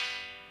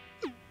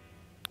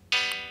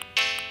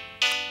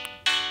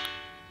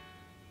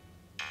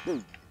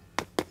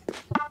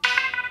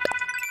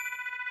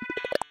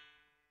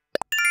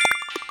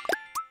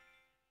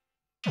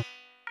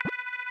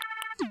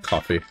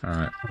 Coffee,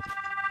 alright.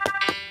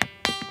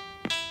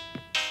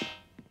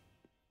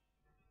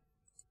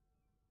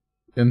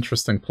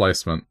 Interesting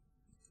placement.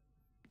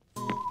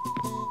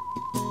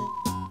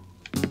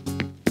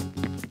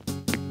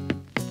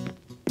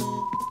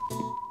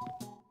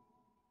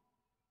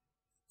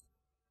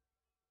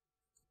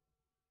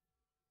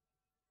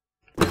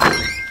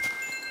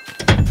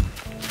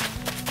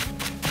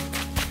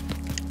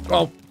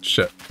 Oh,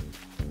 shit.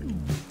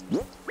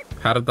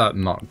 How did that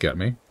not get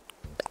me?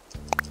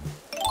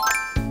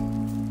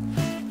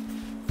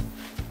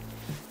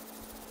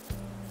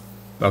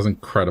 That was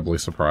incredibly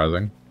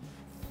surprising.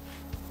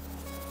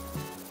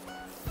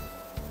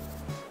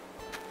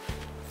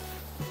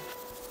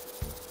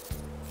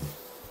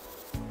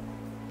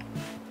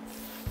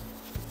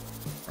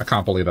 I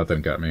can't believe that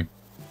didn't get me.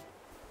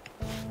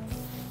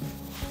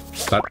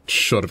 That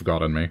should have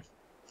gotten me.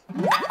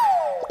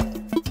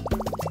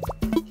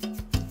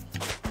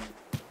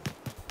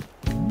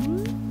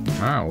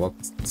 Ah, well,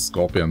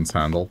 Scorpion's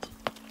handled.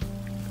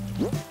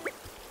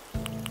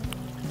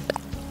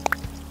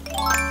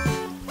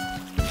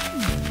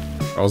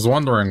 I was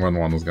wondering when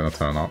one was gonna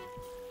turn up.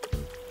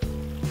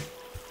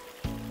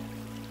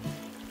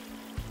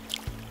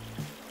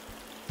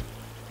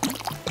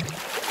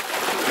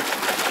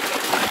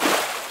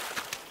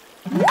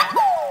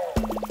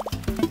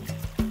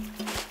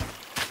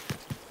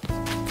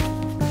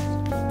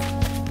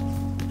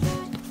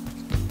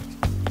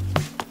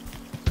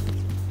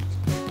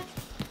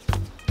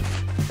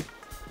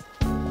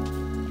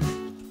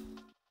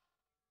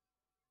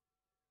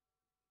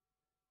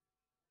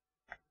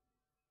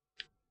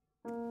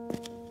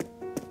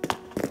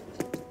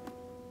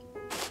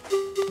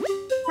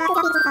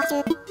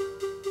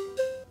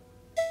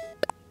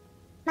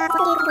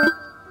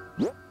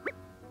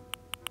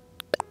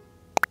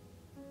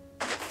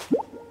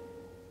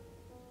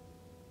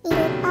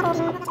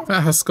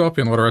 Ah,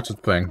 Scorpion, what a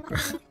wretched thing.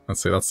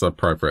 Let's see, that's the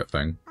appropriate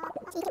thing.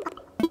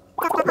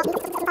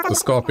 The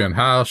Scorpion,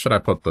 how should I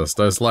put this?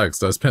 Those legs,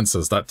 those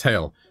pincers, that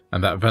tail,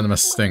 and that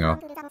venomous stinger.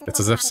 It's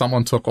as if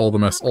someone took all the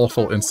most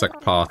awful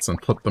insect parts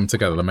and put them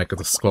together to make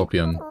it a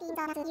scorpion.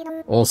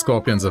 All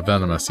scorpions are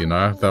venomous, you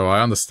know, though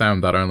I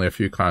understand that only a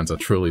few kinds are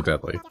truly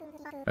deadly.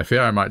 I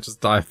fear I might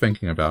just die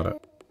thinking about it.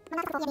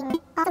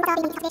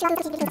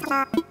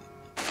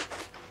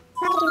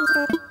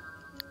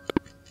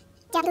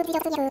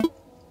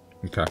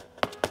 Okay.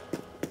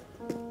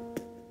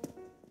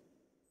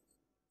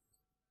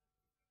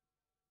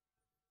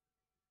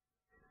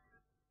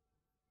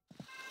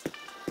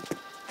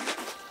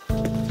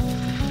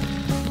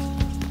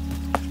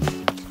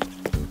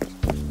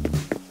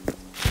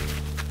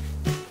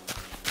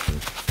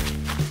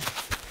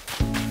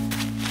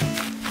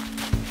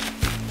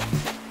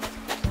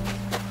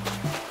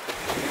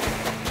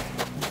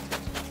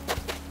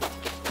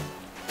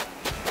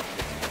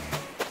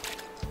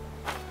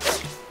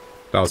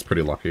 That was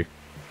pretty lucky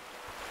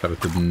that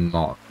it did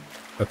not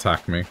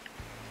attack me.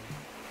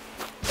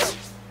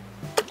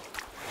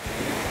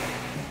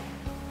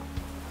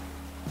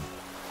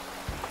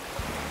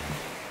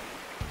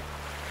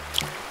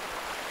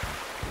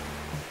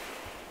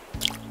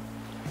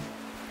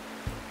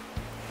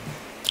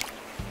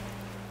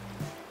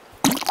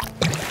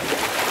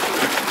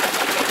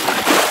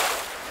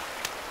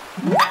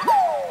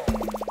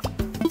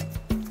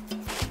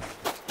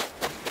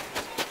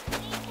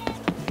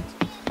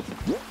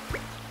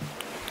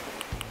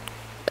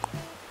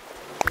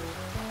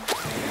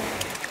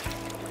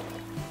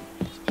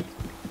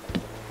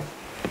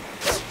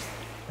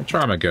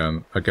 Try him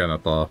again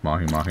at the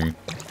Mahi Mahi.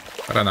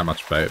 I don't have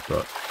much bait,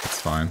 but it's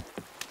fine.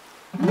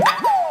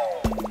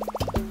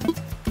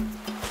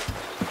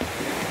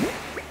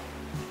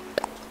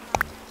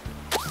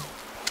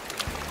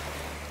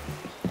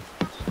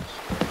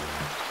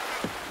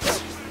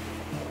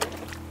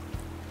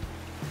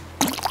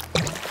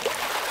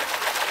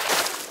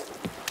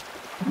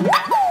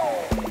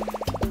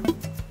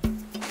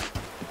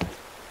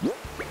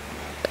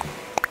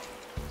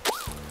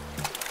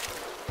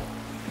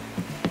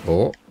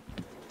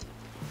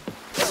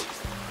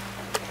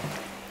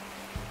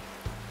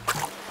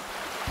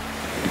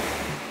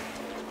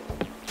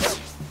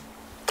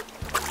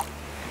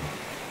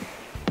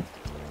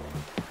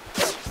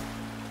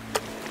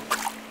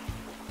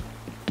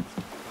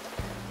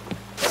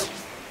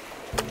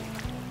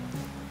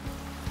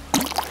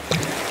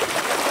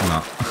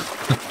 No.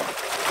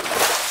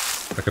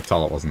 I could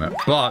tell it wasn't it.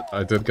 But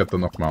I did get the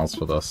Nook Miles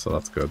for this, so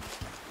that's good.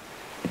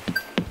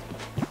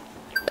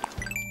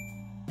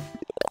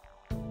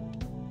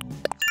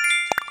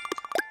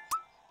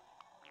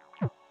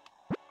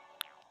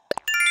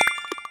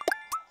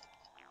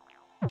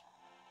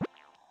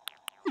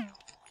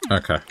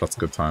 Okay, that's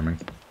good timing.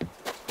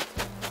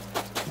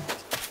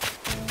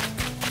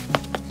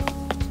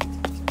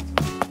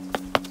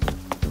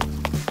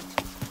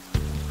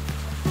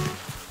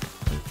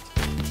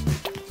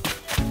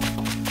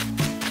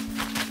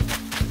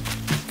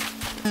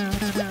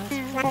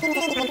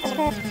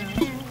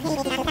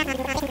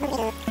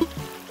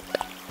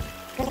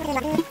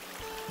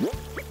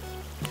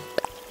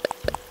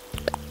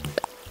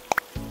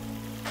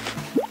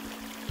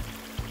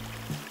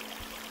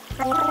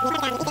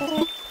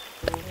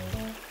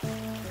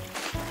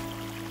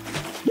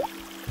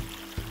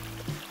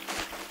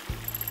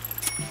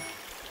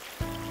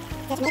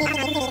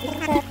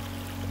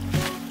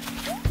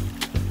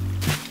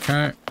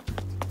 Okay.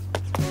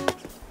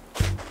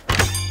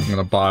 I'm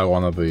gonna buy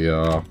one of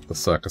the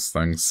circus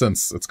things,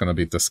 since it's gonna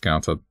be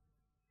discounted.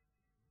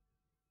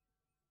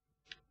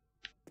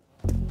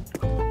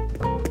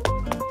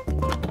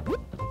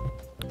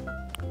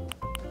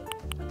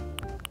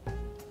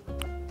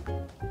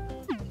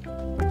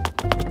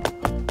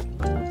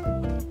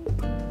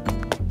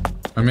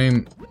 I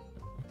mean...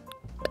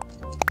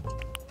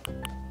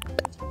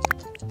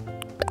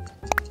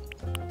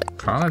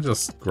 Can't I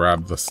just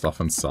grab this stuff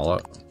and sell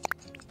it?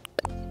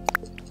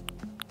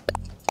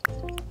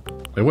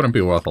 It wouldn't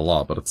be worth a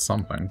lot, but it's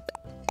something.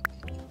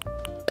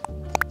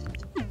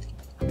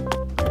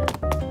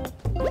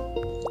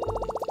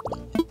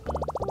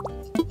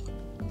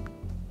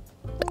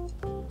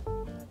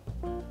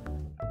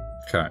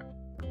 Okay.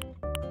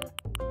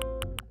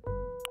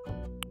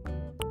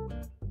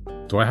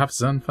 Do I have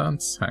Zen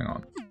Fence? Hang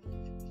on.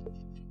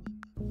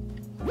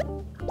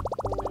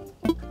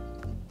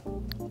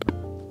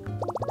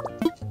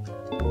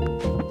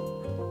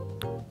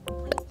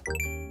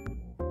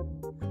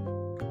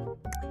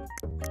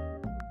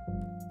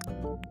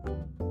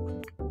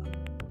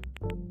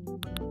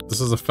 This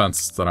is a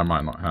fence that I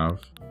might not have.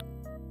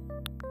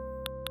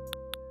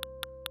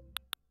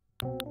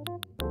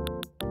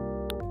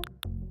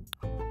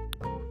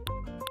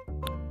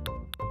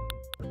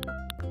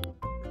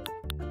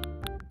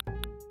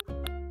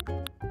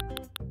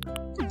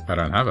 I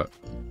don't have it.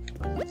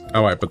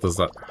 Oh wait, but there's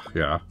that...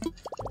 yeah.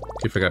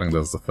 Keep forgetting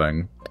there's the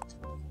thing.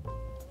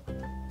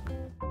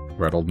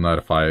 Where it'll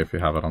notify you if you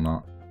have it or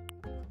not.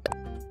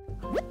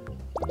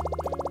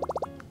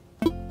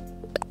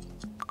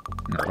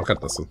 Alright, look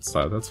at this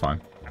instead, that's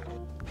fine.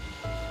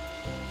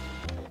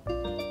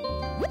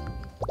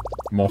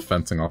 More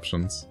fencing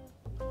options.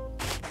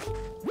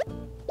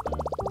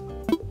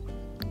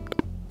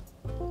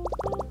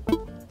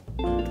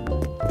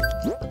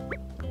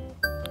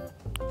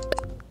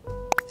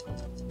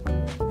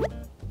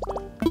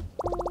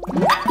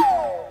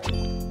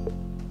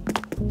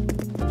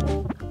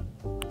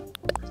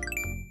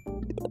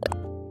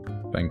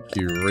 Thank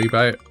you,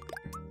 rebate.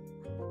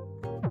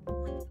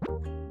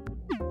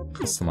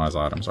 Customize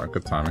items, alright,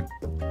 good timing.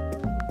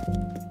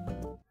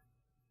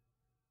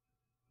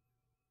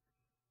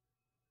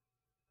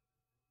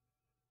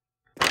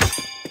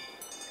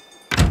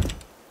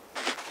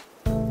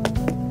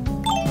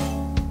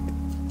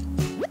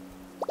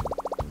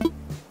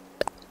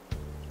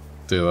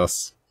 Do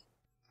this.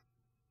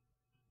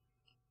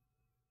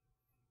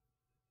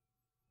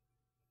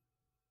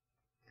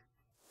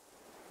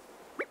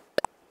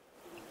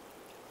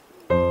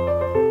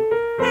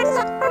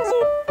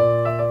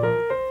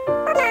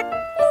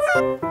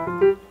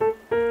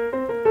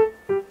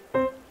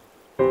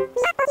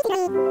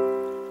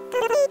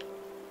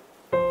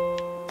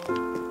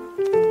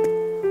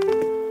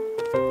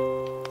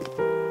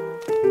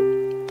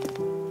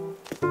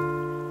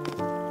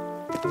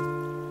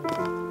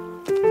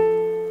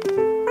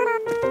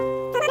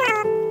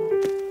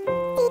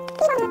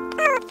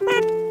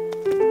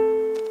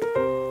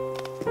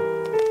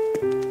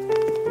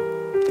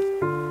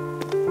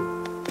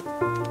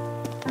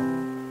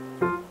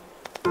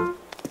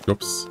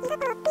 Oops.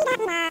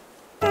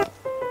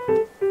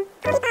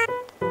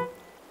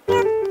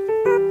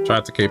 Try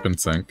to keep in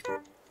sync.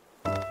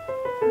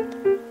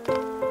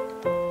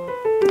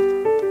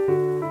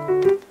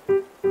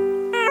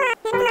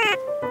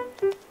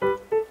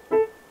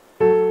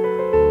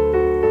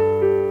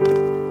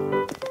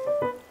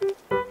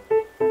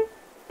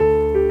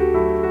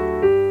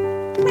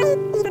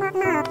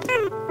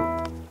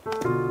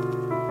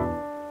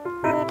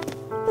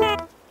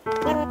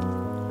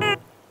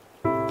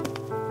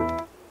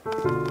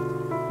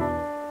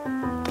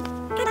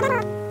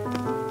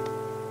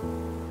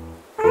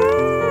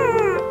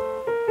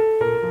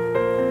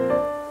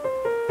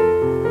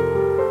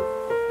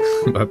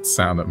 That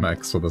sound it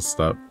makes with a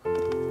step.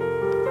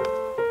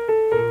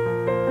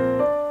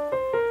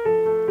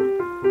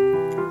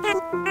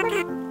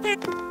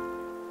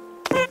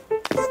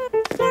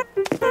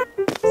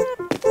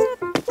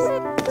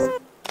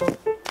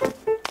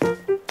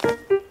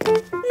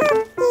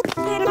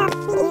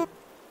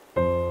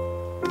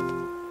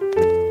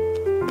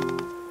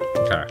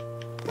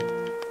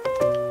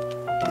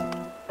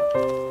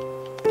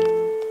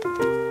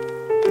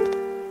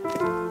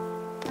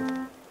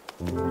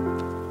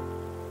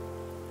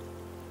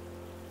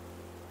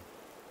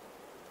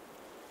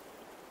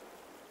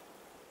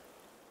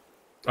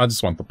 I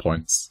just want the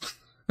points.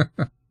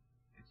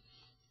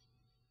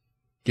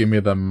 Give me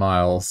the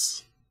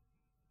miles.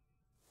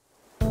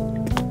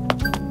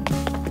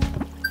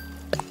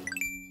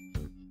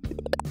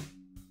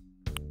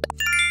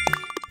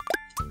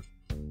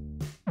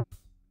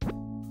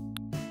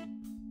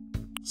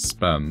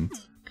 Spend.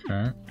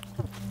 Okay.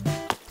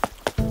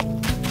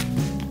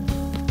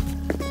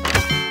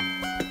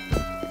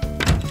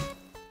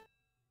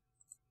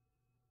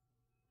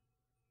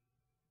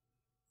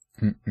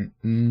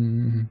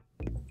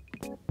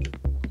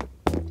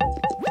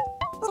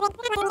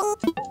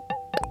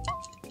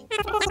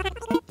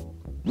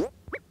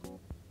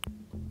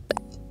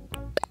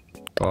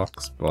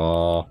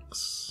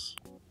 Box.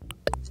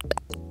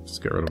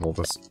 Just get rid of all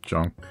this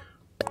junk.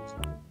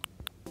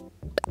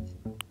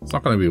 It's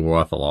not going to be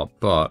worth a lot,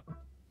 but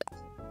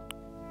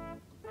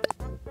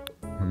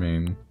I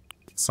mean,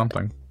 it's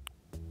something.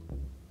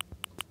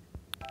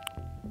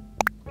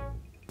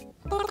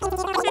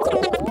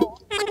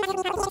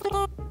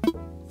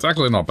 It's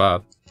actually not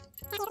bad.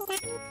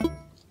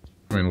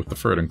 I mean, with the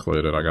fruit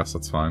included, I guess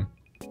that's fine.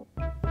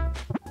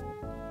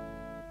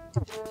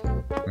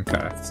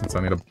 Okay, since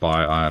I need to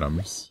buy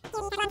items.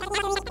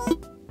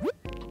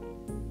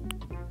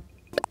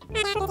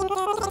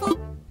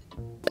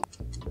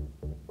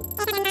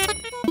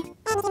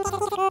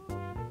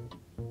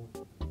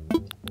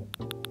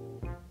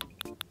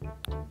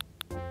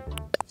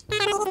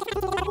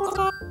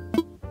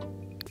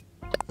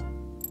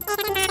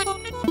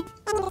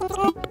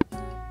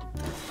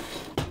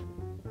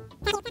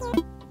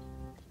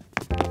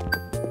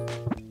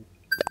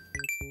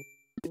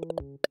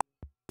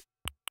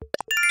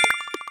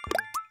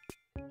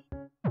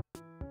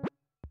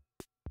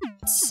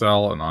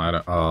 Sell an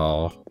item.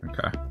 Oh,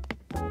 okay.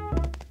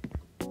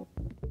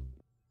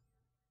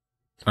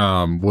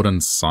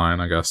 Wooden sign,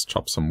 I guess.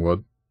 Chop some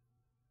wood.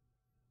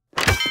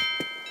 Okay,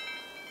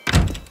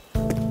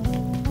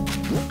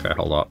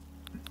 hold up.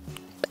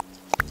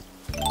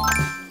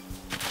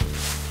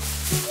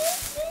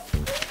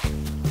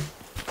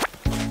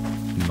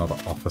 Another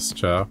office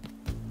chair.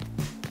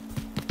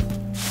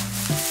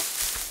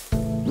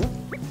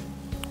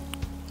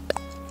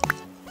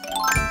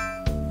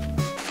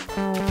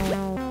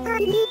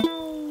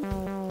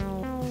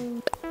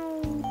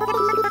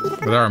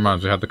 But that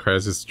reminds me, I had the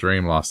craziest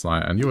dream last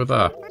night, and you were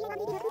there.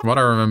 From what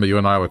I remember, you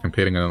and I were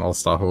competing in an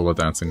all-star hula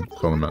dancing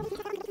tournament.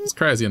 It was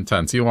crazy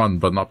intense. You won,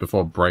 but not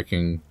before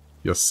breaking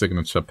your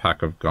signature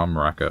pack of gum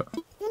racket.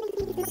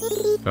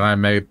 Then I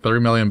made 3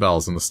 million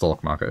bells in the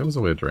stock market. It was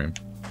a weird dream.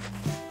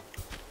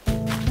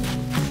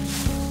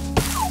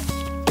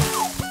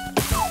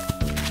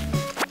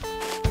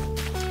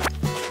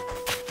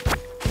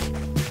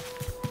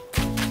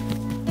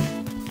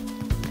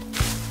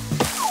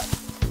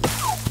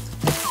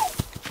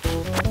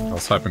 I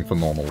was hoping for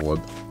normal wood.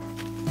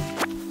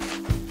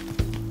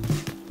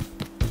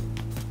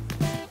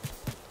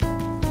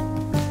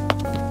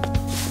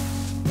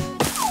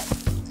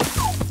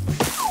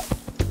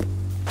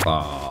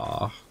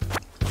 Ah.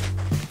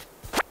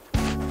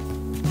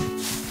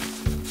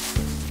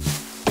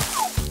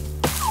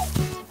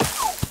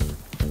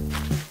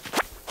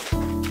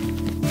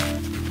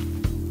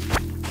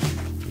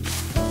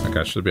 Okay,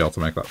 I should be able to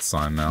make that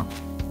sign now.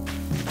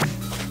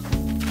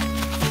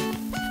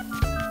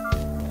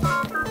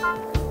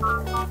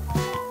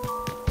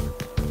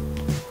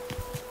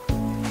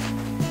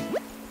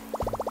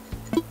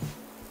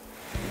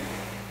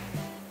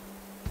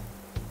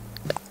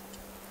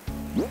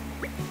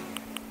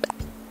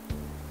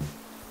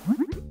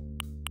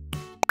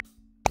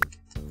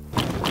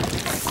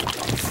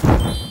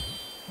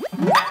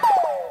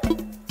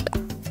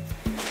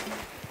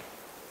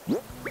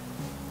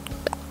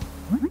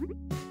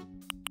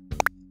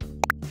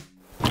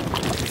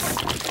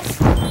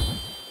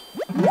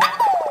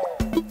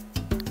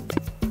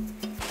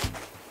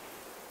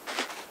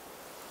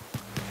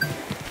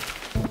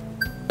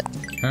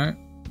 Okay.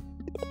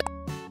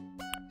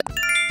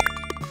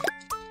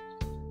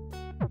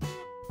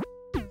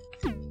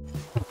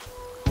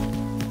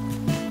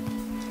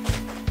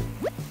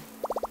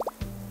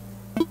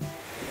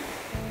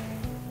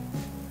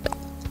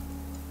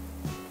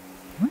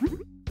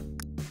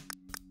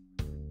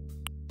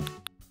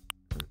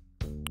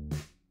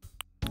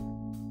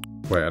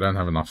 Wait, I don't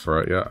have enough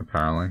for it yet,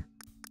 apparently.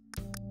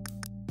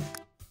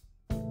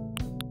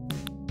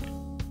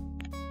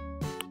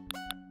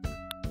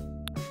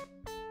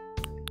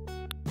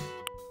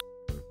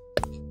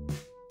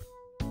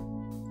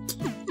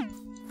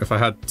 If I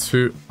had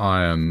 2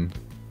 iron,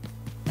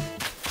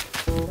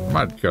 I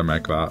might go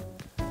make that.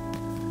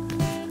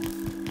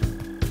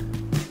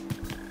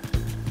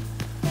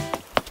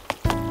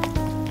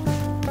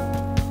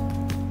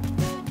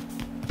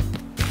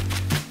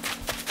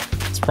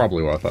 It's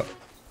probably worth it.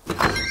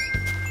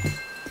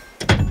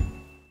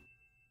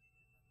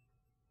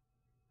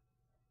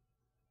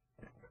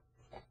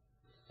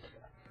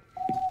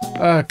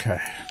 Okay.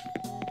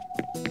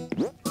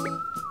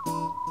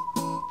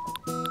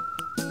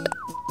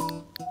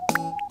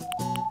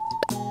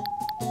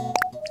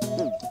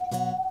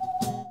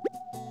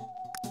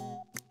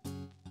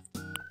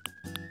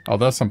 Oh,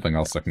 there's something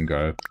else that can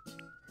go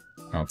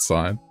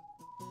outside.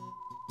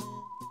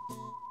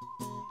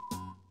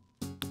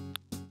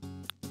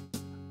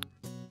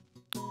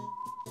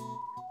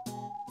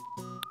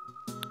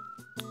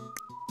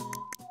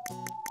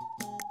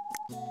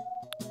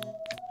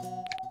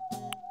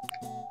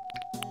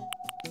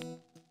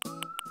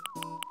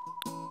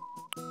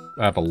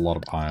 I have a lot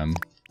of iron.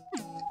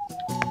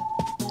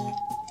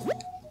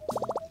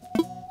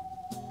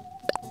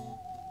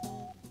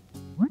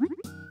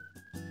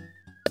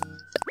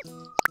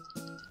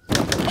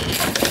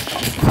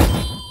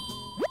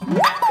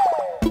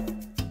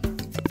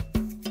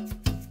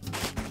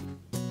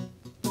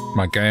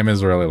 My game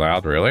is really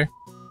loud, really?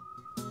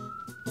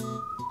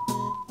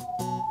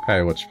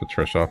 Hey, which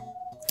Patricia?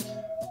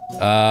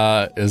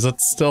 Is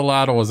it still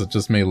loud or was it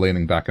just me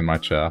leaning back in my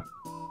chair?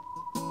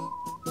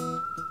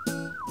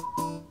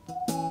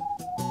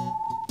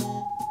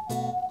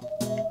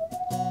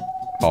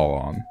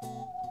 Hold on.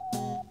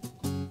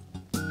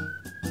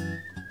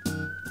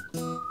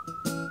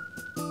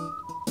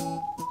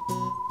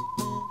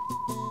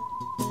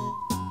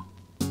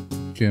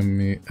 Give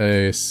me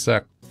a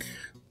sec.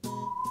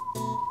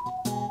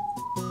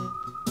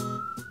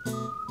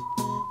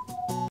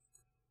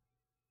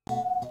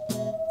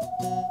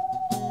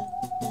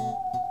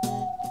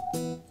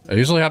 I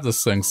usually have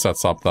this thing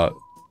sets up that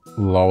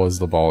lowers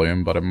the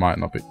volume, but it might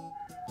not be.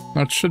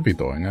 No, it should be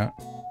doing it.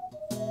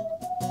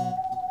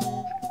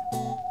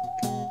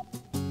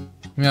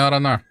 Yeah, I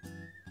don't know.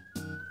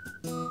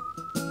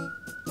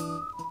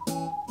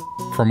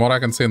 From what I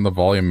can see in the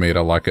volume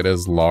meter, like it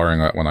is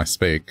lowering it when I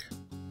speak.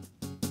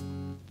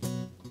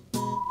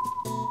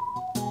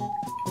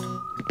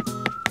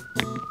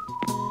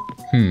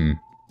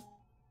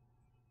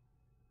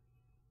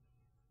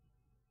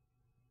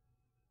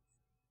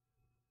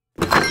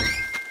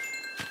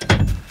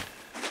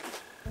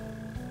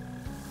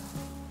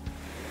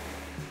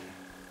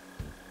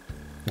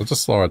 We'll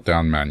just slow it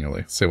down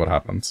manually, see what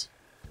happens.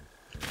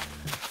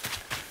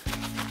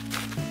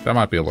 That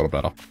might be a little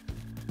better.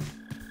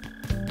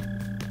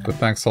 But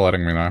thanks for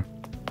letting me know.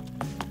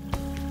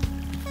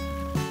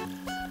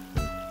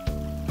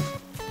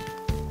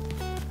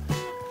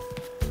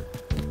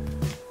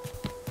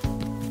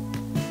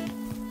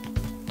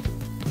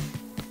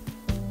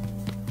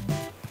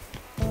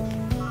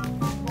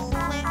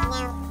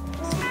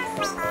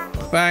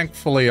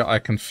 Thankfully, I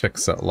can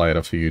fix it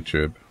later for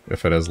YouTube,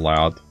 if it is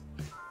loud.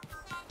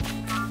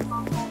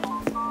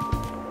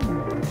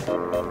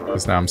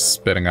 Because now I'm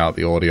spitting out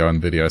the audio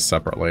and video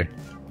separately.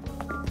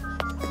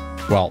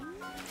 Well,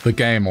 the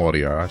game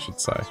audio, I should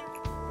say.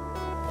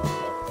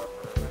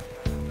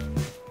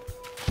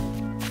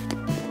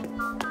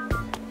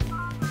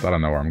 I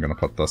don't know where I'm gonna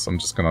put this. I'm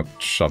just gonna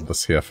shove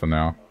this here for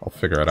now. I'll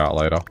figure it out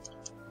later.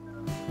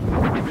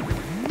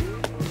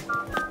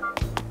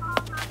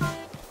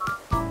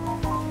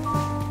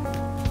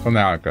 Well,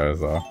 now it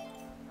goes,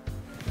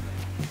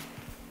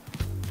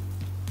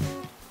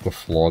 the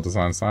floor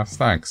design's nice.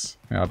 Thanks.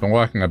 Yeah, I've been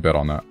working a bit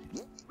on it.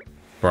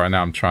 But right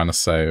now I'm trying to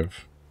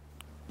save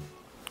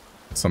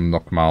some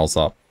Nook miles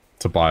up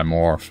to buy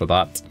more for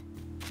that.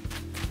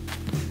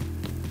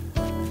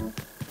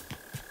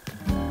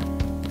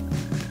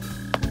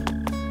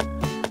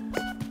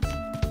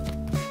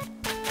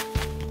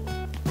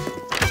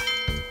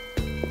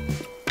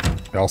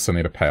 I also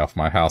need to pay off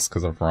my house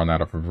because I've run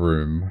out of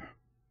room.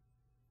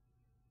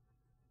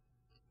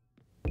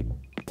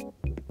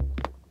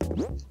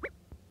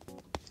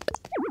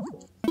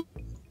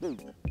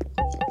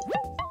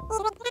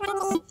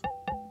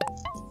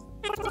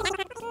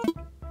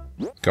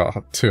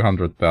 Got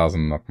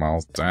 200,000 Nook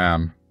miles,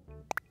 damn.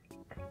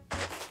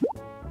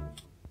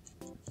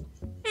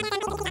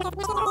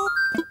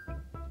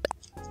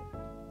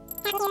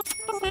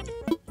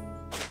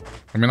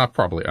 I mean, I've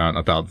probably earned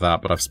about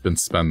that, but I've been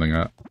spending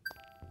it.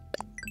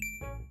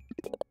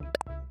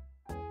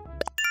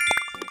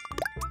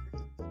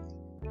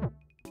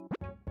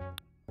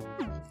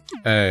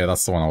 Hey,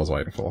 that's the one I was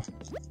waiting for.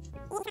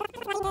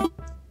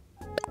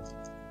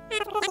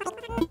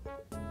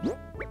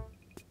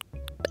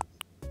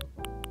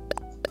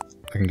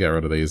 I can get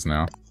rid of these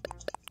now.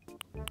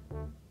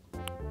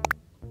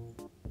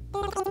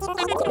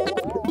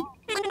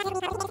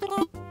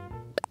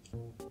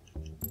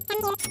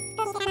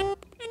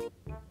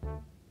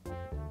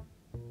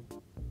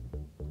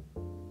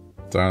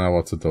 Don't know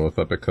what to do with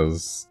it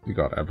because you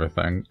got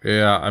everything.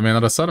 Yeah, I mean,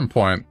 at a certain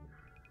point,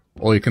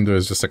 all you can do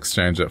is just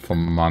exchange it for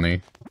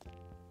money.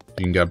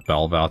 You can get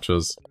bell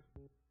vouchers.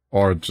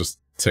 Or just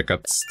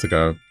tickets to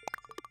go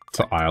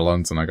to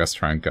islands and I guess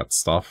try and get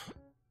stuff.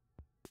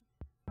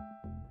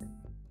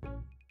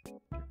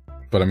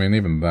 But I mean,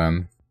 even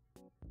then,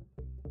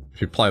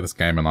 if you play this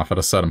game enough, at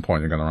a certain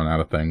point you're gonna run out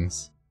of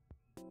things.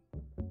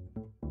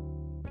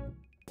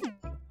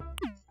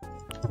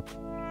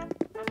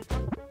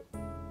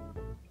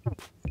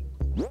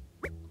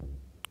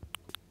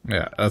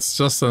 Yeah, it's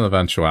just an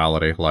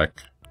eventuality,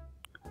 like,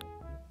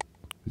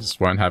 you just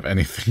won't have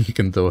anything you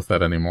can do with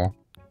it anymore.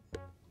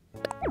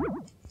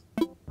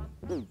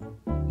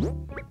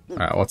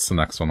 Alright, what's the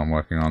next one I'm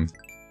working on?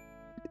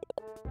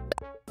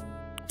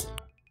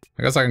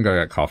 I guess I can go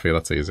get coffee,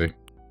 that's easy.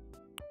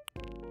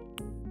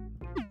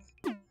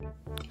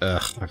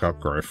 Ugh, I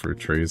got grow fruit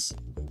trees.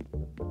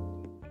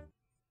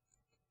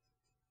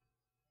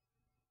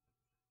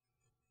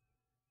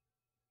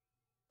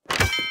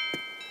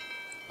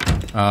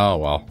 Oh,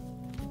 well.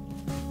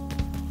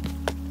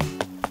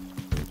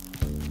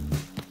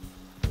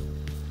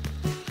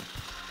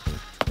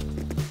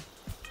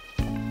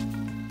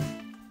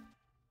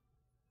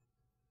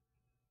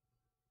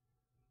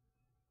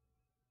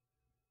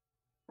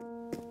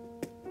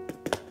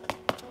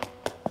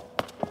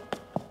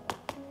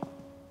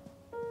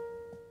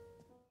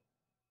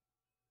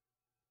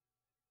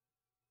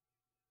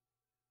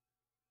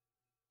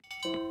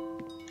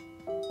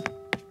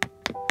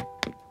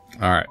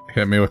 Alright,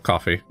 hit me with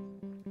coffee.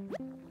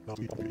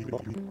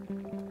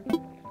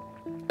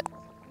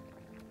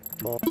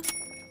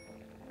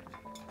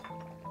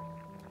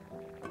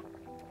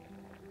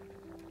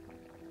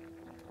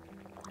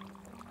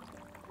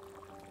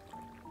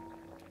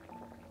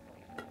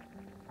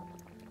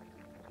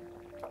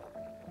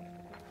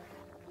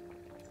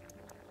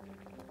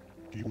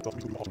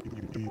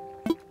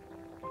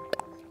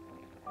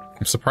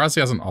 I'm surprised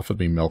he hasn't offered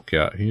me milk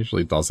yet. He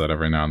usually does that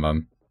every now and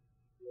then.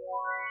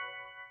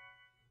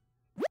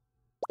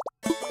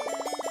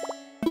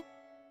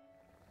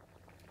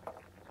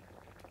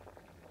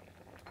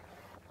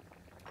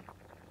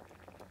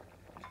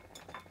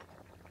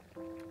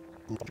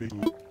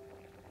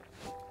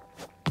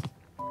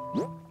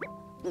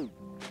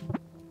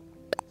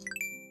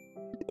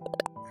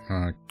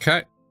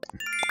 Okay.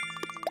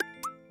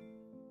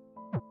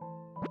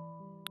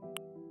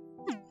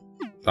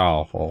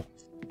 Oh, well.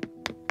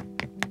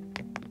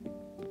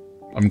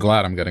 I'm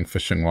glad I'm getting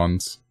fishing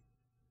ones.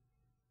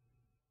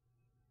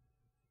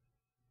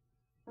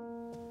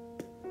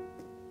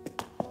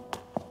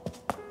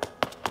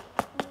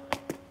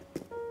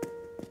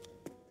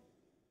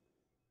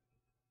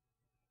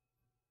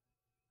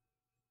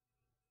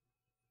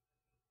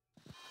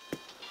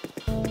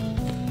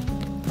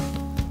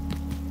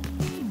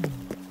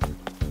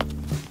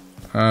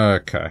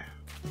 Okay.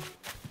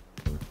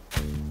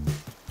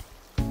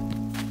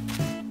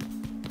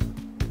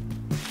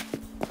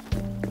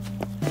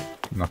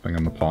 Nothing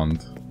in the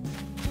pond.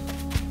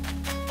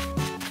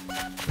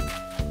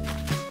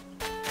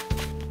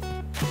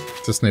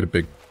 Just need a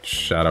big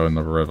shadow in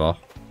the river.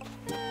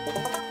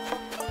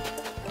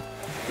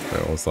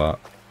 What was that?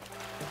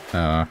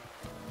 I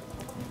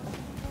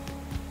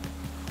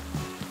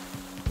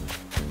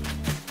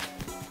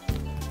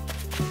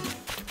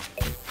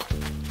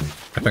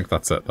think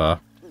that's it there.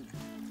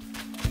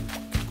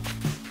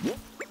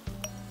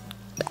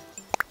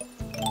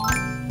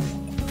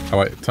 Oh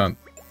wait, turn.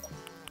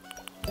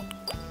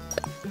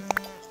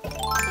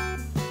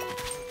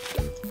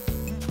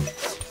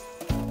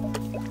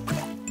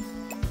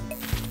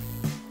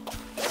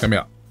 Come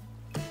here.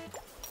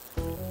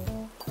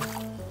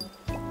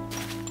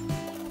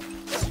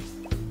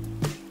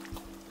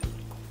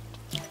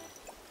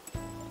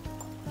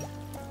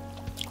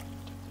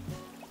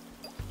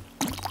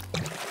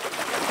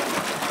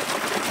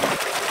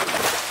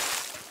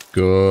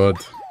 Good.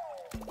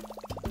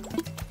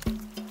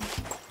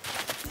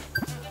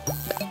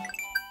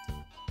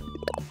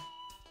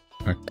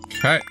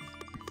 Okay.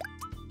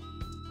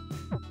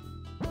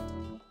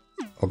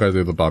 I'll go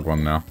do the bug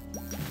one now.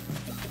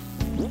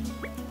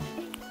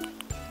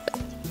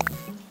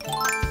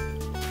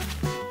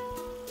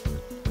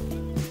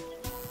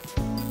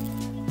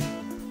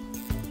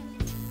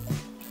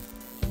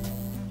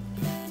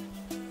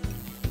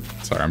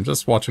 Sorry, I'm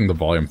just watching the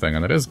volume thing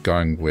and it is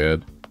going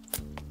weird.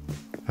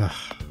 I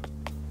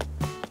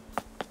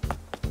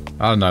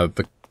don't know,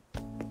 the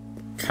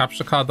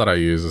capture card that I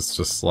use is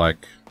just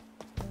like...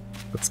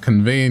 It's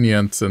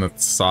convenient in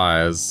its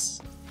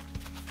size,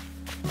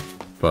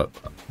 but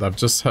I've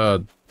just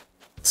heard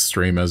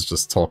streamers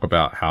just talk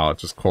about how it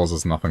just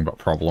causes nothing but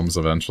problems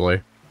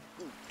eventually.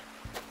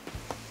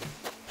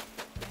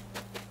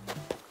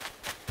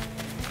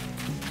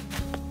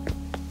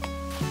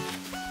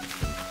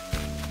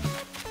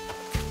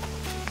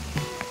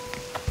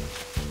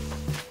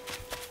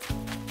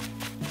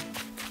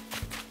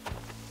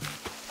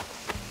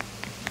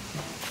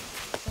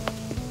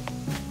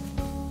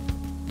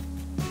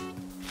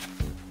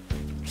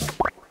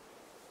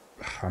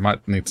 I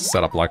might need to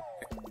set up, like,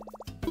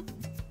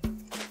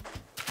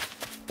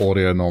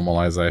 audio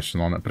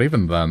normalization on it, but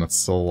even then, it's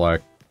still,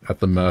 like, at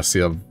the mercy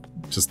of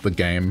just the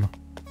game.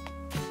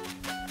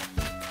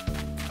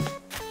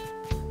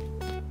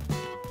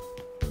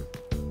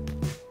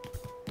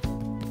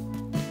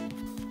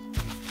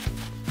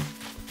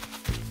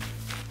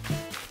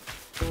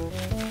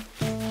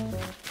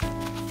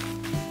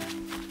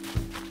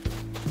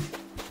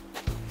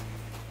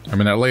 I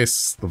mean, at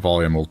least the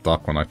volume will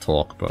duck when I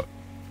talk, but...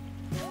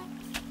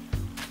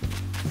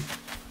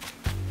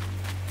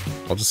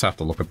 I'll just have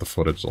to look at the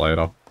footage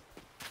later.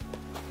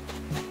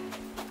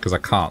 Because I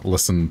can't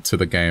listen to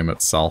the game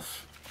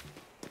itself.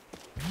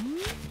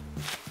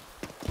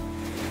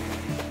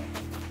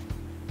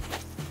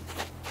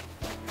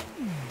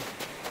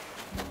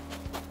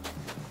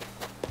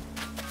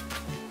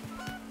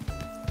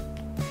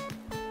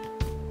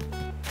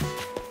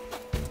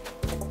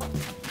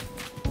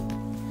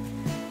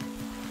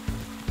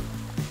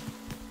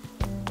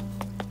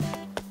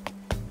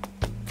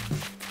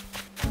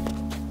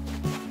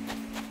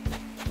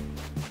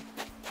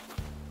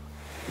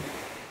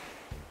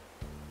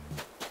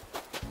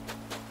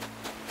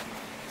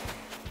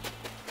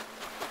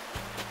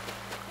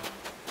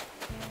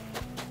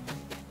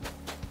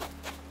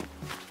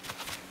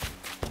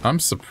 I'm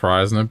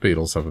surprised no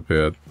beetles have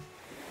appeared.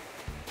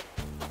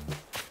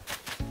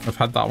 I've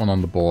had that one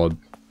on the board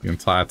the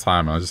entire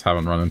time and I just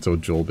haven't run into a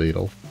jewel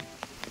beetle.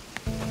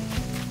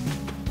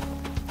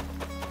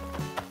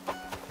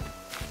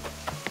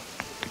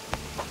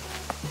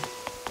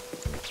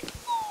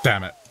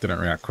 Damn it, didn't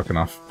react quick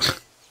enough.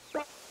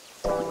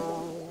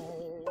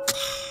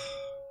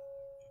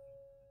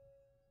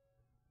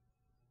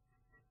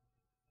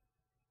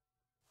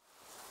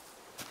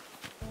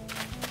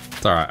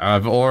 It's alright,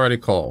 I've already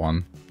caught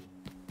one.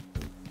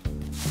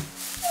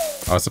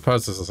 I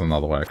suppose this is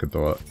another way I could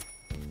do it.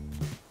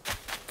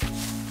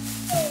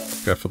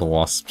 Go for the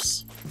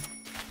wasps.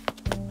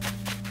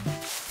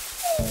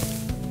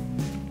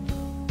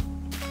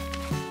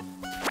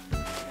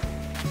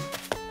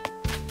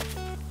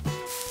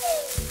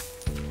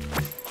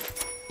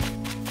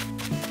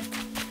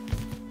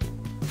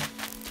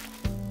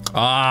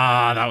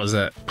 Ah, that was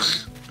it.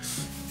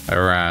 I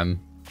ran.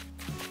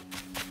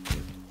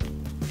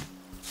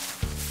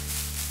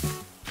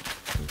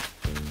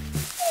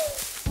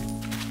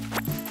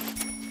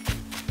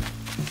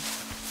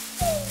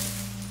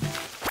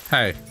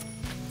 Hey.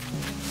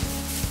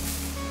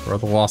 Where are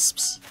the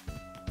wasps?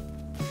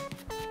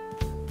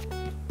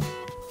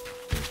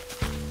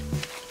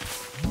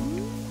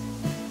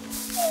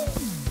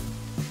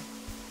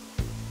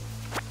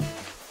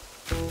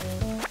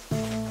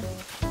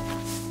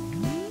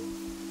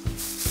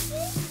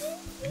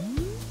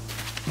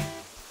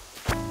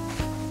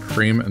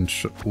 Cream and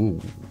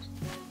ooh.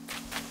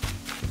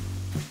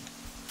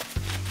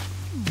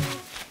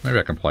 Maybe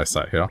I can place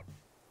that here.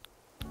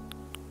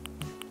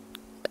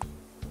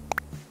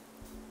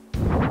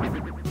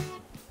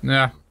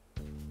 Yeah.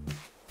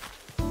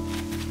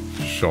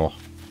 Sure.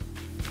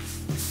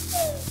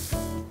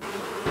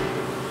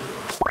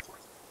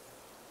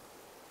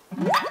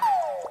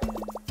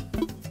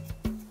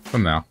 For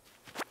now.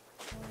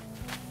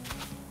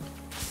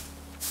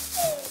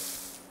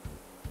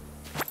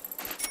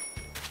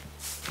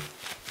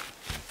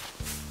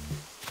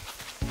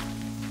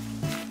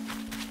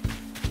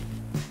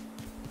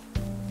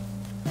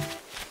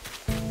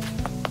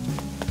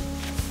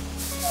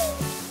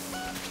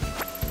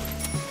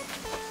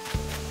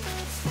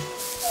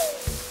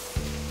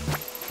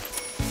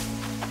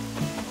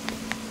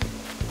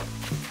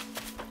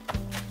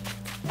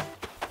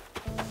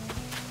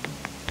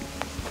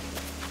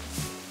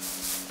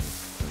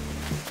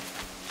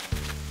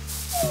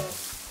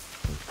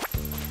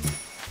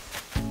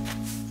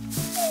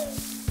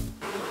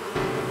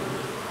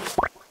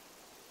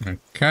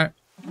 Okay.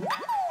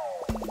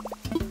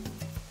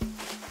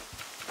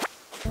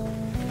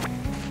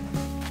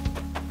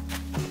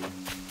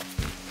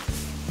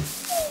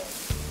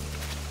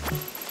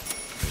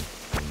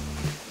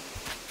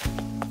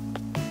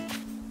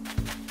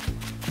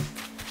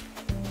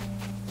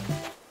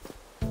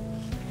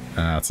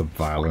 That's a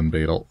violin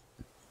beetle.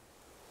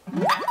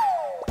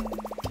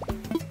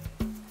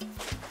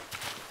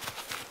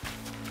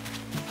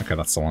 Okay,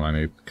 that's the one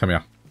I need. Come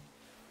here.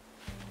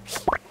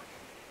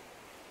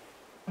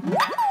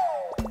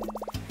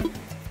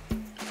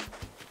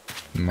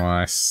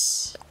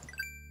 Nice.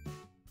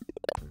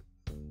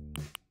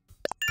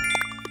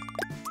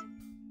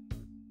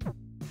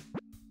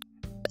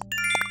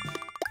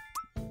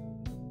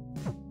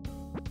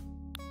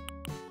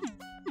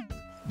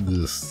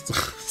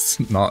 It's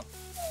not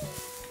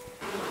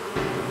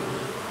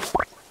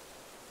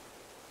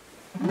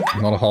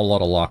a whole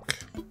lot of luck.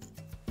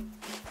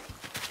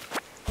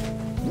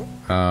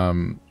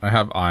 I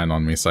have iron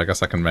on me, so I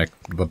guess I can make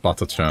the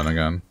butter churn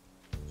again.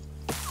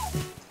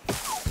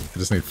 I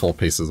just need 4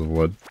 pieces of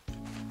wood.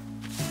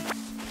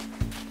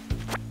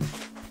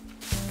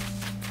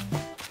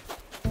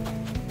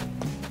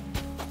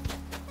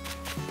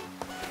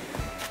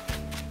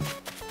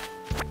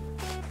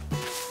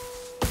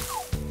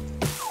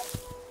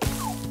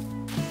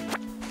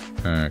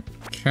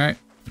 Okay.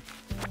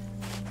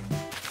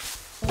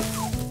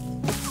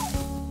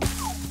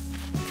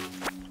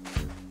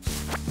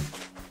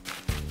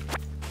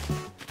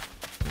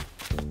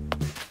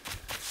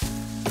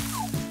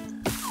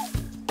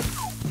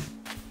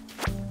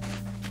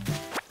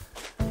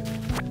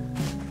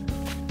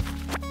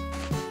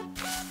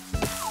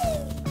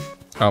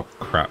 Oh,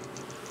 crap.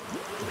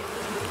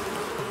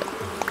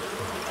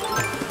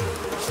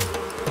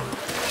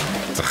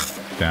 Ugh,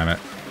 damn it.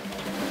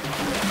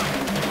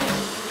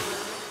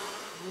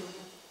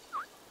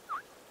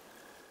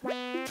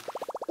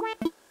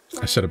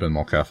 I should have been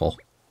more careful.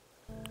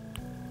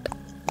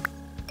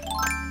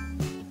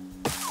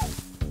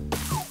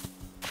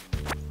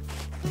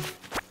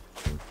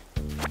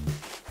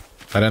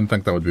 I didn't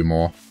think there would be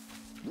more.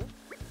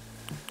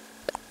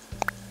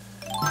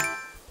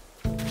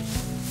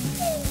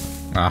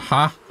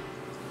 Aha.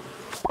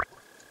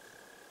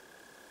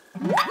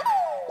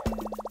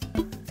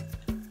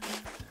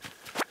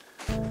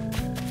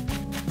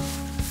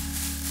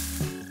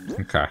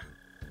 Okay.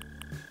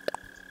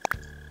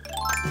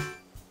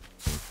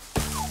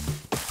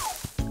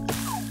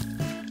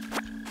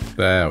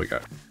 There we go.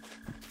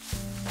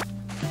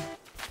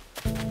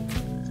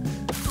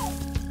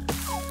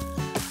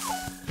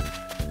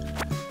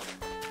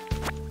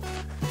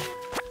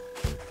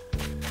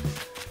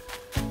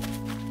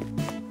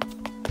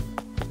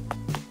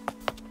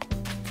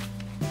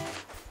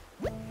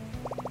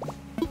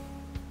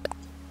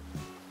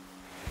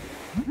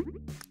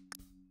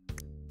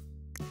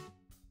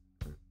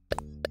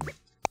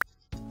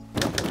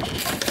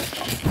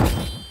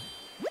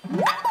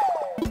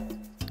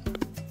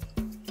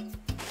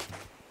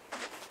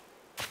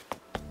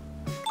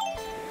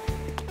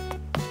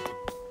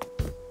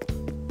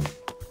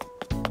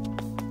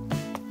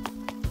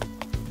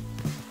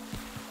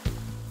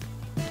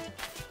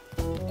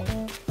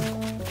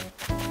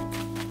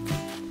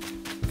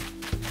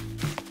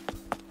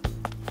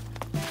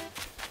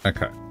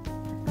 Okay.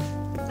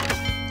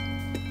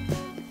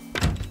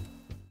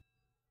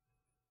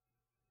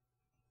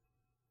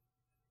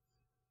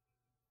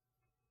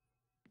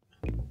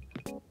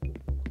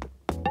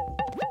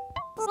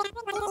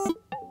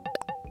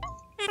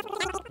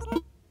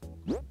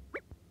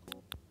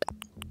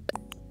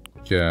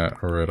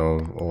 Get rid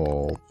of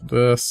all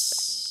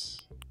this.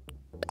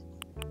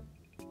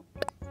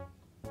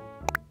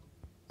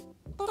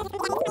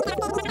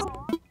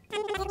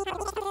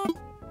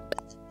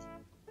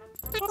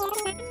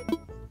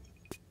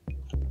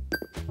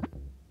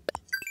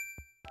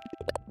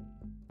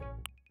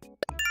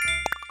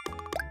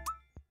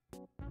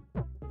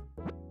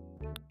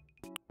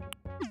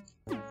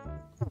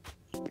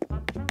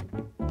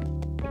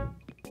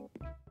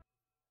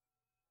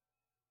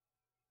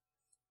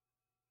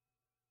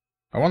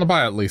 I want to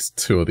buy at least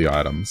 2 of the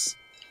items.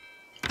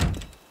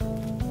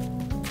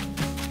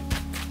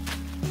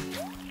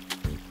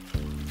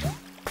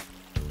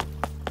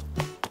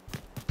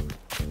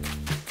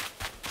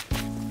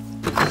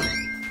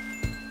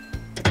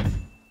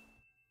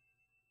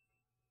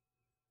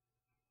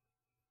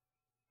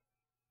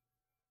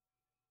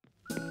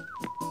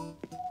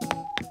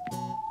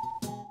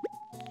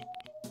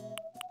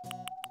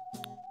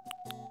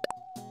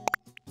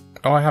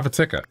 Oh, I have a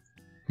ticket.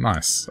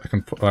 Nice. I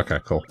can put... Okay,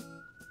 cool.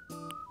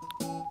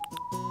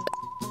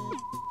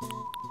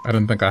 I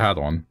didn't think I had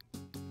one.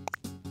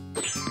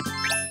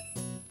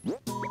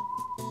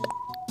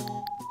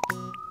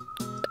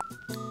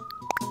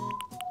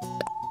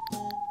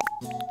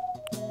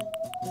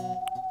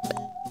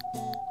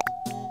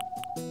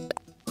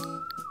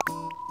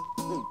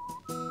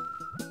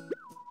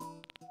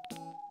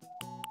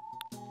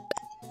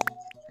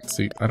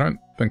 See, I don't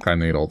think I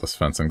need all this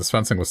fencing. This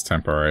fencing was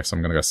temporary, so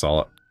I'm gonna go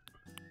sell it.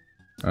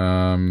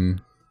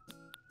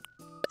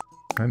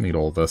 I need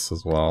all this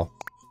as well.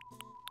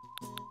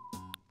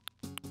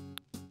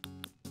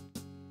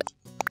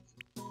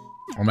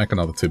 I'll make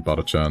another 2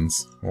 butter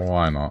churns.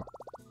 Why not?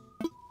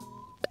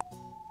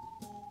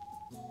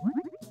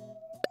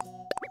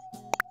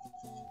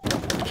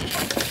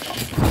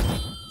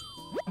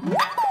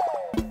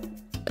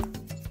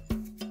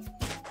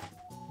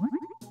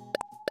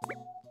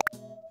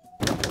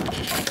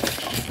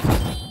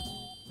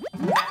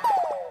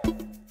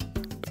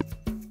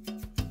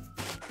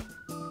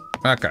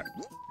 Okay.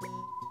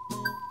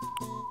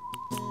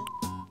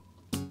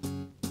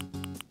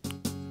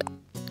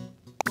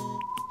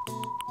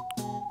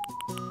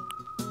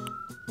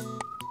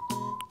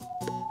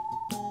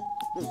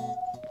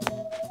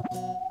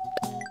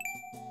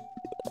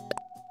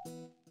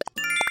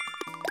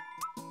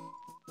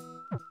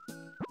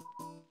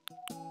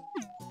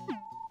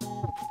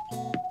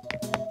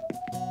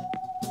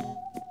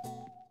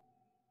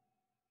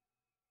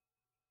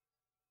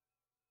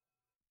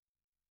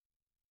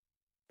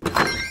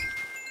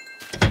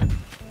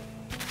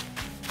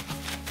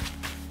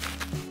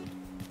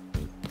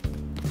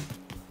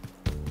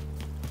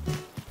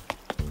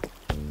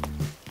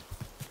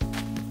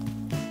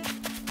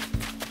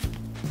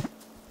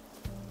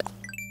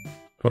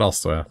 What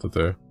else do I have to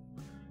do?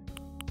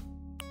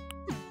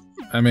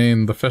 I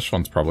mean, the fish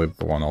one's probably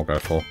the one I'll go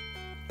for.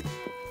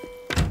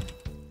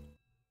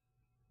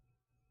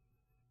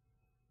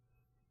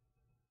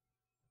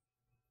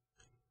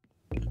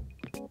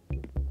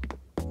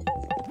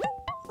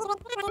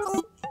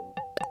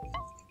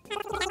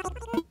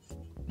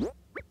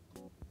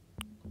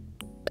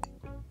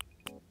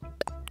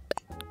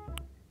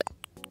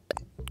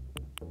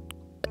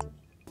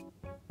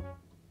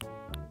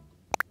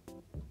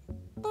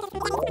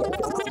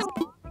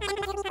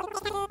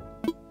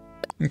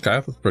 Okay,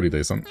 that's pretty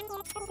decent.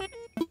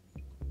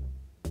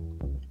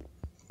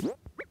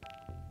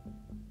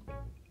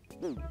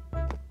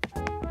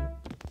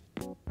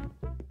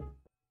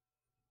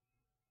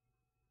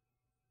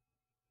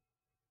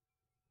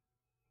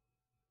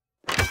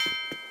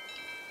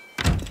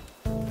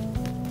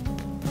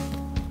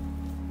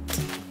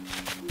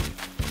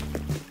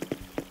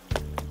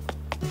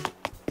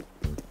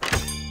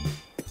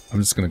 I'm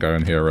just gonna go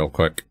in here real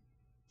quick.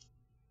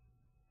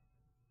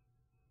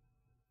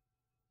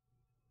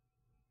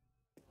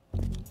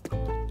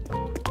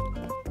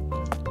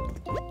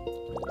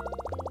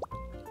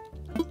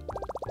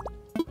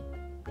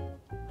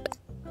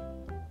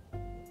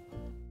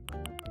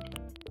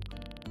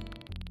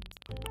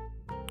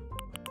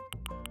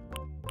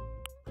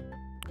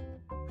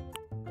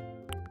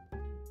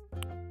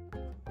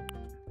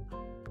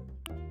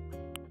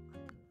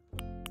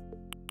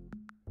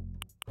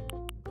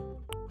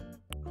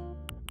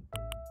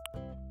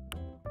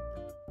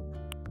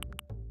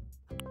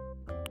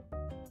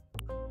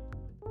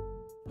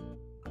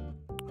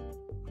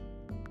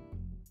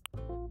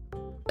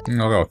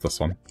 I'll go with this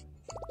one.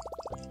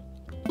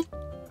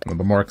 One of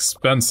the more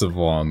expensive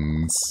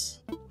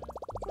ones.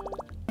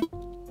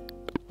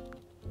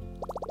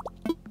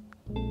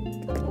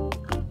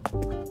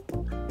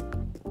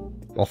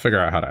 I'll figure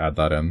out how to add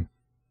that in.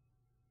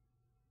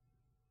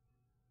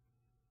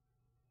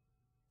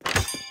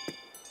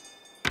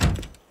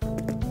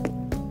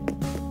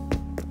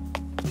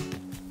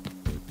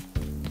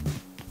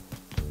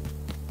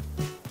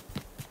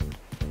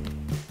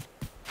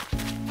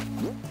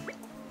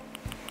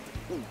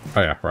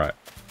 Oh yeah, right.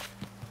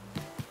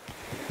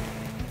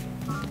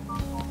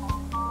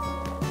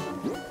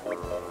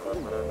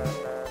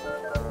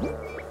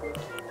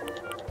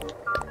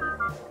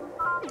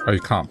 Oh, you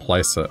can't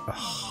place it.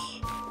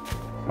 Ugh.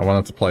 I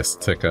wanted to place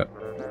the ticket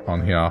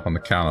on here on the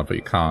counter, but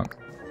you can't.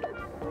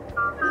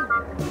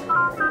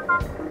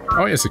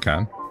 Oh, yes you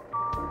can.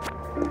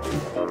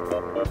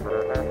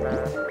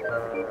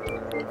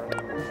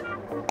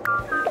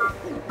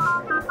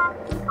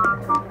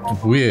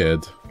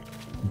 Weird.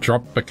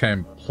 Drop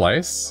became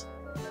place?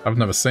 I've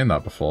never seen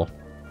that before.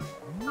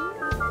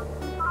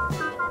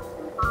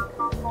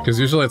 Because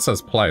usually it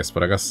says place,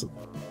 but I guess...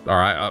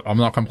 Alright, I'm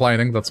not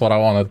complaining, that's what I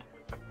wanted.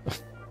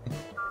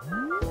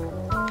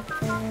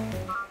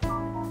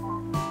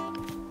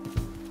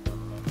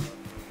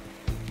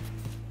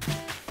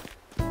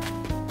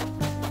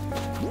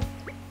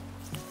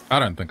 I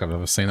don't think I've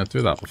ever seen it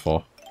do that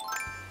before.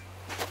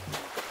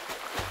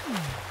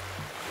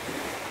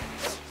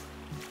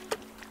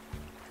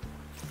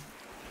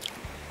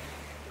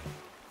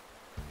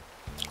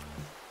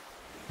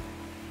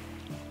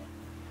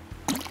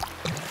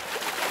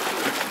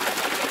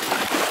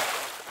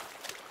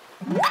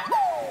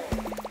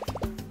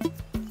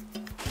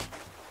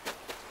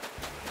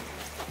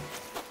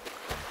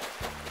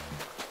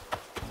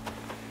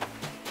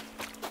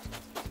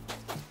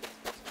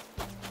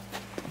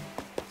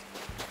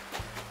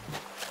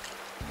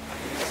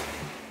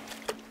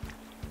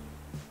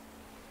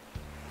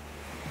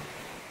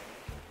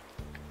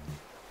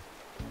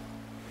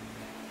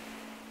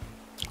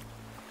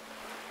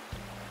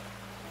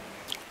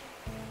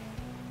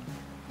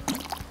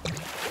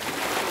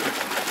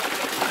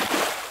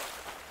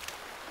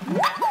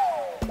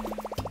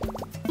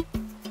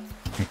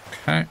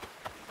 Okay.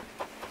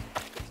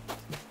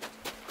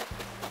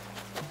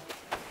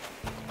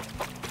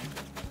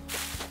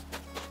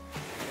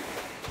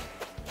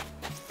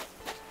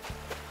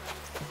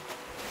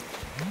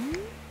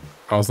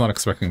 I was not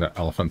expecting that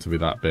elephant to be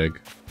that big.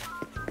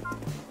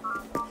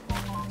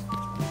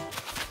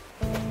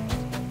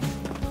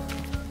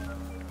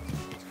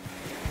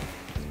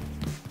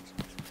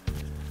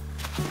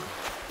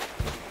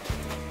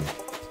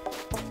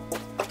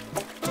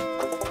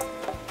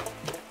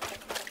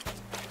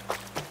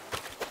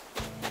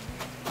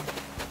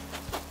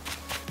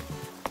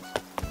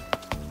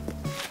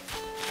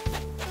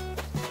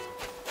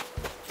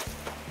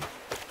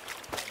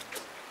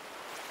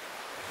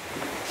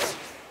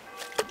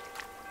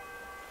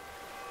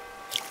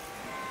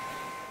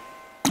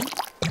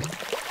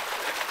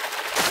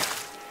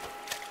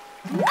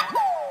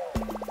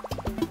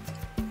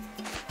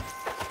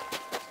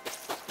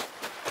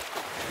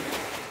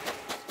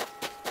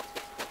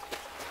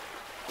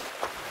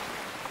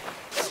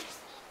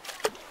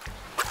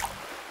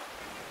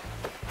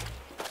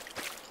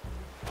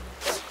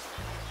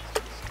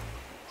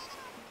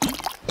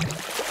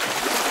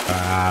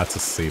 That's a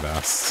sea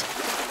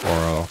bass. Or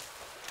a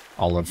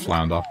olive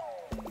flounder.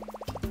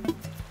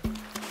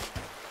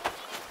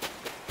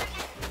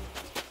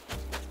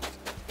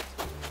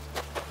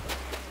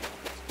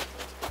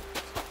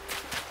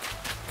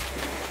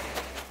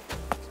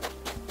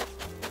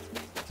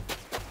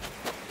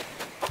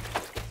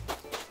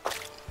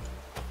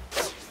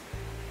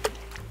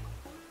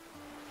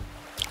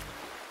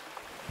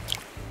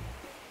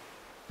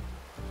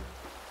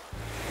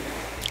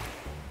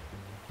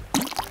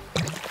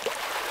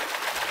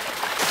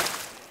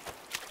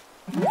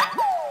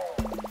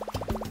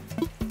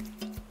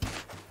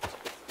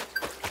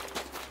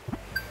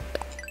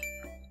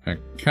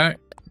 Okay.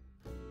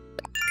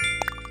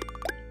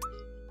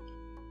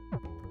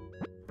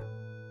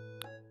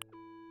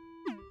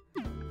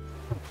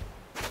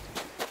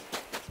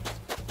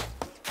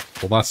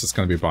 Well, that's just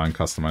going to be buying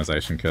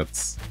customization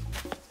kits.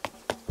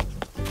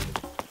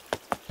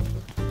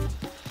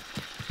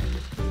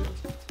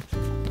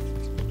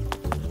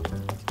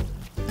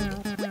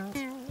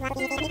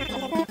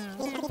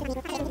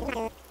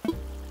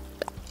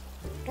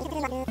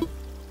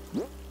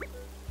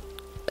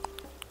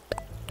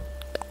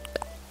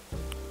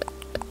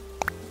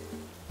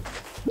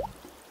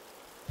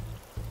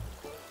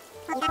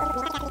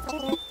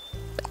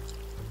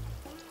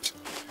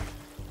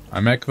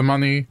 I make the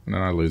money, and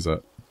then I lose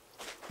it.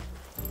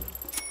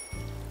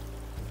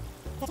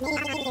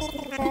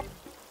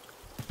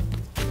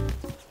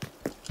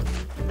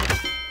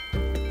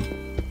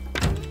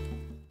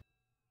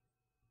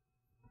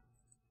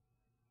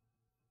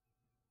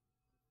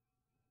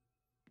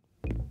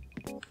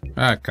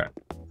 Okay.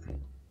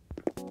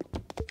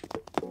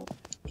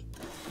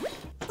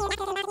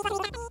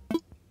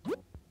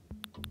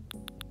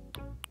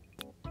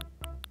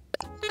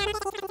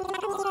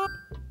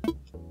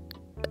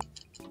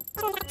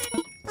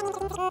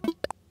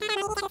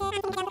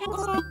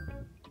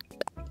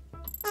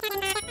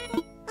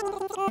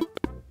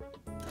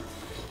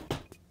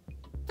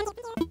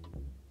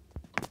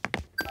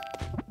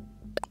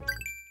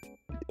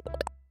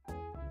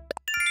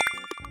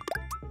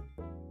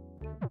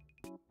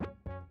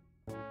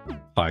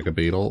 Tiger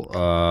beetle.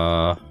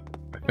 I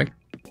think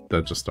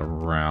they're just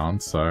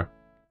around, so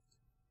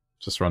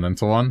Just run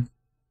into one.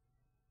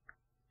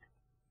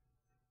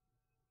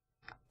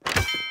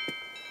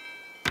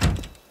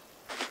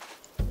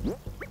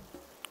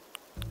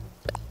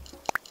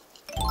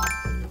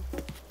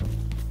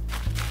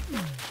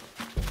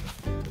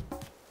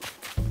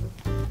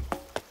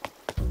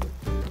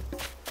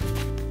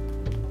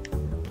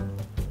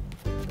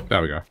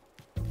 There we go.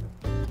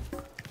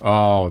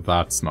 Oh,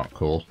 that's not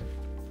cool.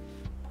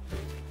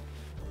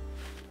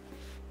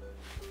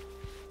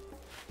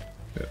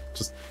 Yeah,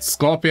 just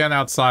scorpion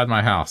outside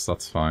my house,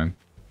 that's fine.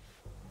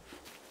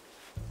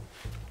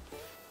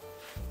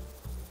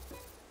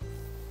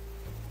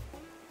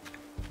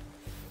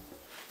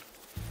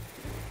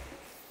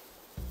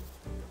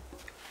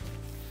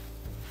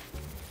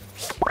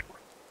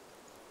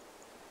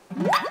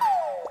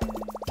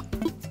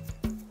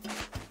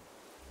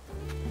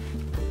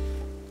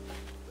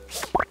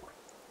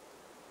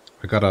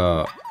 I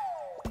gotta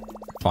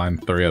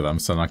find 3 of them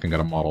so then I can get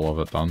a model of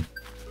it done.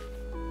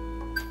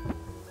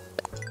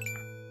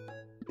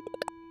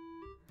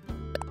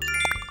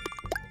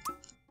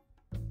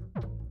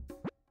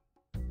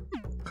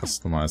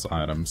 Customize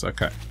items,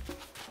 okay.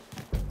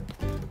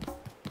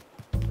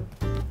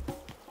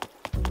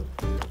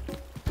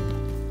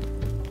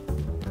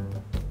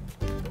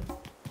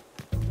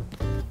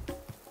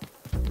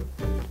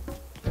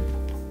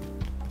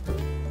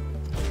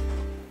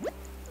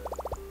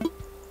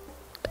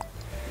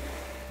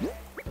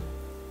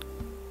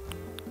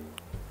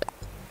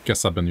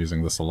 Guess I've been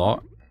using this a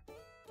lot.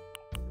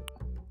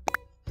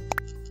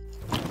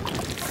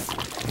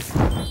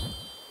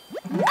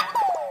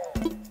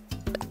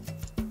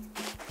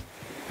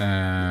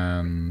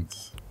 And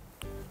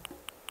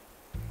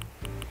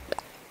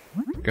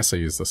I guess I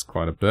use this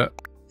quite a bit.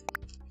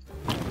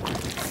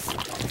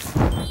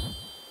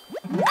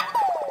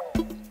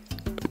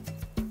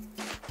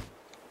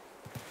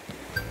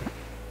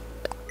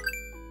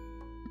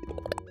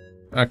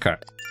 Okay.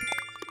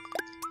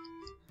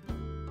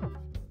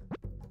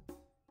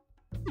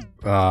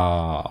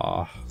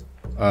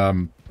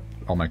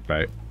 I'll make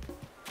bait.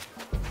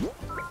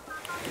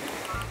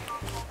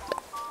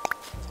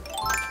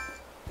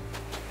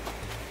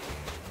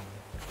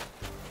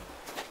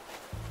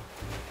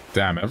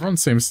 Damn, everyone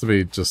seems to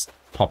be just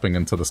popping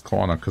into this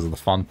corner because of the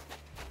fun.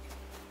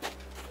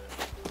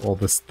 All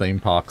this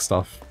theme park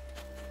stuff.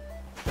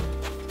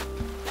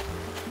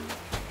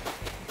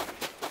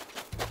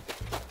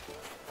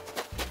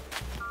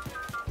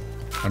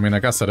 I mean, I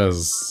guess it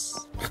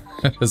is...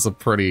 it is a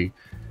pretty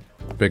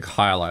big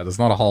highlight. There's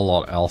not a whole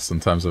lot else in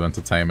terms of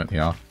entertainment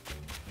here.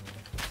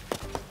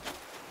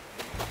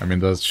 I mean,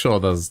 there's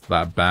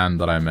that band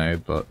that I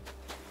made, but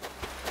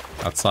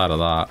outside of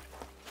that...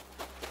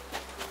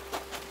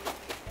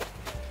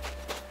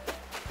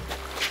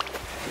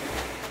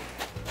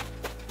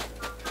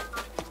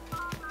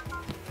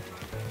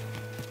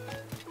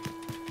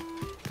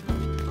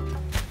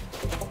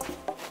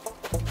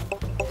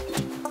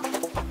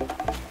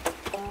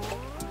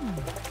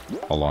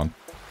 Hold on.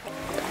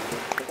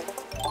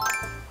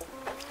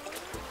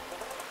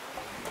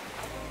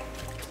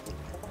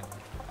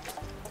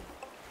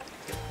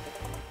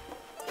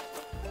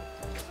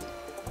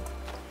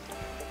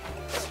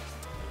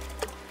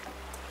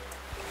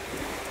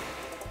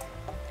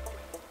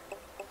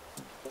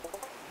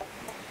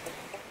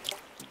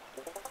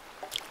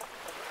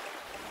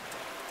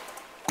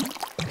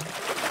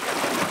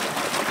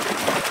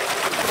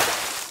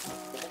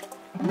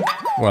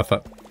 Worth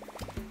it.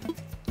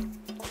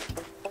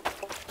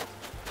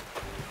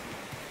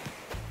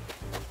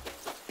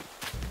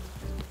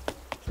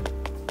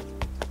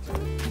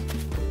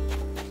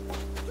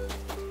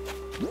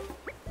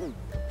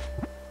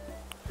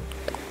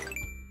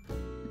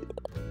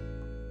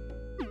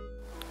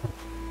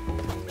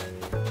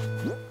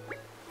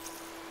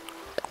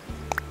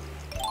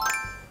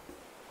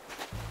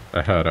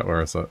 I heard it.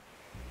 Where is it?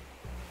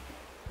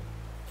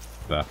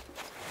 There.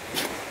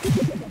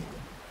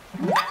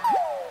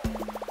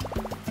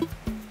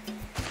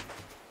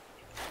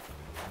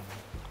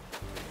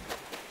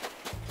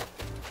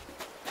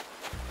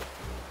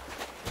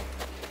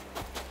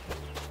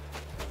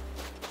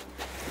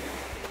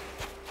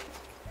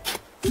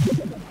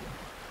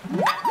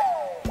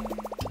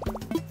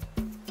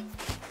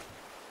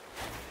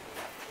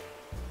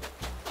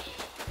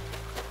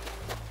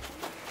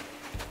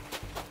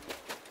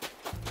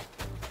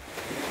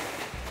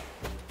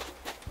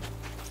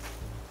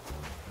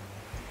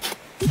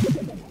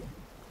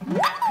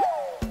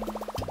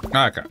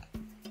 Okay.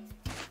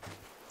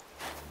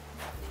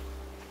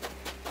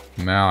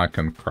 Now I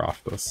can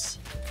craft this.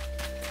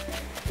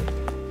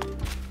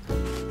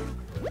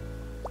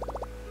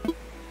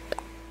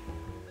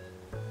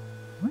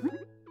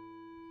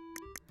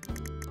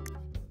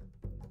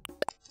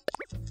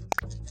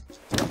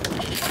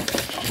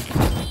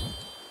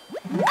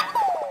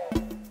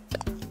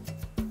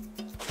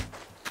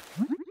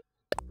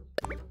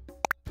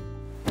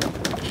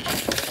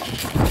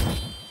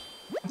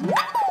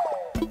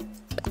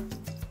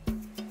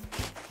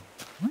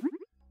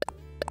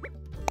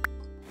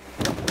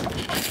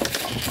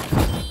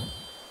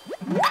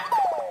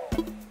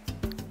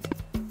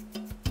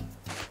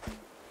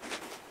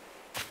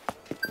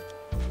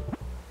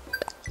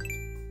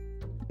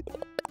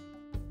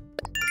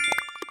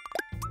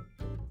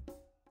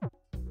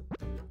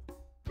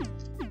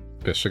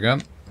 Fish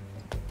again.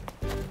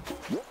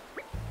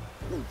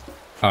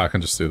 Oh, I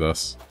can just do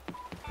this.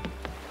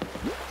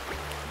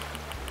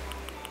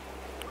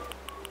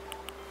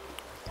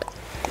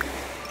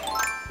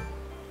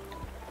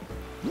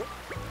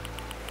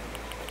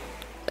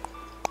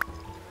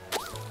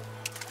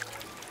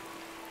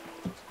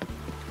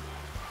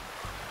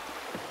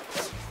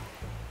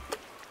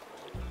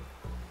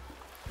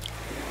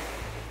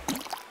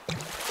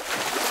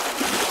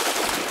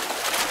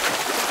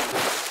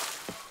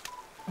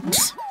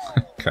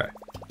 Okay.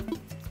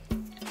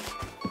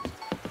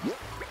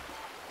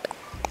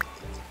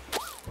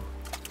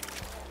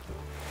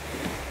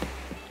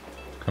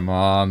 Come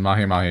on,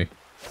 mahi mahi.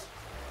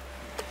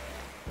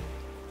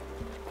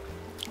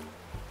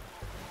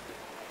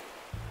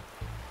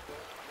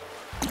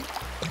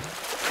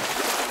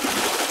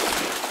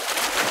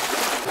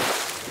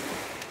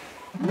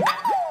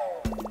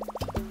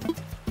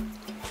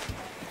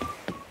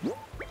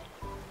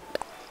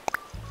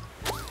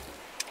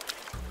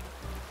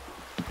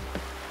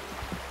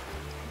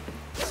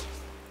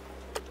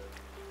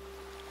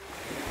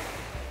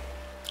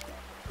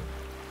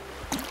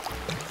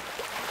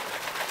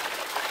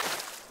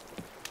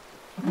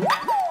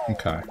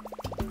 Okay.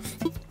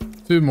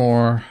 2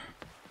 more.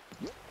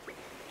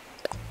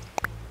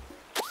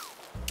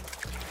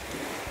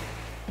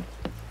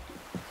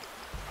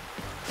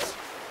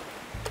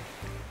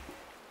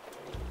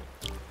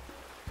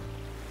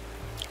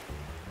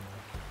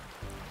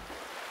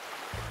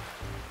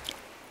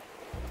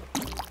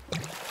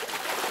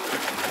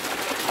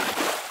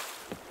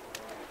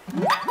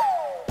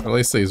 At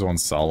least these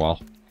ones sell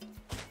well.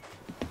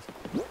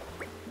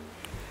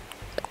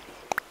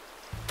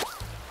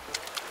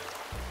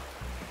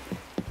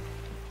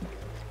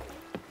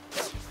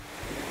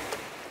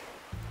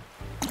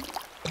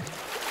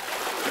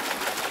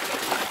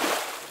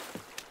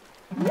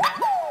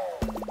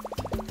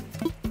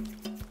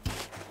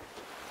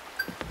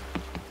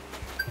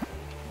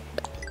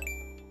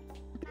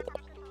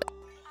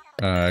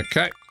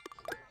 Okay.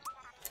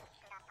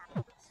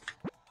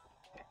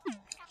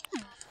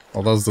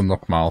 Well, there's the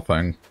Nookmal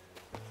thing.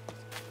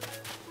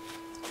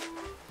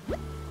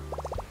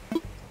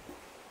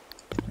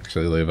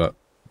 Actually, leave it.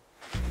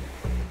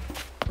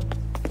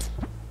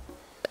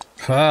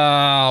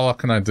 Ah, what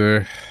can I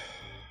do?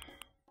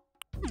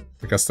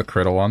 I guess the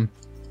critter one.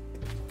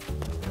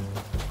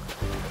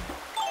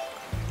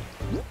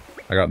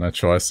 I got no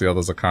choice. The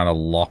others are kind of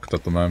locked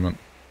at the moment.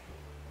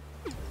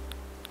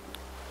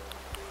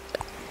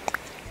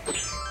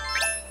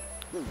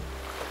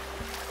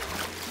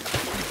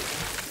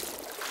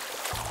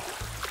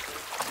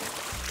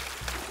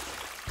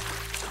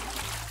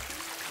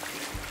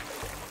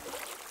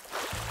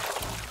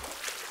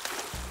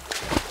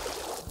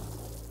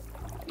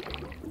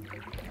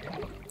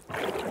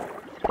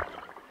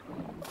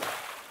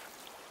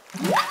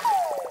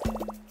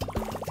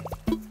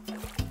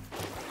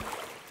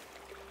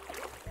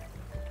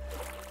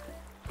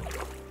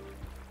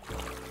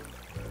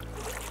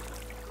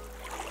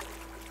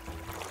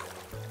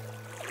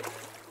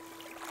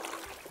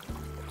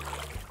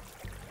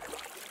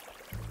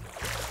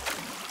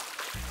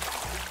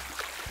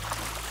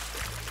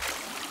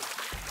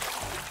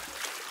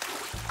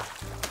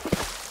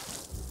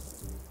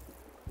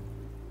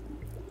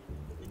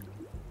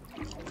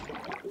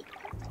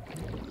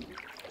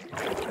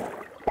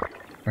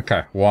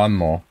 Okay, one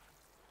more.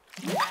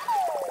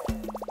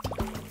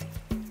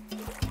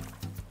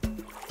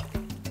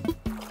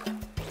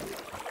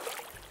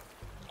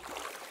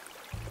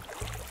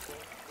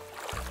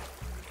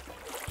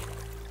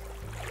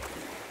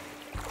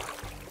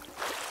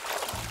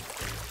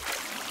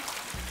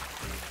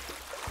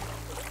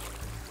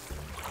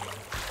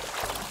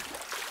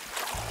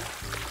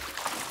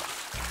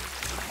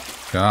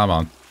 Come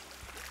on.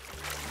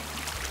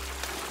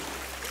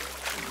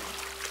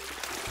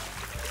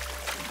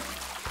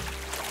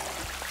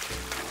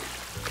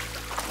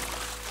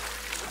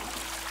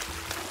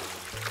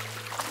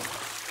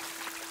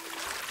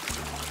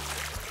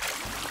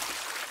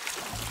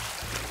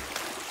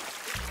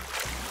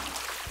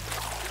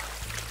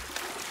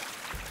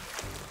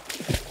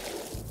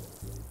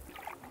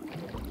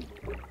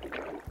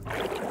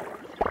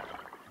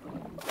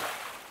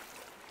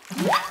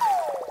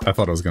 I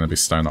thought it was going to be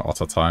Stoner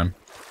Otter time.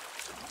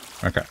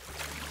 Okay.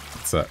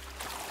 That's it.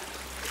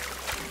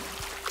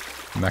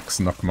 Next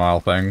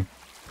Nookmal thing.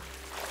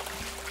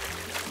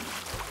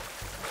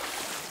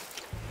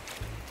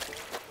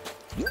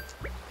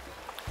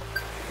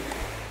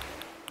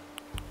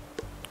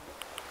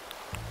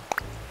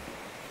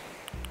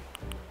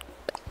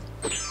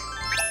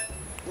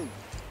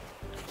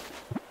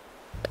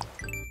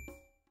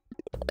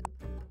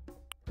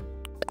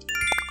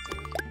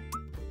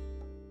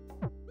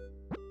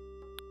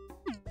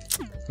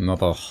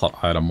 Another hot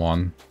item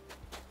one.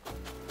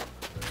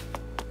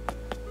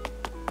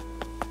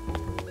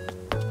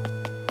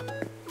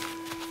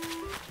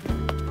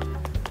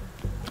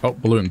 Oh,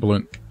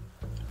 balloon.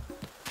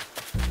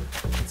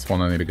 That's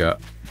one I need to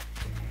get.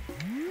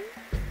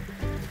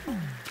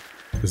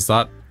 Is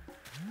that...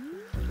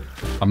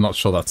 I'm not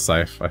sure that's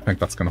safe. I think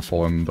that's gonna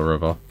fall in the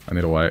river. I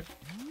need to wait.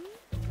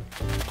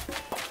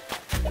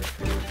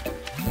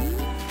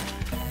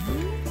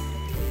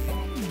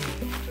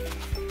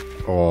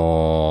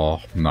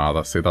 Oh, nah,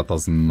 that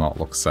does not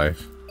look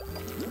safe.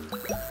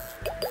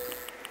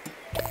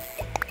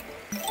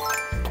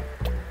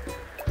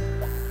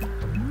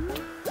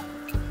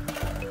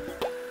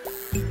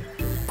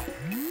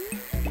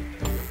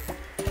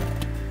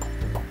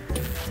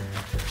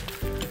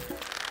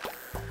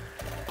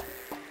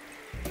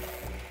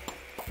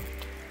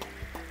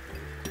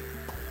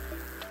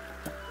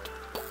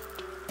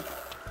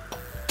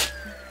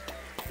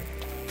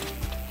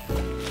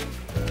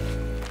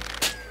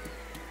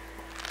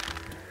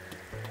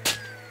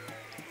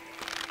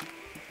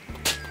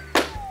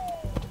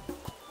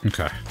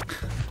 Okay.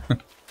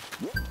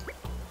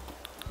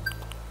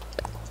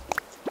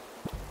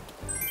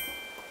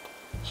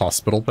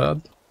 Hospital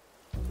bed?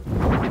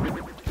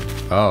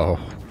 Oh.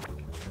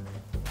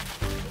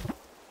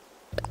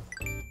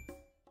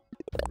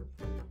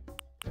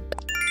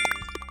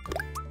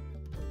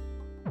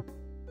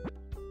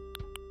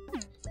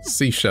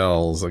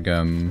 Seashells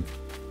again.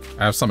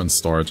 I have some in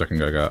storage I can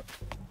go get.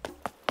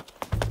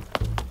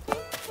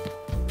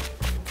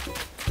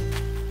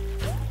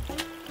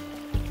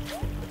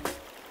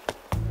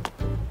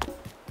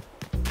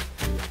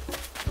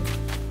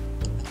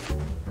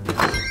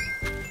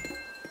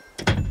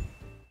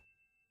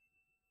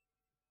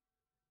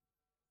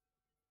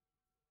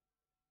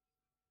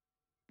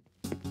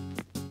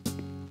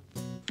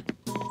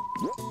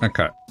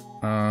 Okay.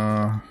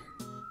 I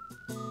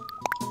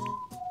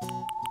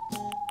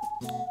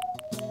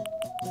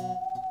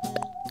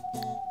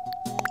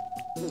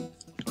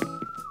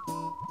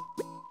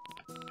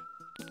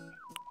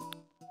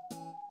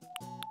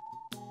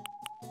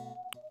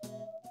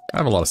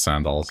have a lot of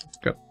sandals. Let's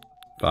get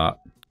that.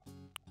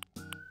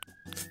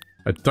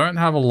 I don't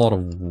have a lot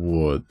of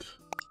wood.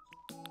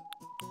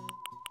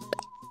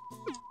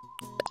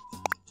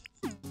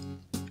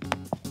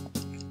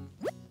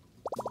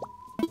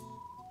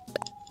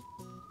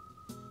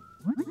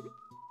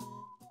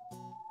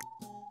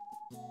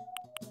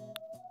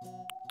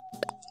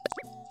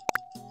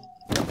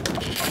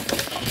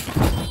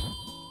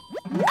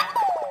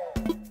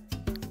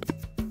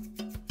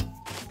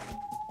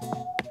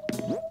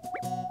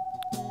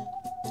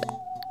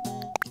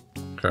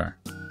 Okay.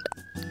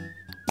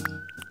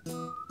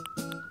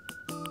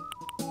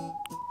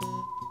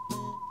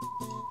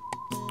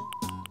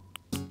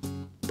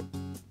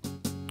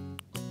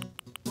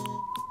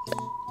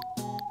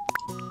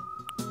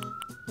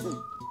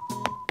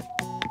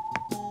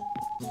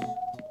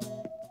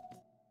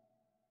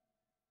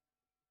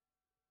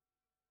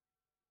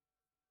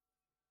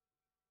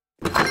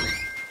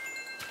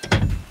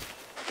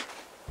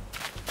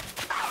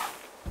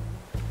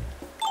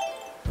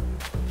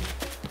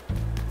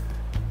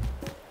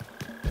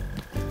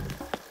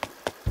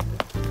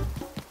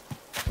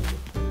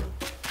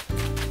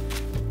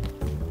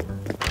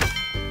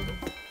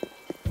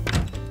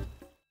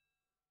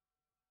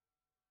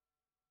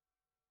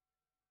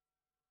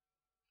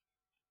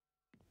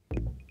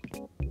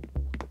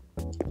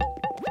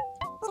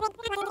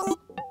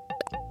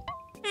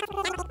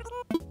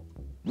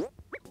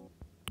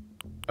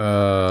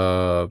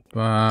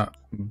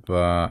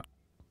 That,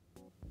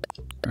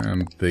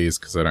 and these,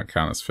 because they don't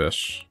count as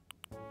fish.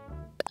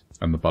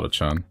 And the butter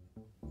churn.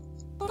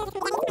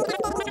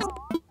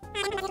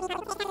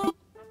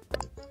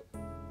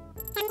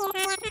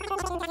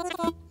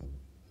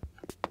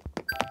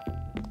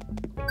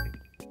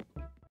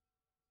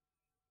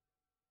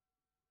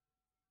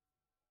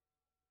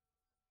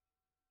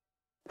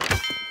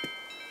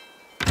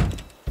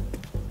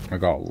 I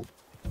got,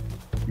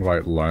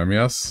 like,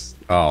 Lomius?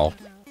 Oh.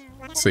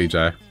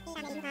 CJ.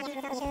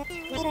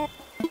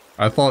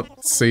 I thought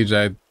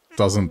CJ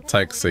doesn't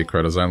take sea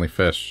critters, only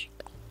fish.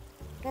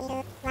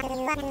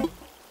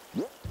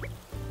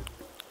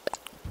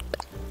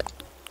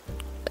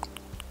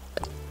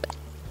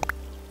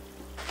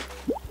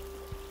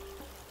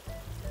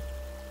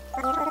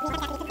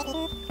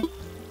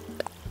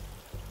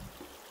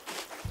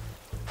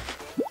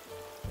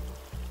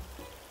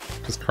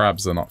 Because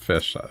crabs are not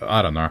fish.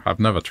 I don't know. I've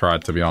never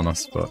tried, to be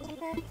honest, but...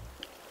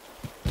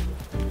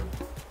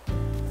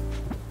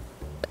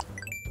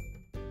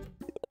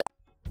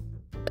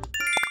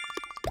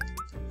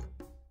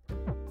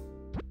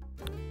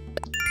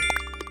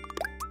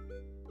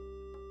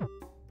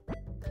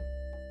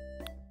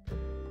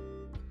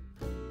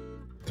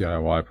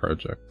 DIY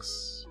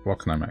projects. What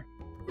can I make?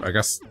 I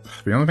guess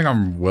the only thing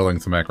I'm willing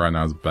to make right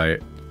now is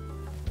bait.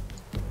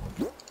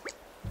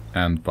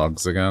 And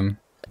bugs again.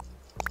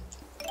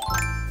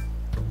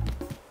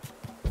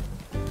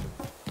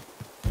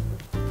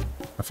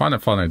 I find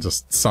it funny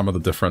just some of the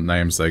different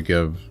names they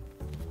give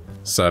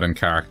certain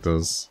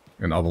characters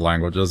in other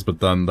languages, but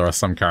then there are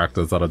some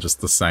characters that are just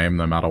the same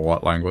no matter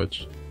what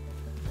language.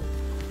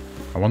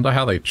 I wonder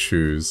how they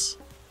choose.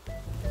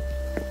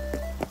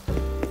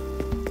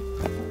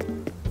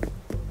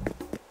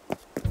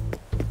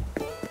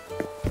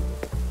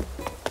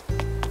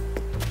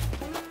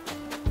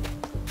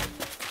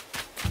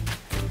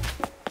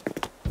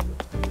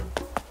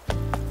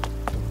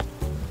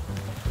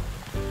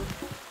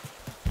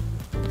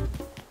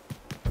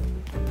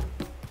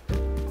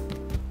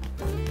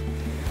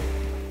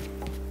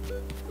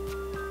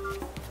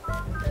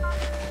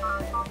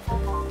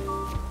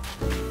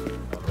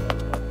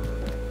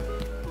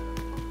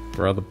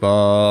 Where are the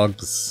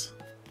bugs?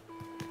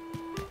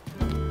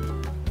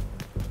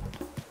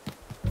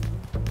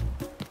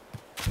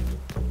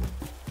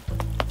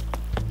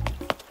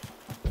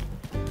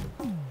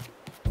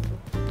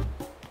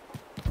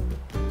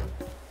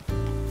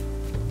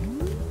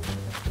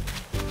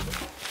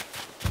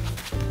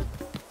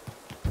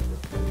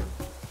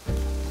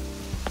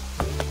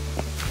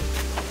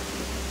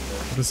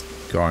 What is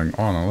going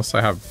on? Unless I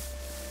have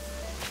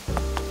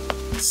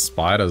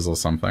spiders or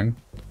something.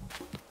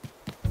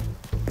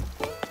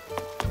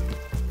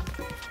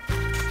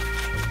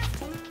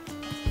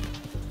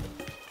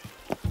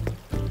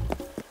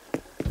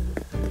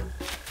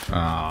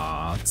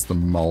 Ah, it's the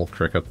mole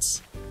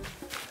crickets.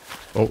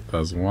 Oh,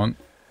 there's one.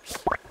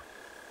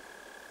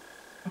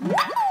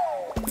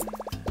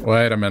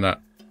 Wait a minute.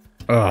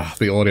 Ugh,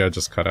 the audio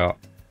just cut out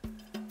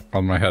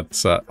on my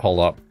headset.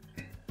 Hold up.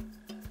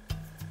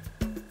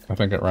 I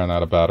think it ran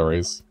out of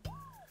batteries.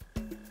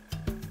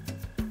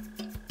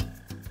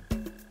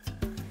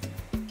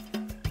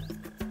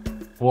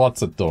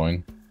 What's it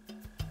doing?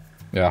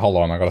 Yeah, hold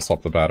on, I gotta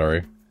swap the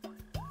battery.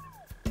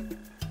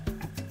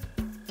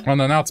 Oh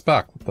no, now it's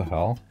back. What the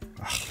hell?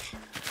 Ugh.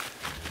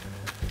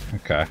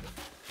 Okay.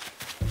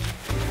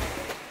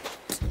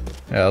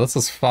 Yeah, this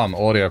is fun.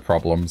 Audio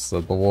problems.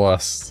 They're the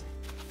worst.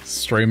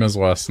 Streamer's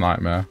worst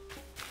nightmare.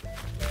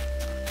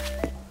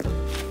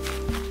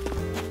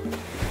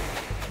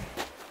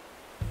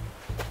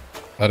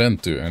 I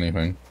didn't do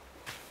anything.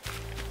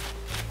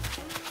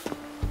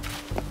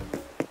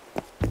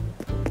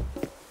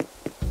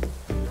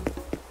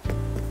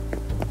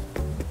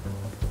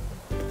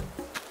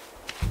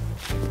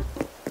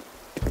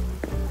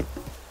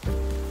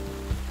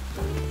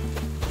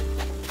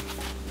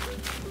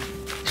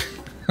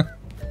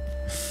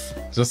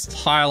 Just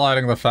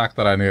highlighting the fact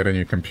that I need a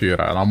new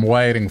computer, and I'm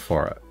waiting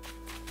for it.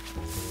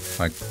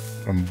 Like,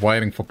 I'm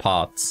waiting for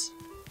parts.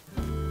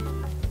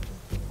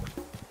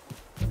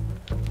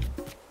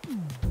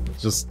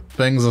 Just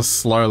things are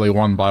slowly,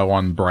 one by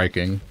one,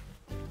 breaking.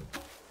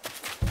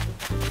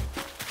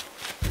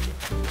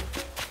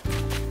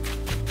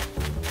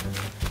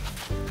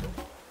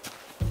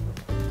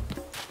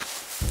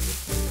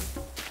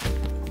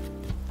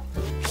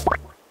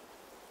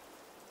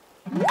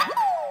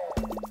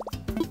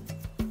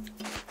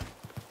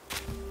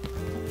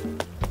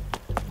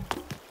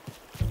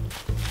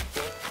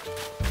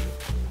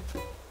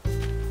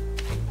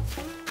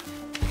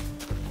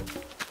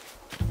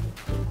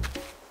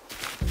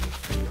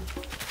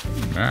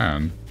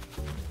 Man.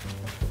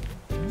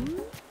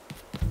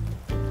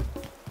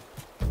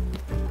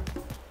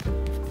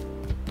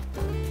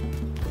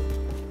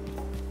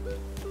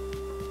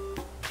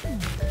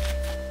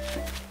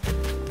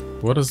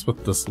 What is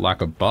with this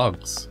lack of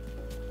bugs?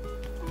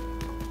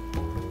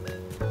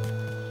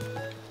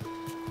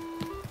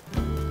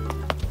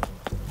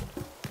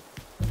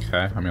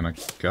 Okay, I mean, I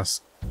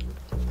guess...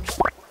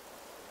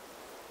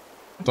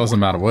 Doesn't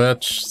matter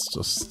which, it's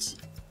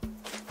just...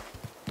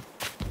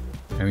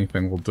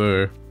 Anything will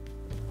do.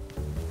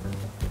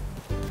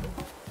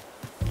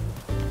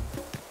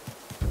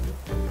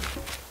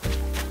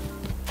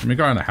 Let me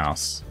go in the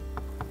house.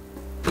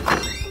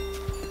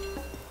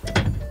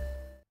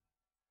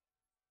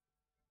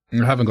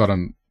 I haven't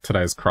gotten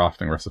today's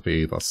crafting recipe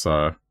either,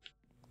 so...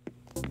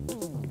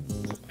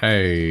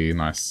 Hey,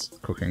 nice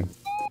cooking.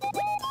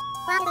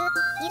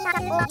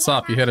 What's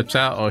up? You here to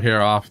chat or here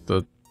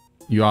after...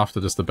 You after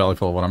just a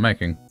bellyful of what I'm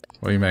making?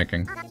 What are you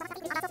making?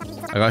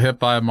 I got hit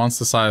by a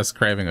monster-sized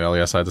craving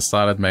earlier, so I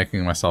decided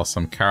making myself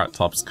some carrot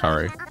tops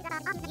curry.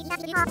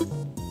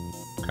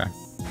 Okay.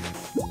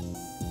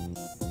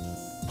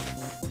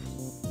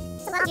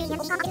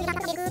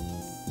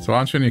 So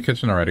aren't you in your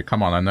kitchen already?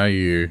 Come on, I know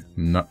you...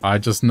 No, I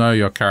just know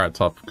your carrot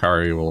top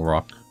curry will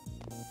rock.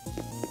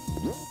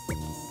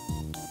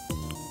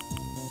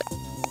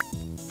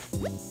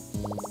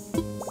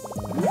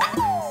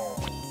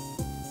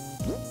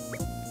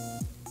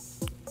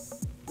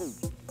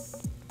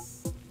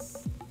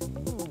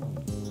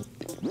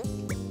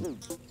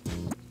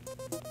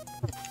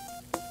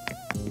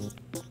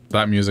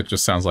 That music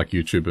just sounds like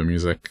YouTuber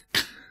music.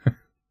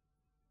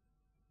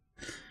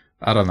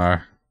 I don't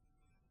know.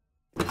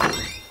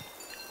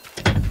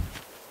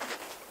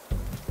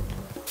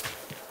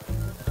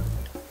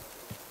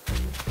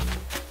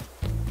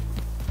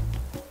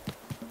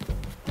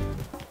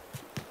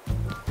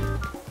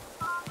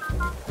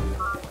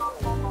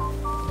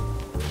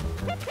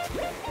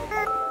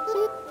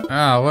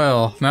 Ah,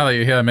 well, now that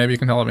you're here, maybe you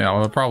can help me out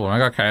with a problem. I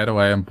got carried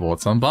away and bought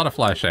some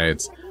butterfly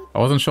shades. I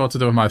wasn't sure what to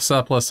do with my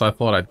surplus, so I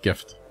thought I'd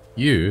gift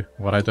you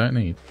what I don't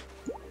need.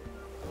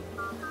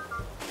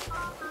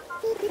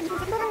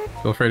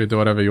 Feel free to do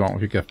whatever you want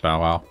with your gift, Bow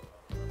Wow.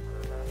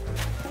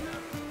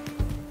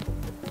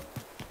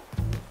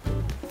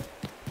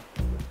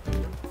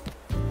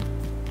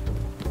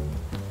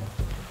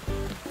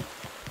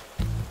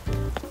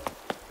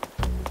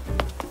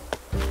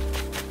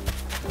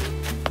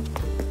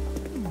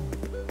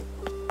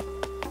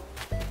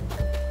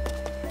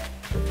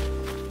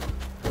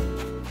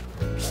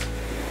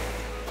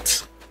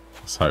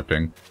 I was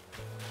hoping.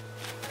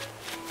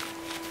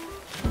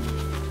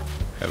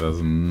 Okay, there's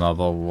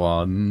another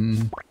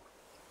one.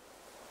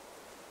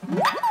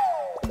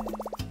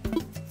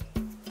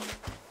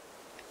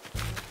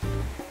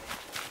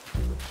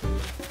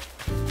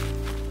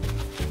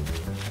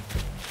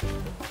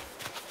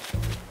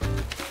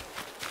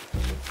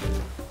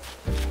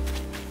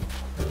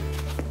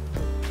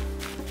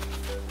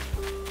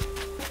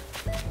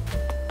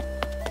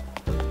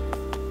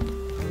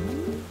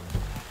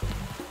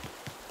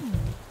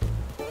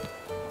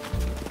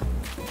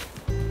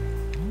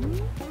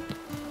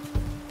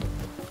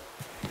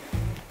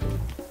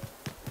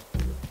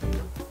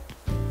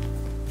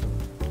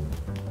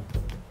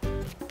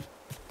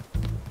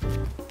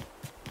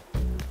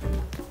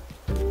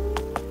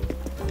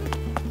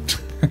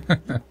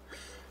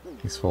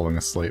 He's falling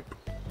asleep.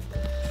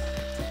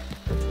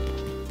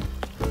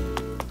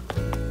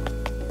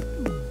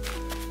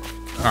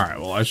 Alright,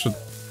 well I should...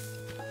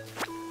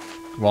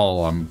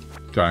 While I'm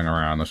going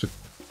around, I should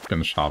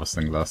finish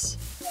harvesting this.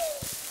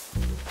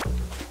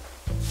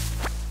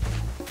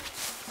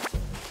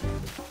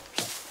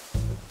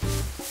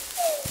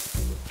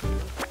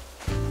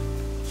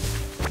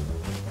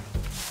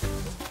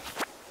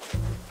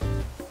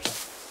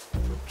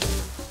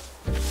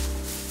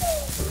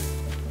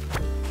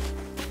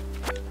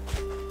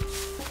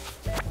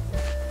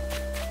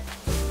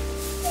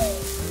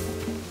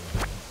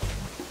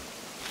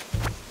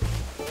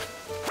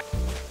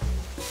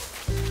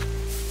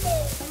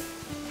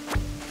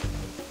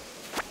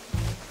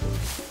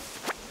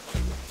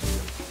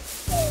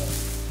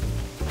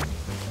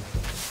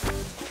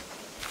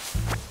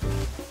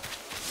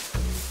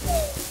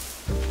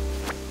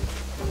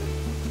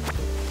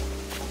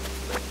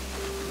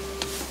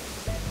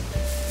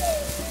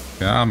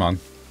 Come on.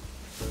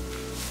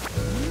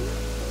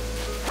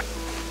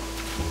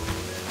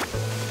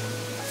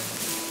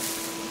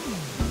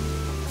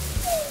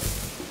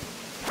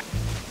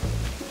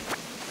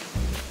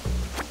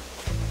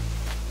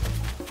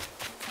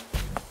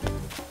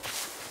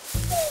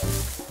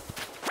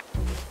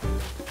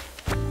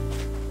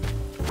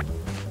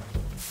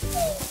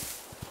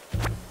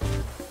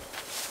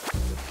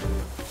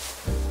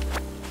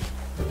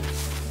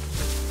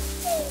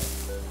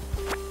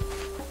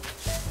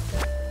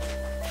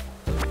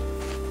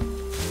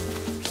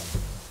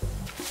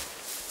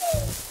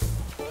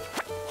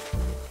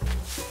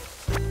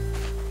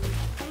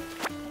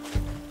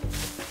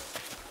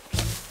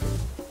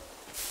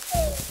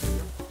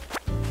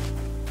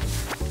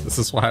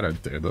 This is why I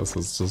don't do this,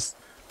 it's just...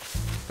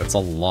 it's a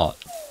lot.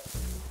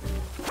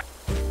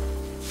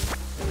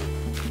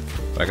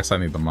 I guess I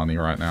need the money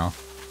right now.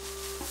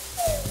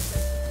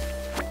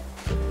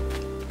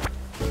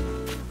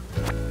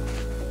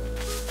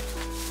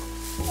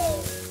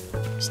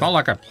 It's not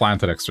like I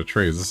planted extra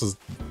trees, this is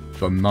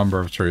the number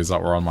of trees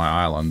that were on my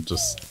island,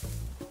 just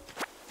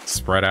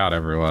spread out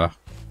everywhere.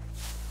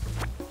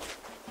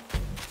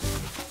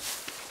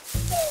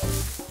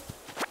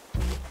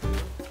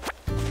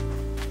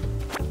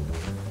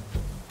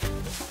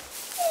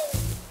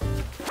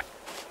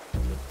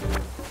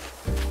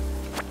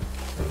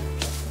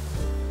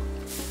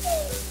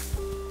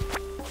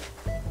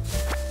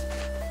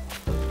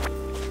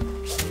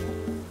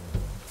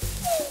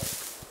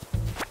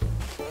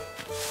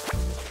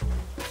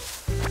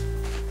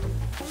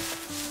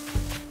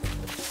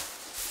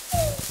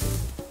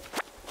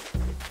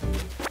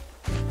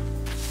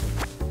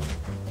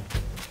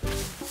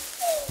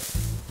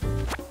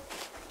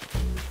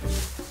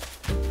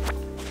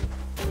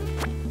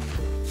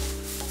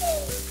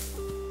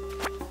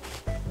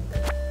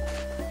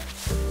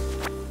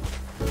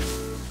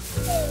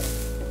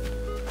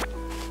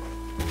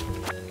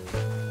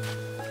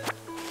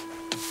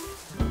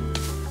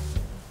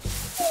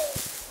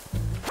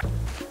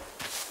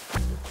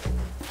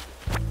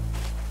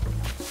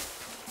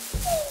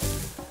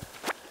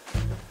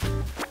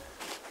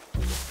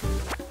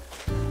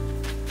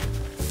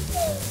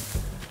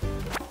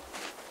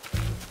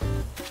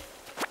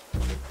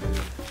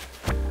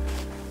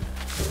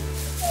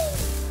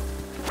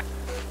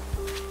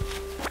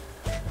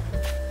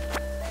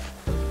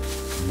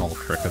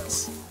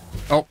 Crickets.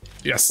 Oh,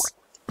 yes!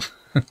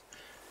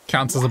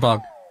 Counts as a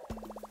bug.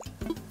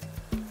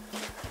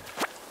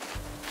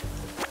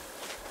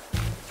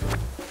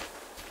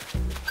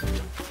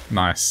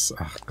 Nice.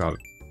 Oh, God.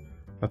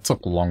 That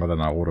took longer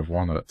than I would have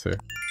wanted it to.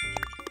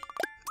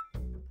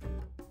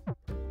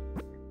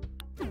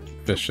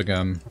 Fish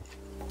again.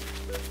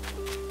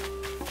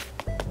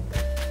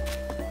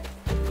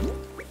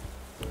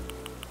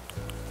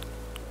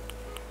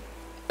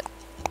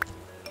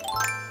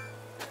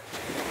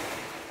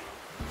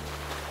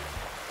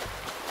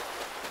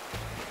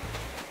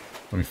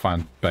 Let me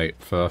find bait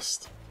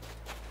first.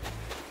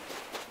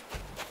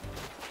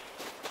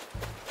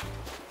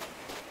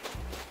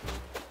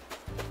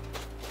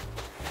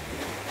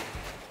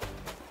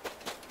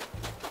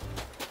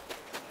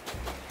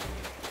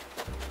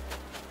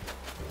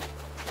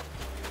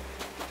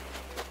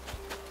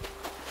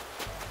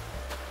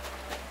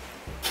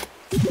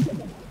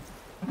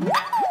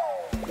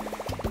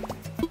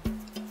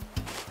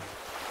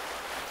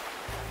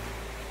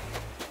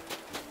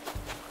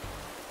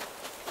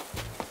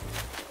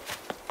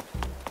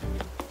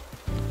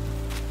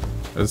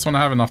 I just want to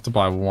have enough to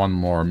buy one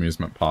more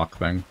amusement park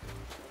thing.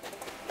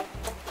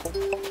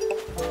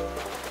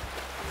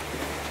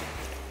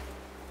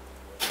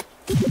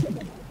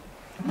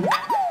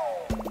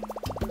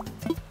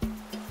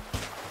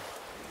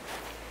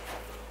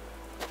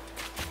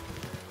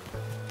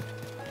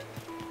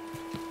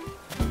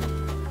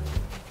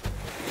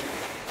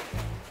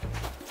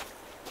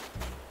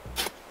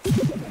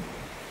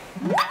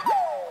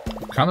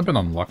 Kind of been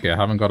unlucky. I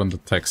haven't gotten to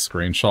take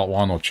screenshot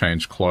one or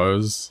change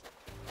clothes.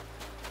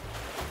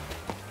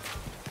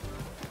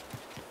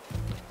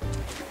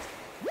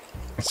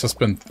 It's just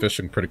been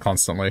fishing pretty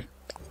constantly.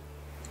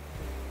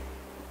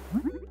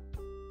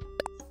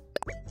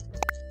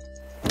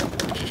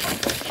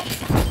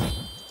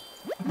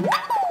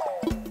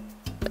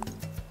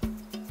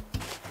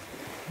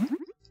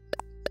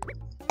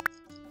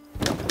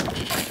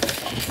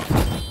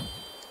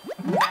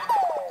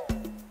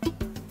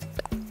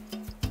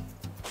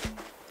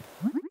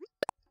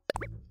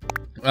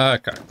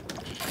 Okay.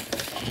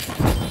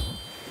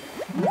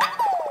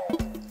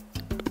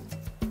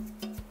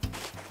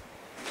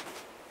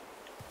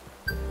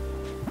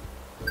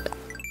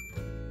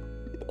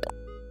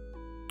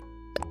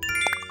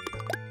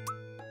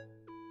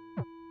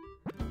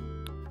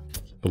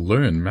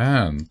 Balloon,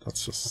 man.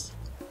 That's just...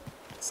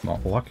 It's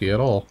not lucky at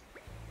all.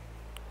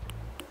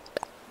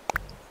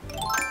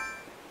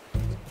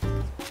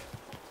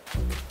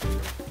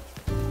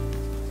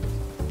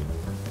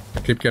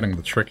 I keep getting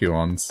the tricky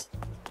ones.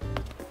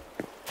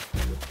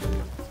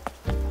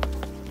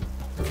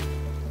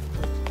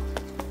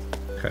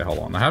 Okay, hold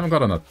on. I haven't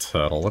gotten a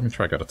turtle. Let me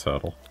try get a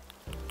turtle.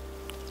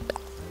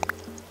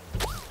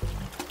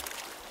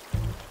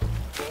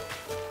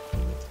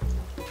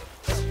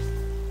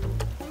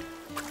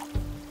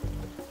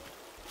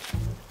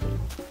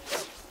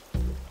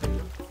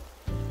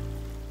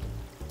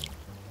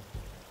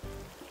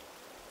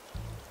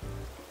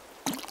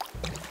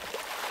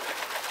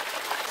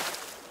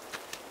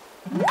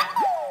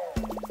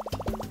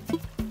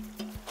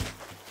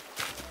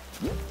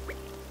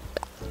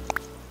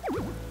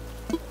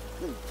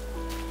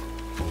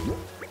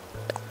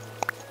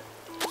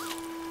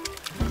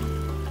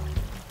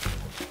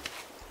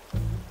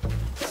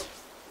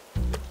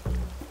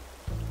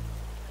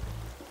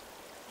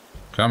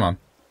 Come on.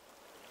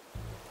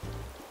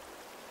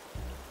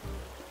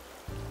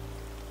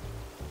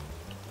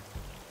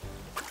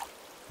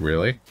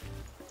 Really?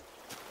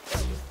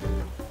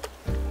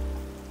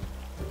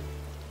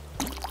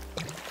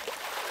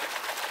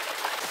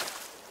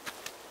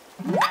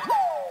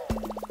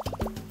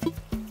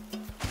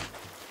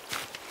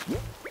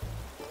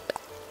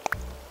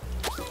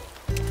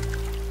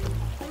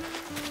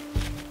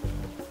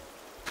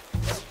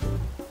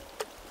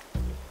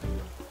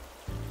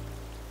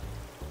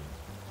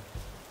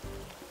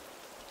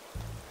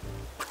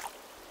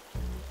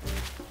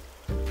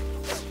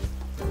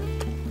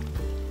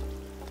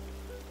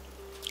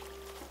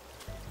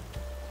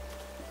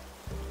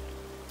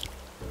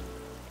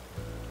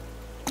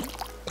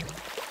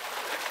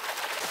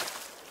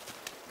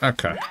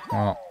 Okay,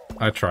 well,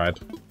 I tried.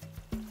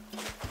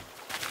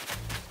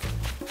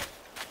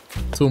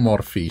 2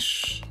 more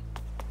fish.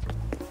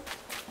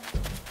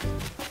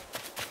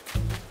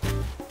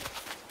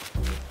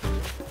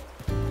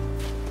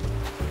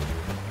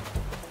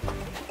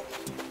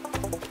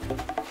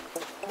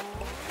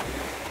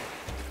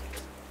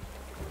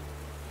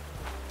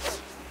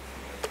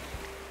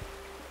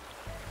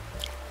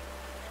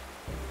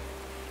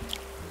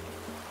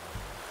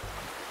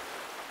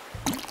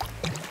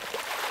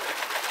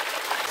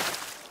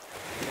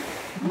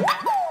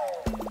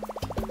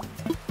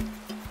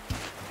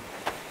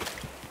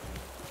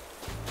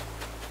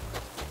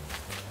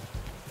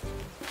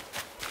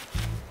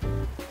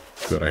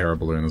 Good, I hear a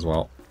balloon as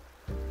well.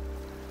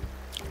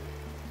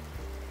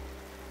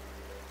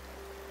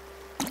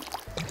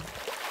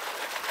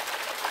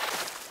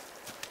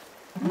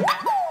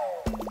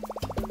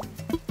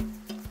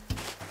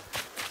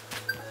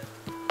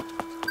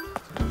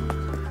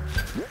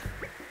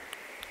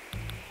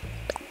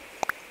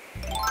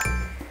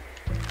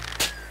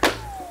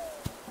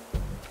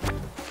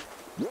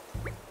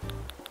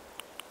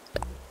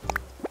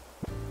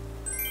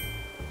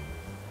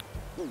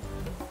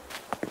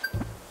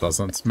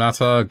 Doesn't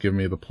matter, give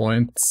me the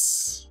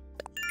points.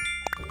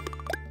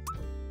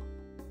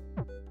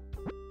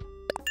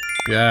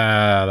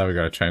 Yeah, there we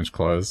go, change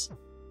clothes.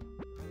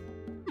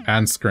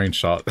 And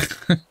screenshot,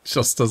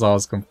 just as I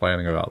was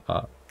complaining about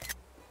that.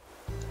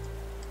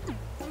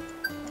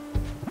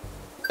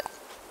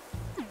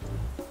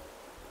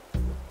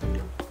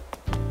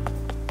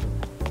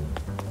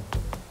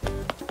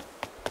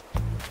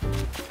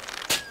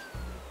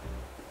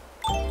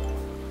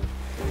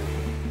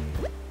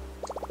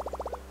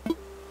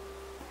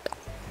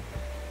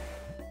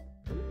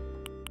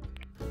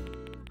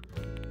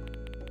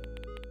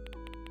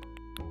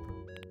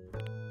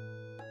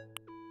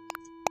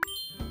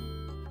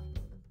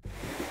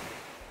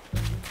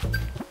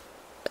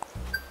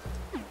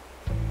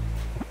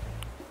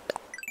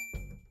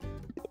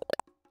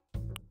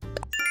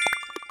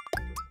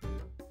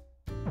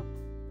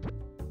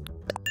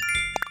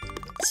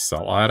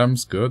 Sell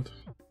items, good.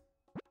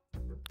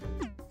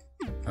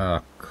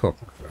 Cook.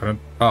 I don't...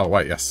 Oh,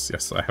 wait,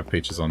 yes, I have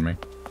peaches on me.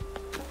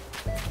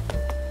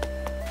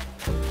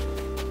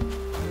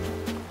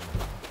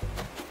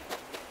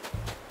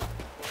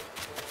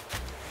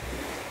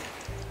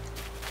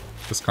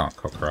 This can't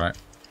cook, right?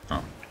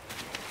 Oh.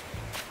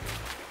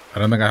 I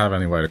don't think I have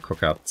any way to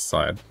cook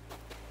outside.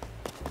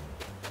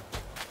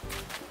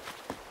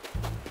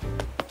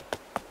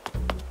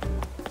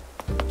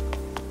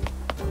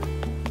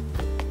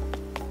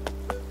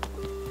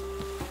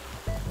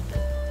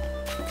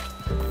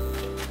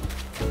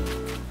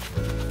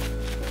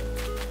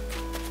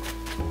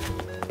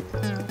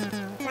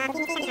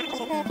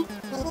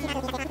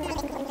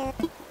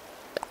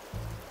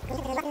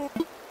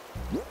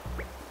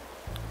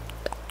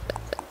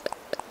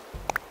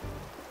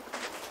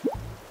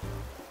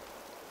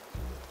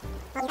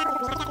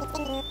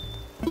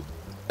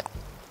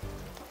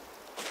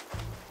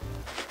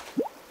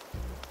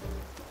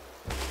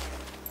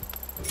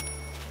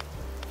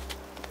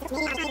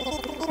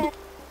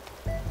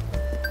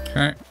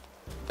 Okay.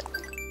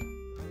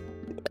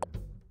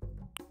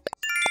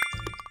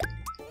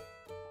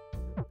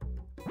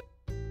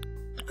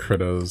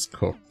 Critters,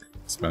 cook,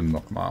 spend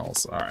milk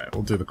miles. Alright,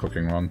 we'll do the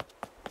cooking run.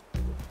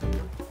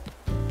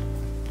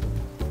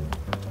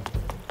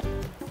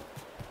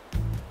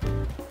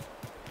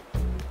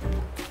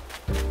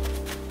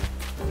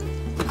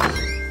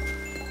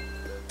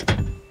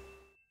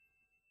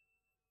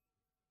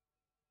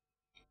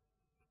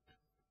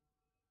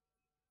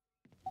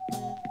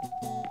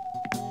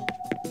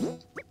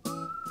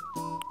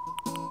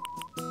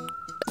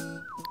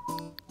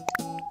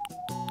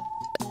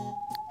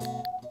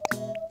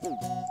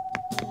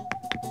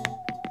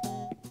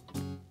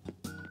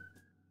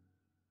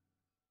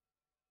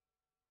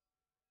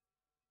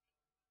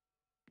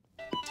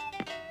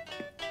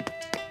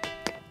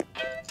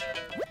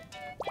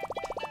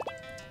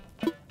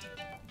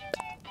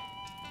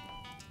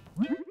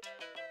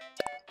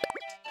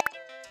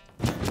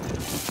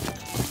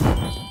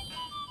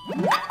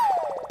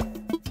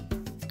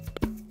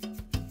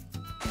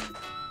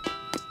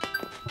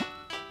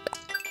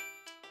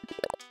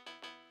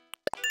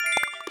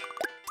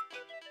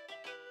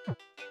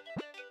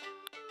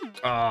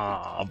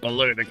 Ah,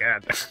 balloon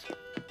again.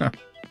 I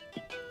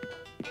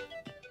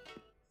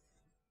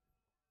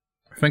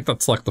think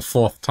that's like the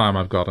 4th time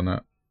I've gotten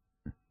it.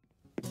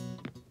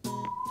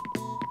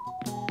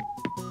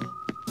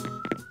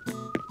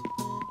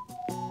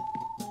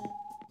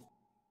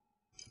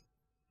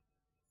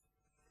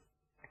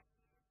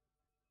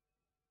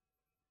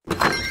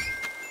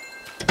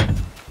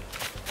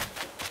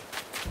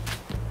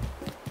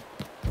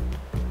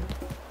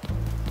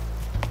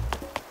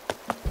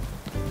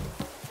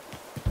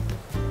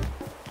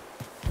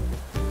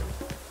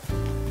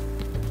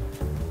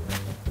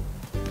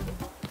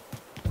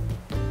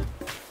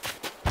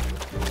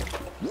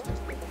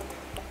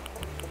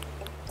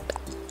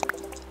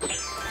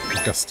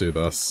 Let's do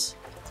this.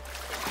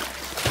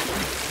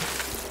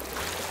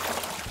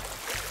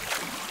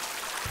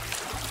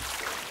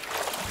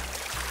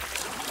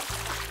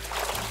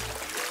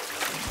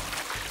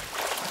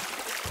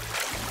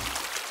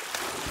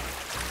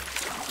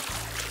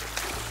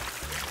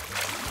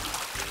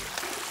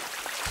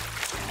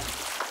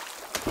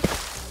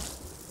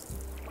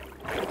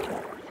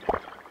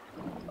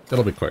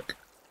 It'll be quick.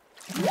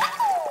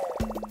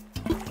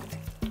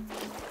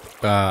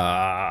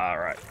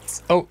 Right.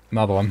 Oh,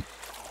 another one.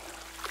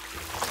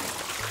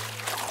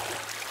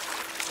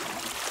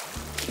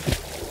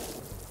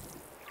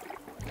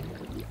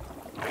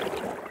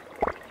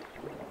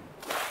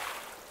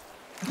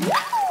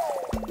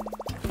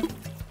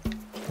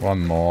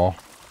 One more.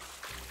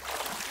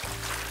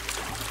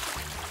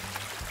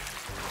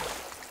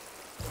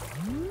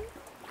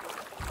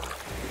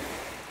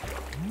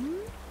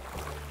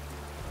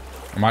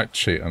 I might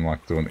cheat and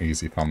like do an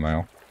easy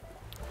thumbnail.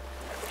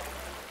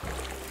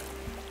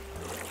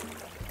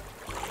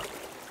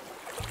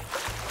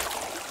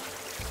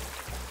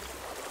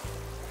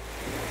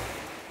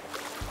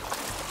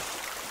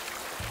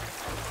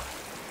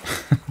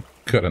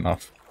 Good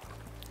enough.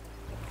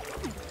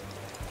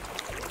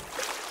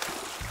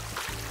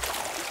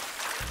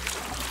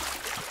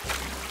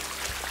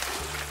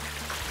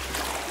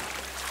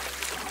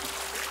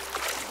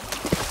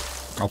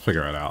 I'll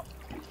figure it out.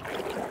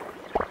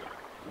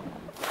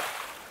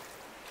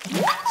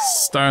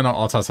 Stoner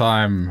otter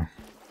time.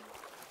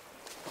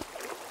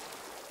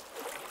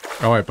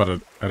 Oh wait,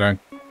 but I don't...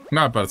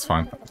 No, but it's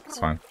fine. It's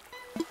fine.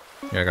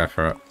 Yeah, go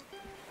for it.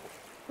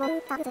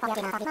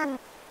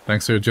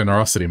 Thanks for your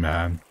generosity,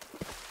 man.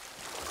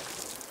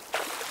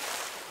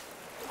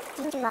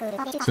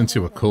 Since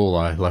you were cool,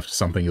 I left you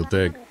something you'll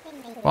dig.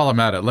 While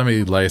I'm at it, let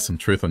me lay some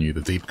truth on you,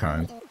 the deep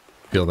kind.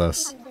 Feel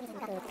this.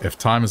 If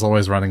time is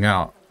always running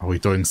out, are we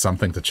doing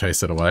something to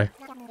chase it away?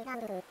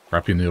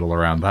 Wrap your noodle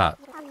around that.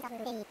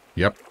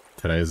 Yep,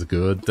 today is a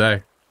good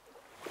day.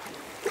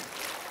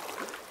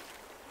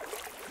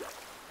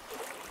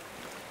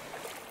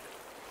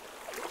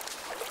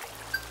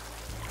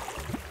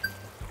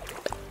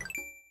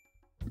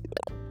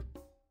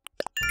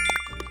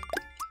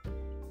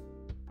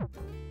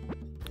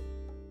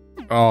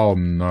 Oh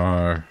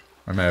no.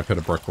 I may have hit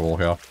a brick wall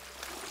here.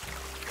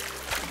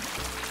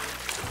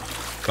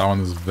 That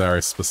one is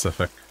very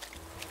specific.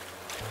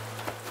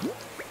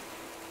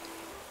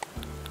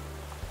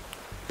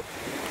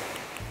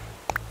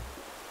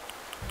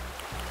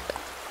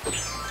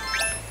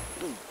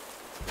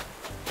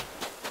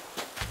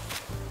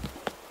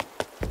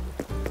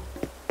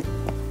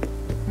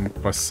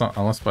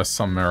 Unless by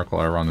some miracle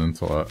I run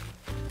into it.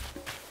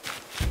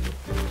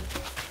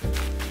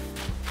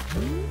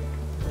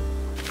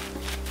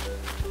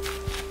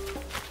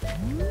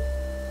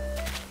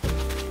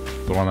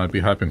 The one I'd be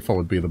hoping for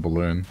would be the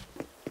balloon.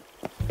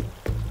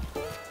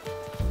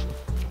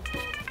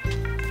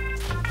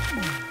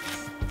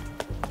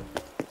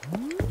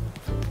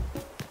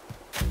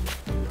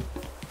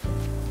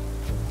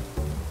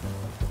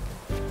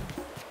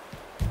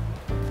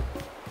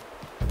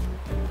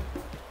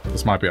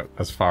 This might be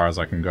as far as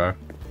I can go.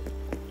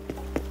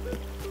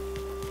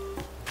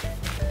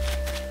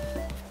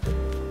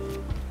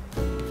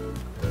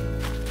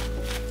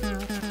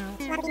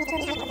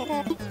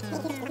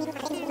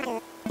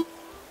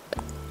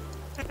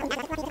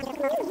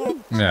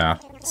 Yeah,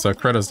 so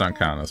critters don't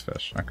count as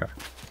fish. Okay.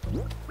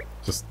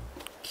 Just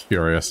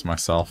curious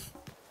myself.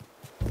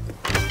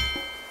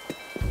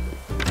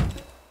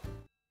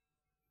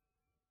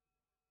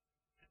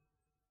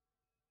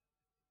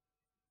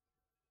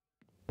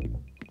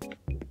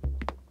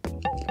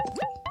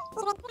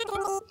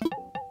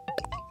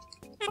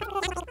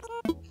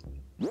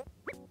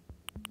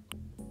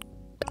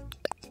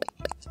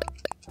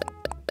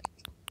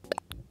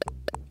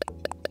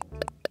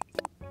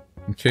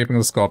 I'm keeping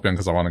the scorpion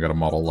because I want to get a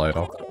model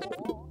later.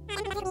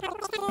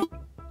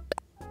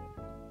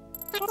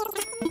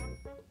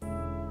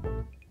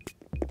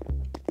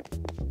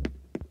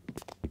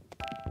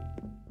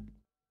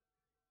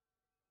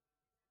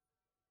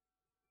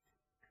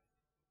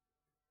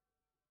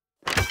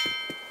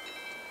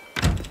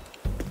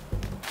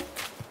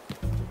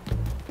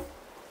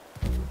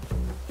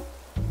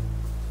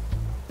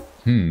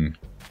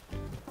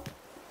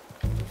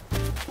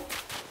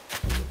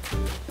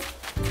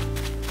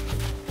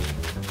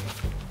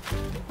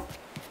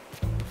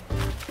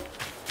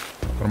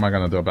 What am I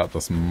gonna do about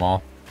this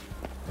moth?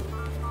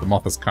 The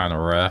moth is kind of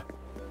rare.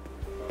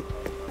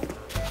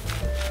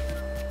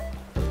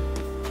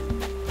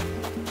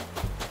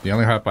 The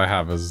only hope I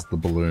have is the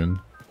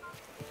balloon.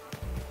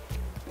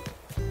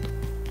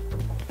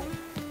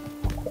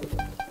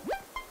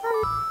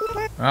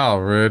 Oh,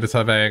 rude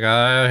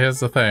Tavega. Here's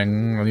the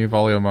thing. A new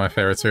volume of my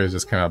favorite series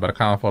just came out, but I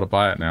can't afford to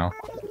buy it now.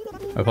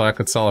 I thought I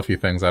could sell a few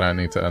things I don't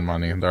need to earn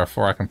money. There are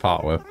 4 I can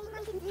part with.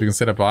 Do you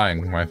consider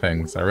buying my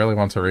things? I really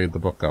want to read the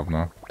book,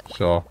 Governor.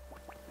 Sure.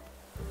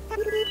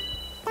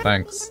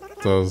 Thanks.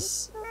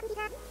 There's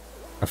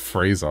a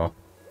freezer.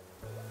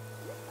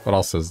 What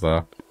else is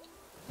there?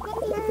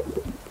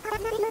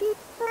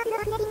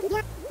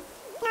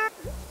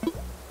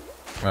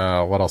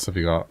 What else have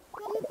you got?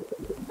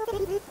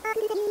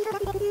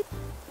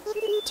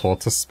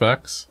 Tortoise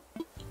specs?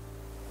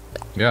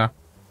 Yeah.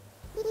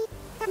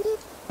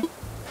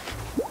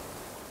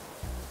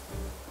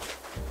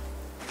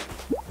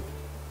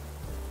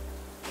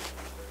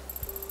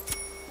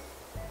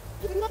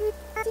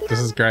 This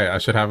is great. I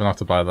should have enough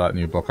to buy that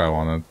new book I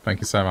wanted. Thank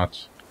you so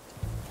much.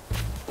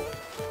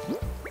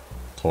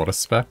 Tortoise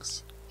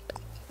specs?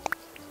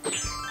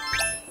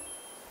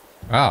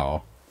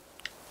 Oh.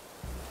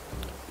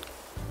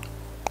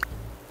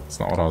 That's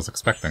not what I was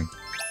expecting.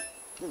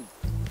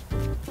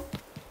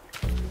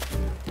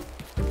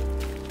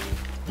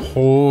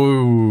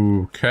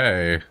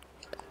 Okay.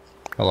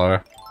 Hello.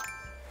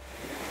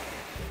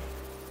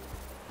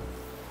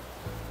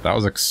 That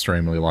was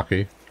extremely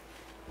lucky.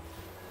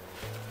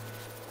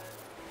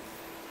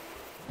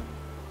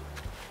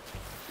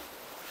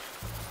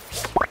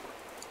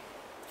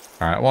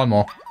 Alright, one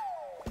more.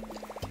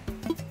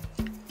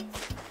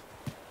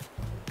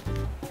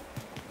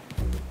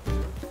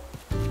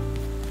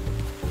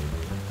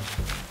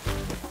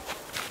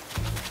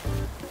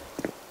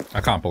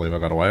 I can't believe I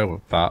got away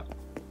with that.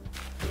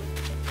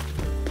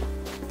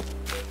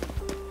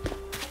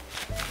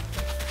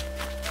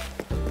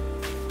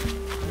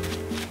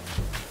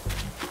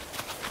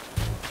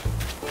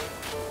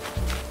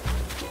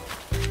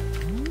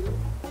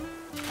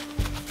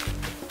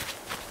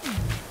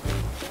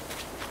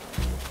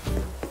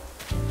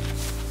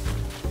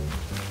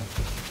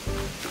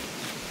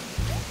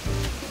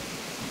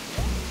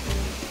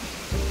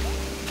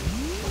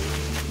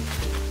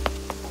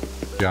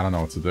 Yeah, I don't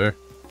know what to do.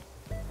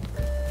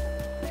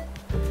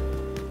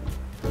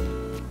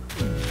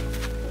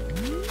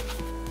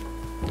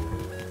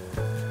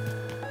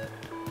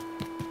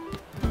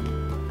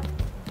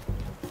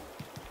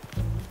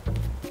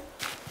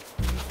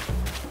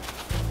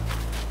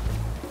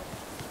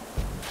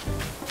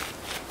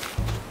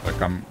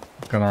 Like, I'm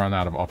gonna run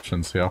out of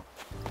options here.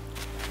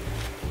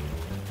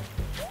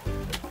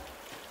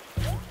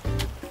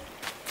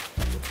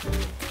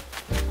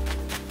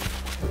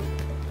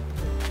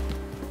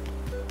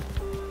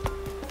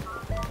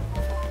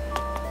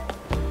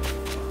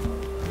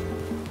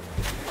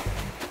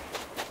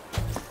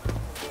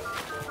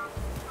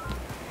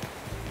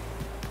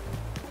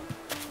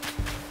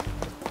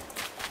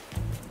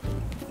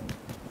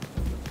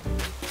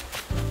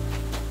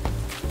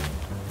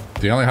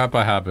 The only hope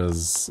I have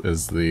is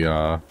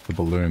the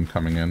balloon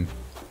coming in.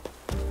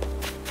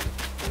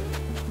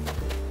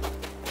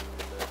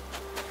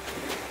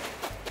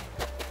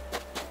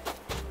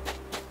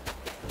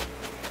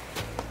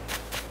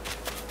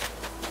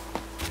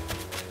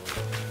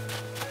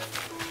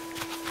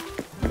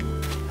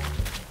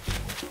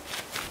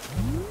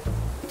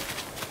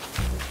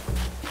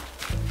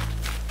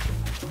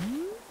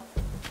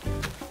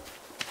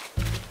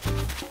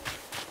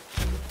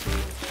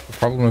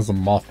 Problem is a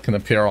moth can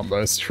appear on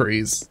those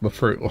trees, the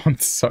fruit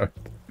ones, so...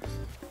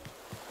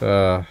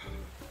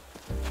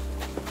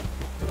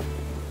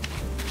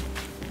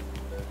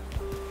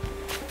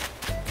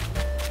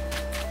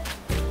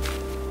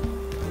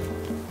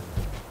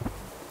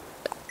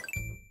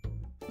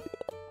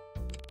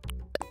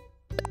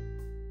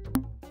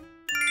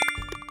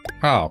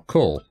 Oh,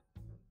 cool.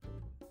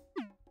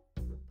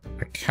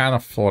 I can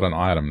afford an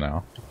item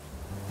now.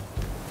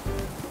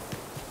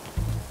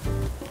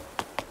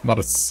 Not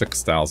a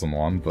 6,000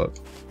 one, but...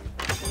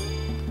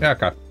 Yeah,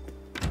 okay.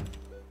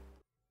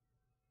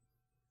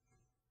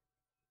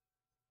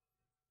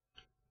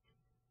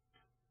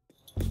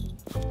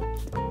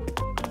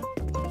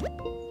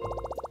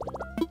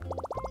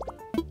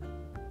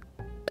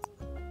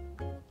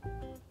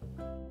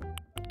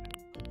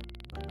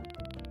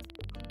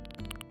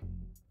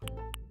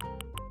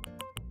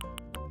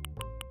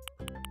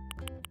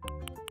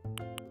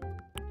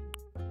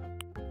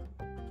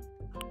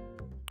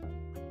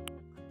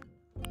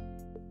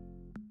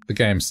 The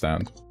game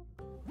stand.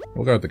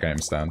 We'll go with the game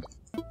stand.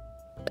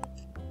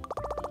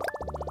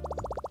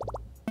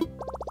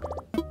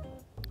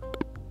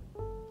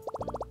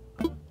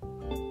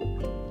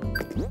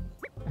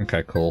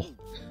 Okay, cool.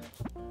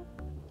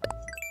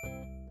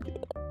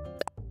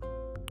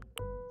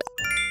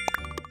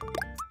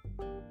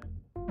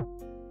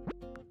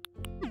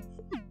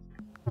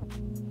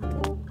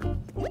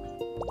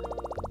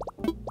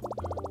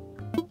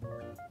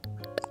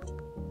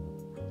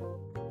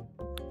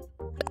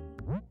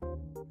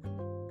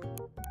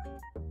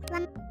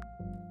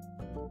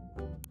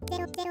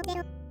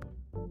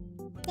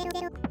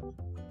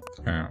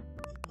 Yeah.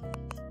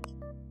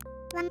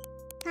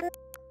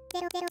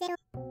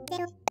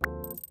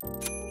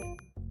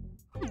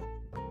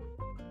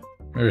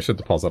 Maybe we should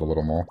deposit a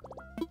little more.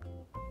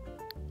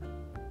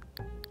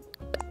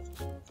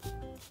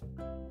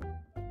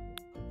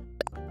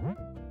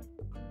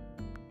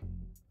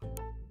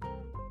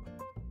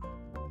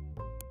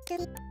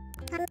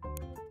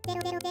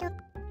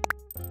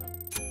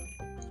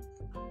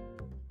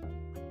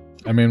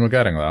 I mean, we're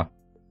getting there.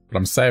 But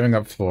I'm saving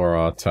up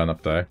for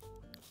turnip day.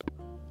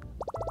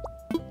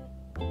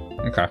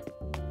 Okay.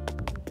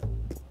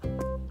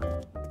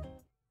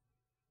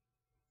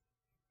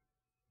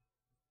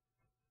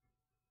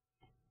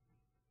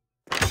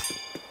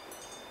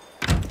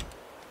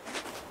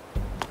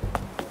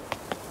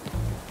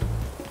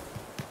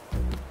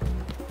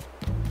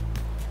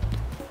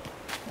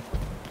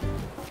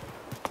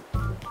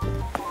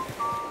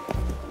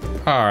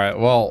 Alright,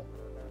 well...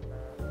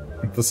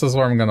 this is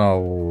where I'm gonna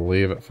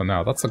leave it for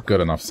now. That's a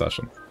good enough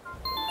session.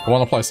 I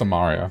want to play some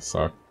Mario,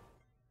 so...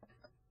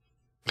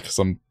 because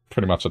I'm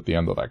pretty much at the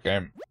end of that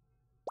game.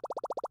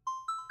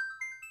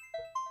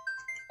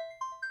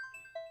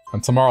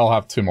 And tomorrow I'll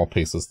have 2 more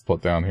pieces to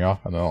put down here,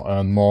 and I'll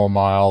earn more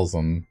miles,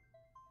 and...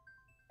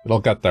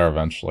 it'll get there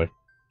eventually.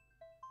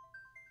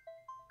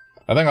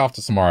 I think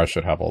after tomorrow I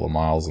should have all the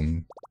miles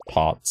and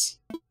parts.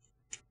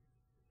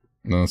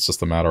 And then it's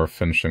just a matter of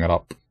finishing it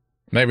up.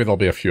 Maybe there'll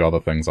be a few other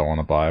things I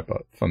want to buy,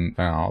 but for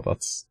now,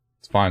 it's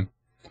fine.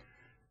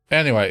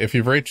 Anyway, if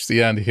you've reached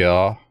the end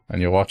here,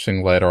 and you're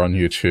watching later on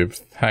YouTube,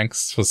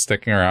 thanks for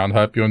sticking around,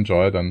 hope you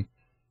enjoyed, and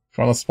if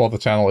you want to support the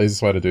channel, the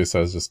easiest way to do so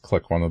is just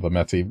click one of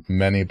the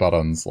many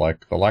buttons,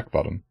 like the like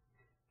button.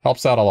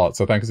 Helps out a lot,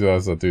 so thanks to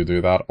those that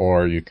do that,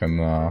 or you can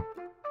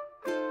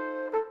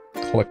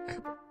click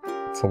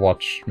to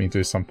watch me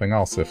do something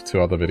else if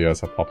 2 other videos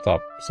have popped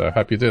up, so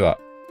hope you do that.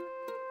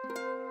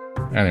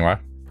 Anyway.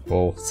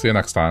 We'll see you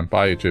next time.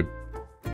 Bye, YouTube.